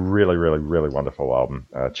 A really, really, really wonderful album.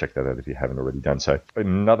 Check that out if you haven't already done so.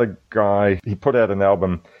 Another guy, he put out an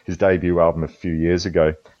album, his debut album a few years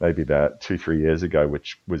ago, maybe about 2-3 years ago,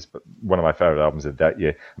 which was one of my favorite albums of that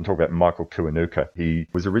year. I'm talking about Michael Kiwanuka. He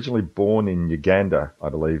was originally born in Uganda, I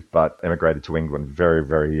believe, but emigrated to England very,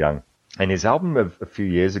 very young. And his album of a few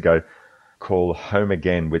years ago, called Home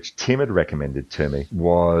Again, which Tim had recommended to me,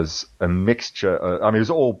 was a mixture. It was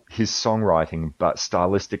all his songwriting, but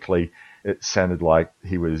stylistically, it sounded like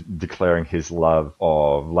he was declaring his love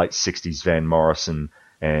of late 60s Van Morrison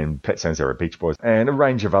and Pet Sounds Era Beach Boys, and a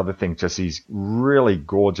range of other things, just these really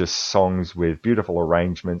gorgeous songs with beautiful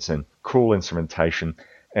arrangements and cool instrumentation.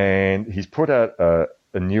 And he's put out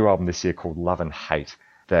a new album this year called Love and Hate,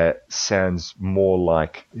 that sounds more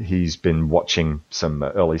like he's been watching some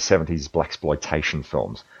early 70s blaxploitation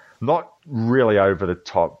films. Not really over the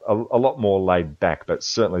top, a lot more laid back, but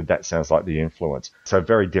certainly that sounds like the influence. So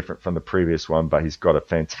very different from the previous one, but he's got a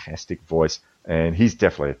fantastic voice, and he's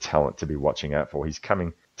definitely a talent to be watching out for. He's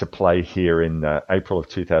coming to play here in April of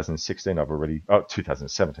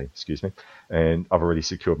 2017, excuse me, and I've already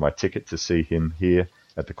secured my ticket to see him here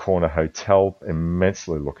at the Corner Hotel.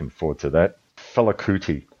 Immensely looking forward to that. Fela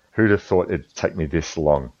Kuti. Who'd have thought it'd take me this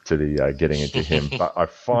long to be getting into him? But I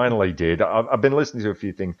finally did. I've been listening to a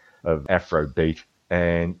few things of Afrobeat,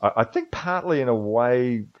 and I think partly in a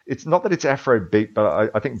way, it's not that it's Afrobeat,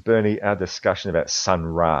 but I think, Bernie, our discussion about Sun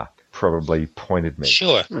Ra probably pointed me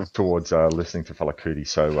towards listening to Fela Kuti.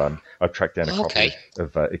 So I tracked down a copy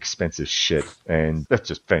of Expensive Shit, and that's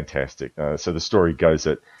just fantastic. So the story goes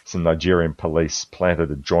that some Nigerian police planted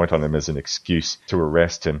a joint on him as an excuse to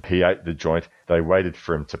arrest him. He ate the joint. They waited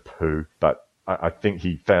for him to poo, but I think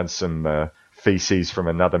he found some feces from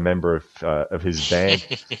another member of his band.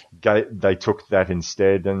 They took that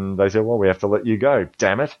instead, and they said, well, we have to let you go.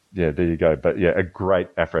 Damn it. Yeah, there you go. But yeah, a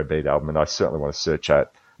great Afrobeat album, and I certainly want to search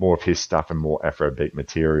out more of his stuff and more Afrobeat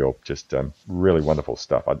material. Just really wonderful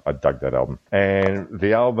stuff. I dug that album. And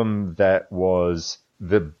the album that was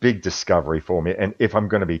the big discovery for me, and if I'm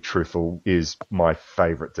going to be truthful, is my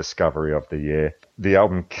favorite discovery of the year. The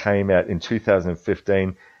album came out in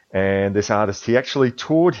 2015, and this artist, he actually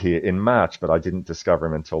toured here in March, but I didn't discover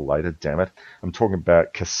him until later, damn it. I'm talking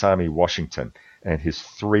about Kasami Washington and his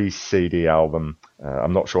 3 CD album.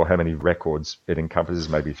 I'm not sure how many records it encompasses,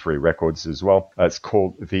 maybe 3 records as well. It's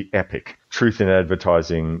called The Epic. Truth in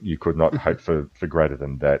advertising, you could not hope for greater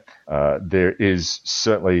than that. There is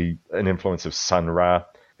certainly an influence of Sun Ra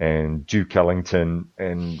and Duke Ellington,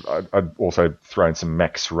 and I'd also throw in some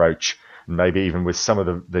Max Roach, maybe even with some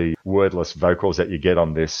of the wordless vocals that you get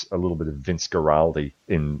on this, a little bit of Vince Guaraldi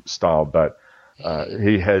in style. But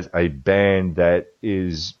he has a band that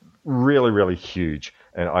is really, really huge.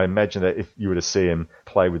 And I imagine that if you were to see him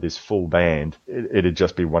play with his full band, it'd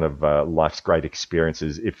just be one of life's great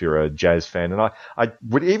experiences if you're a jazz fan. And I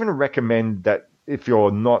would even recommend that if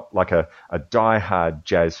you're not like a diehard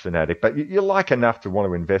jazz fanatic, but you like enough to want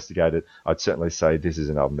to investigate it, I'd certainly say this is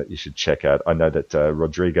an album that you should check out. I know that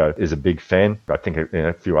Rodrigo is a big fan. I think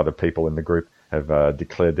a few other people in the group have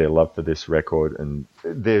declared their love for this record. And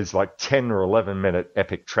there's like 10 or 11 minute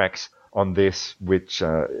epic tracks on this, which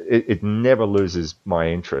it never loses my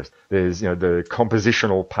interest. There's the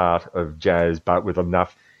compositional part of jazz, but with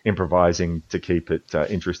enough improvising to keep it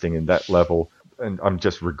interesting in that level. And I'm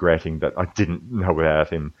just regretting that I didn't know about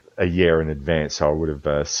him a year in advance, so I would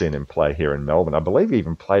have seen him play here in Melbourne. I believe he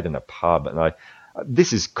even played in a pub, and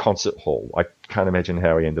this is concert hall. I can't imagine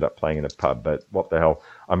how he ended up playing in a pub, but what the hell.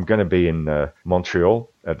 I'm going to be in Montreal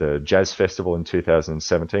at the Jazz Festival in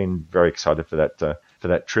 2017. Very excited for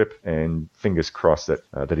that trip, and fingers crossed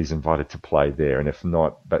that he's invited to play there. And if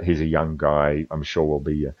not, but he's a young guy, I'm sure we'll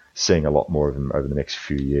be seeing a lot more of him over the next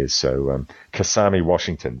few years. So Kasami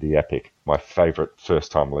Washington, The Epic, my favorite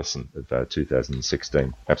first-time listen of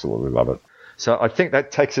 2016. Absolutely love it. So I think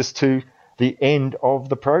that takes us to the end of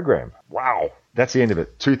the program. Wow. that's the end of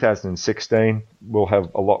it. 2016, we'll have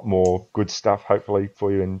a lot more good stuff, hopefully, for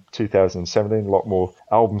you in 2017. A lot more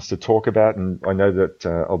albums to talk about, and I know that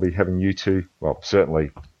I'll be having you two, well,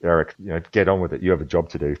 certainly Eric, get on with it. You have a job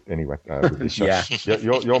to do anyway with this show. Yeah.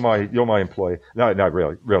 You're my employee. No,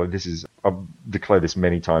 really, this is, I've declared this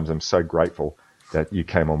many times. I'm so grateful that you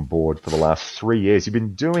came on board for the last 3 years. You've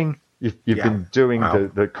been doing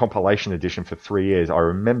the compilation edition for 3 years. I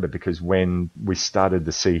remember because when we started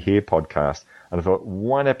the See Here podcast, and I thought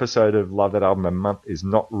one episode of Love That Album a month is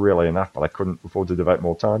not really enough, but I couldn't afford to devote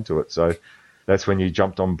more time to it. So that's when you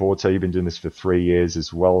jumped on board. So you've been doing this for 3 years,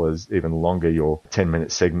 as well as even longer, your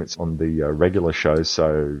 10-minute segments on the regular shows.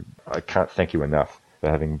 So I can't thank you enough for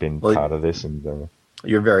having been part of this. And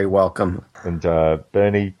you're very welcome. And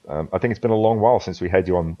Bernie, I think it's been a long while since we had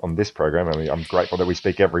you on this program. I mean, I'm grateful that we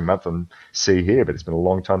speak every month on See Here, but it's been a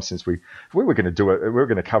long time since we were going to do it. We were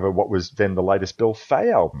going to cover what was then the latest Bill Fay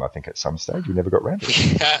album, I think, at some stage. We never got around to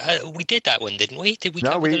it. We did that one, didn't we? Did we?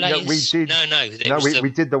 No, cover the latest? we did. No, we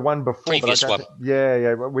did the one before. Previous one.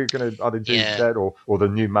 Yeah. We're going to either do that or the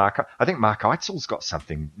new Mark. I think Mark Eitzel's got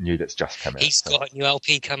something new that's just come out. He's got a new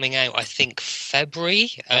LP coming out, I think,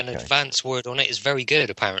 February. An advance word on it is very good,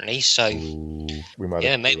 apparently. So, we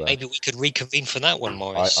might maybe we could reconvene for that one,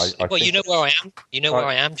 Morris. I you know where I am. You know where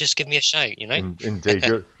I am. Just give me a shout.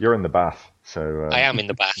 Indeed, you're in the bath. So I am in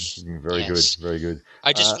the bath. Very good.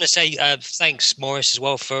 I just want to say thanks, Morris, as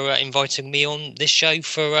well, for inviting me on this show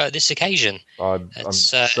for this occasion. I'm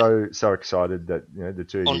so excited that the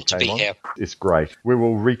two of you came on. Here. It's great. We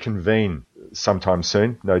will reconvene sometime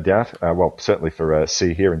soon, no doubt. Well, certainly for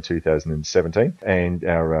See Here in 2017, and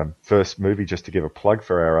our first movie, just to give a plug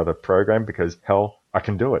for our other program, because hell, I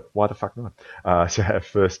can do it. Why the fuck not? So our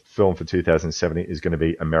first film for 2017 is going to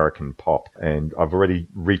be American Pop. And I've already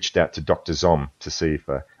reached out to Dr. Zom to see if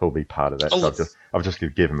he'll be part of that. So I've just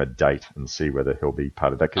going to give him a date and see whether he'll be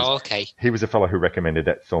part of that. Okay. He was a fellow who recommended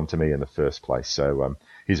that film to me in the first place. So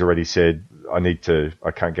he's already said, I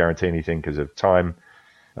can't guarantee anything because of time.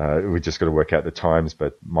 We just got to work out the times,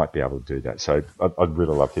 but might be able to do that. So I'd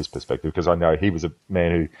really love his perspective, because I know he was a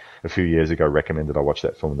man who a few years ago recommended I watch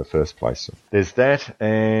that film in the first place. So there's that.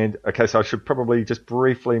 And okay, so I should probably just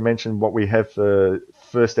briefly mention what we have for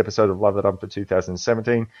first episode of Love That Album for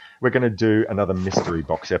 2017. We're going to do another mystery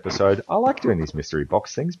box episode. I like doing these mystery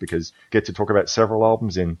box things because I get to talk about several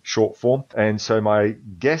albums in short form. And so my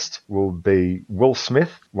guest will be Will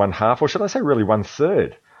Smith, one half, or should I say really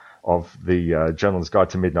 1/3 of the Gentleman's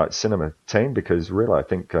Guide to Midnight Cinema team, because really I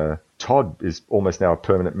think Todd is almost now a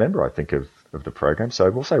permanent member, I think, of the program. So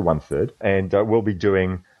we'll say 1/3. And we'll be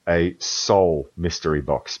doing a soul mystery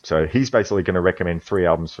box. So he's basically going to recommend 3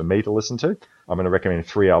 albums for me to listen to. I'm going to recommend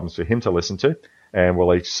 3 albums for him to listen to. And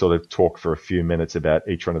we'll each sort of talk for a few minutes about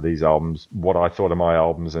each one of these albums, what I thought of my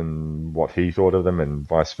albums and what he thought of them, and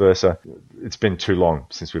vice versa. It's been too long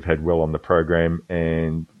since we've had Will on the program,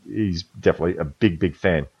 and he's definitely a big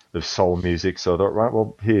fan of soul music. So I thought, right,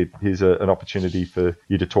 well, here's an opportunity for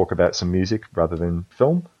you to talk about some music rather than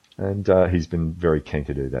film. And he's been very keen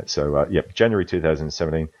to do that. So, January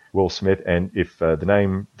 2017, Will Smith. And if the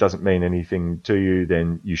name doesn't mean anything to you,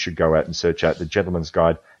 then you should go out and search out The Gentleman's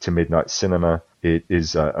Guide to Midnight Cinema. It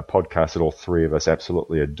is a podcast that all 3 of us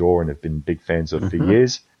absolutely adore and have been big fans of for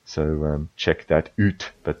years. So check that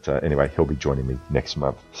out. But anyway, he'll be joining me next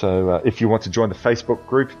month. So if you want to join the Facebook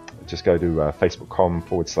group, just go to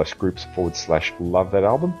facebook.com/groups/Love That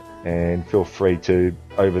Album, and feel free to,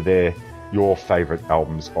 over there, your favourite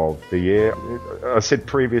albums of the year. I said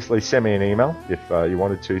previously, send me an email if you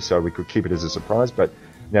wanted to, so we could keep it as a surprise. But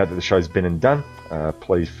now that the show's been and done,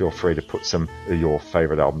 please feel free to put some of your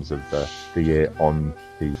favourite albums of the year on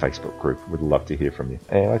the Facebook group. We'd love to hear from you.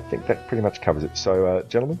 And I think that pretty much covers it. So,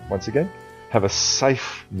 gentlemen, once again, have a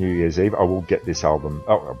safe New Year's Eve. I will get this album.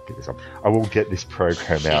 I will get this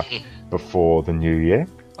program out before the new year.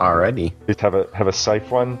 Alrighty. Just have a safe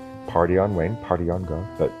one. Party on when, party on go.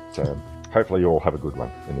 But hopefully you all have a good one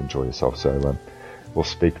and enjoy yourself. So we'll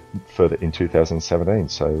speak further in 2017.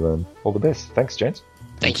 So all the best. Thanks, gents.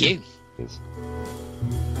 Thank you. Cheers.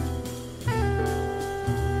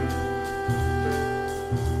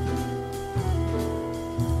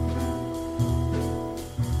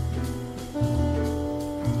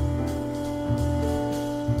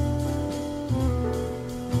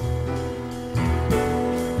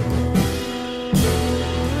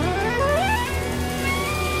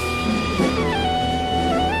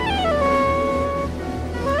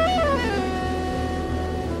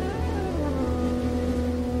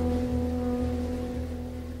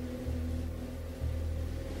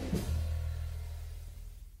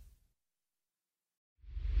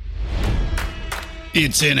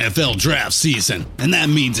 It's NFL draft season, and that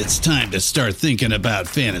means it's time to start thinking about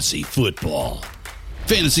fantasy football.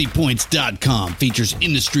 FantasyPoints.com features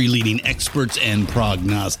industry-leading experts and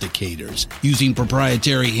prognosticators using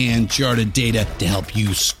proprietary hand-charted data to help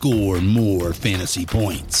you score more fantasy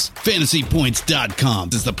points. FantasyPoints.com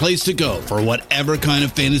is the place to go for whatever kind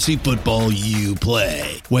of fantasy football you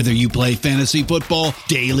play. Whether you play fantasy football,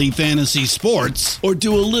 daily fantasy sports, or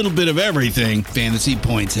do a little bit of everything, Fantasy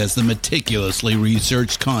Points has the meticulously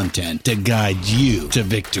researched content to guide you to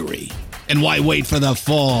victory. And why wait for the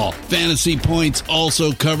fall? Fantasy Points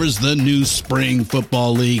also covers the new spring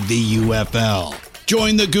football league, the UFL.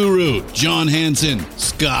 Join the guru, John Hansen,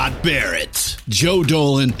 Scott Barrett, Joe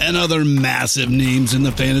Dolan, and other massive names in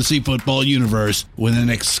the fantasy football universe with an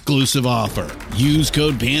exclusive offer. Use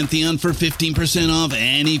code Pantheon for 15% off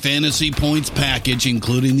any Fantasy Points package,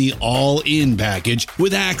 including the all-in package,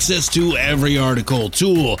 with access to every article,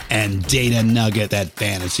 tool, and data nugget that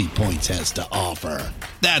Fantasy Points has to offer.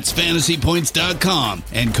 That's FantasyPoints.com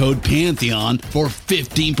and code Pantheon for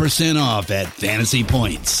 15% off at Fantasy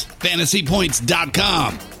Points.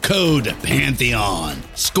 FantasyPoints.com, code Pantheon.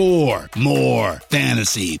 Score more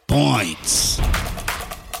fantasy points.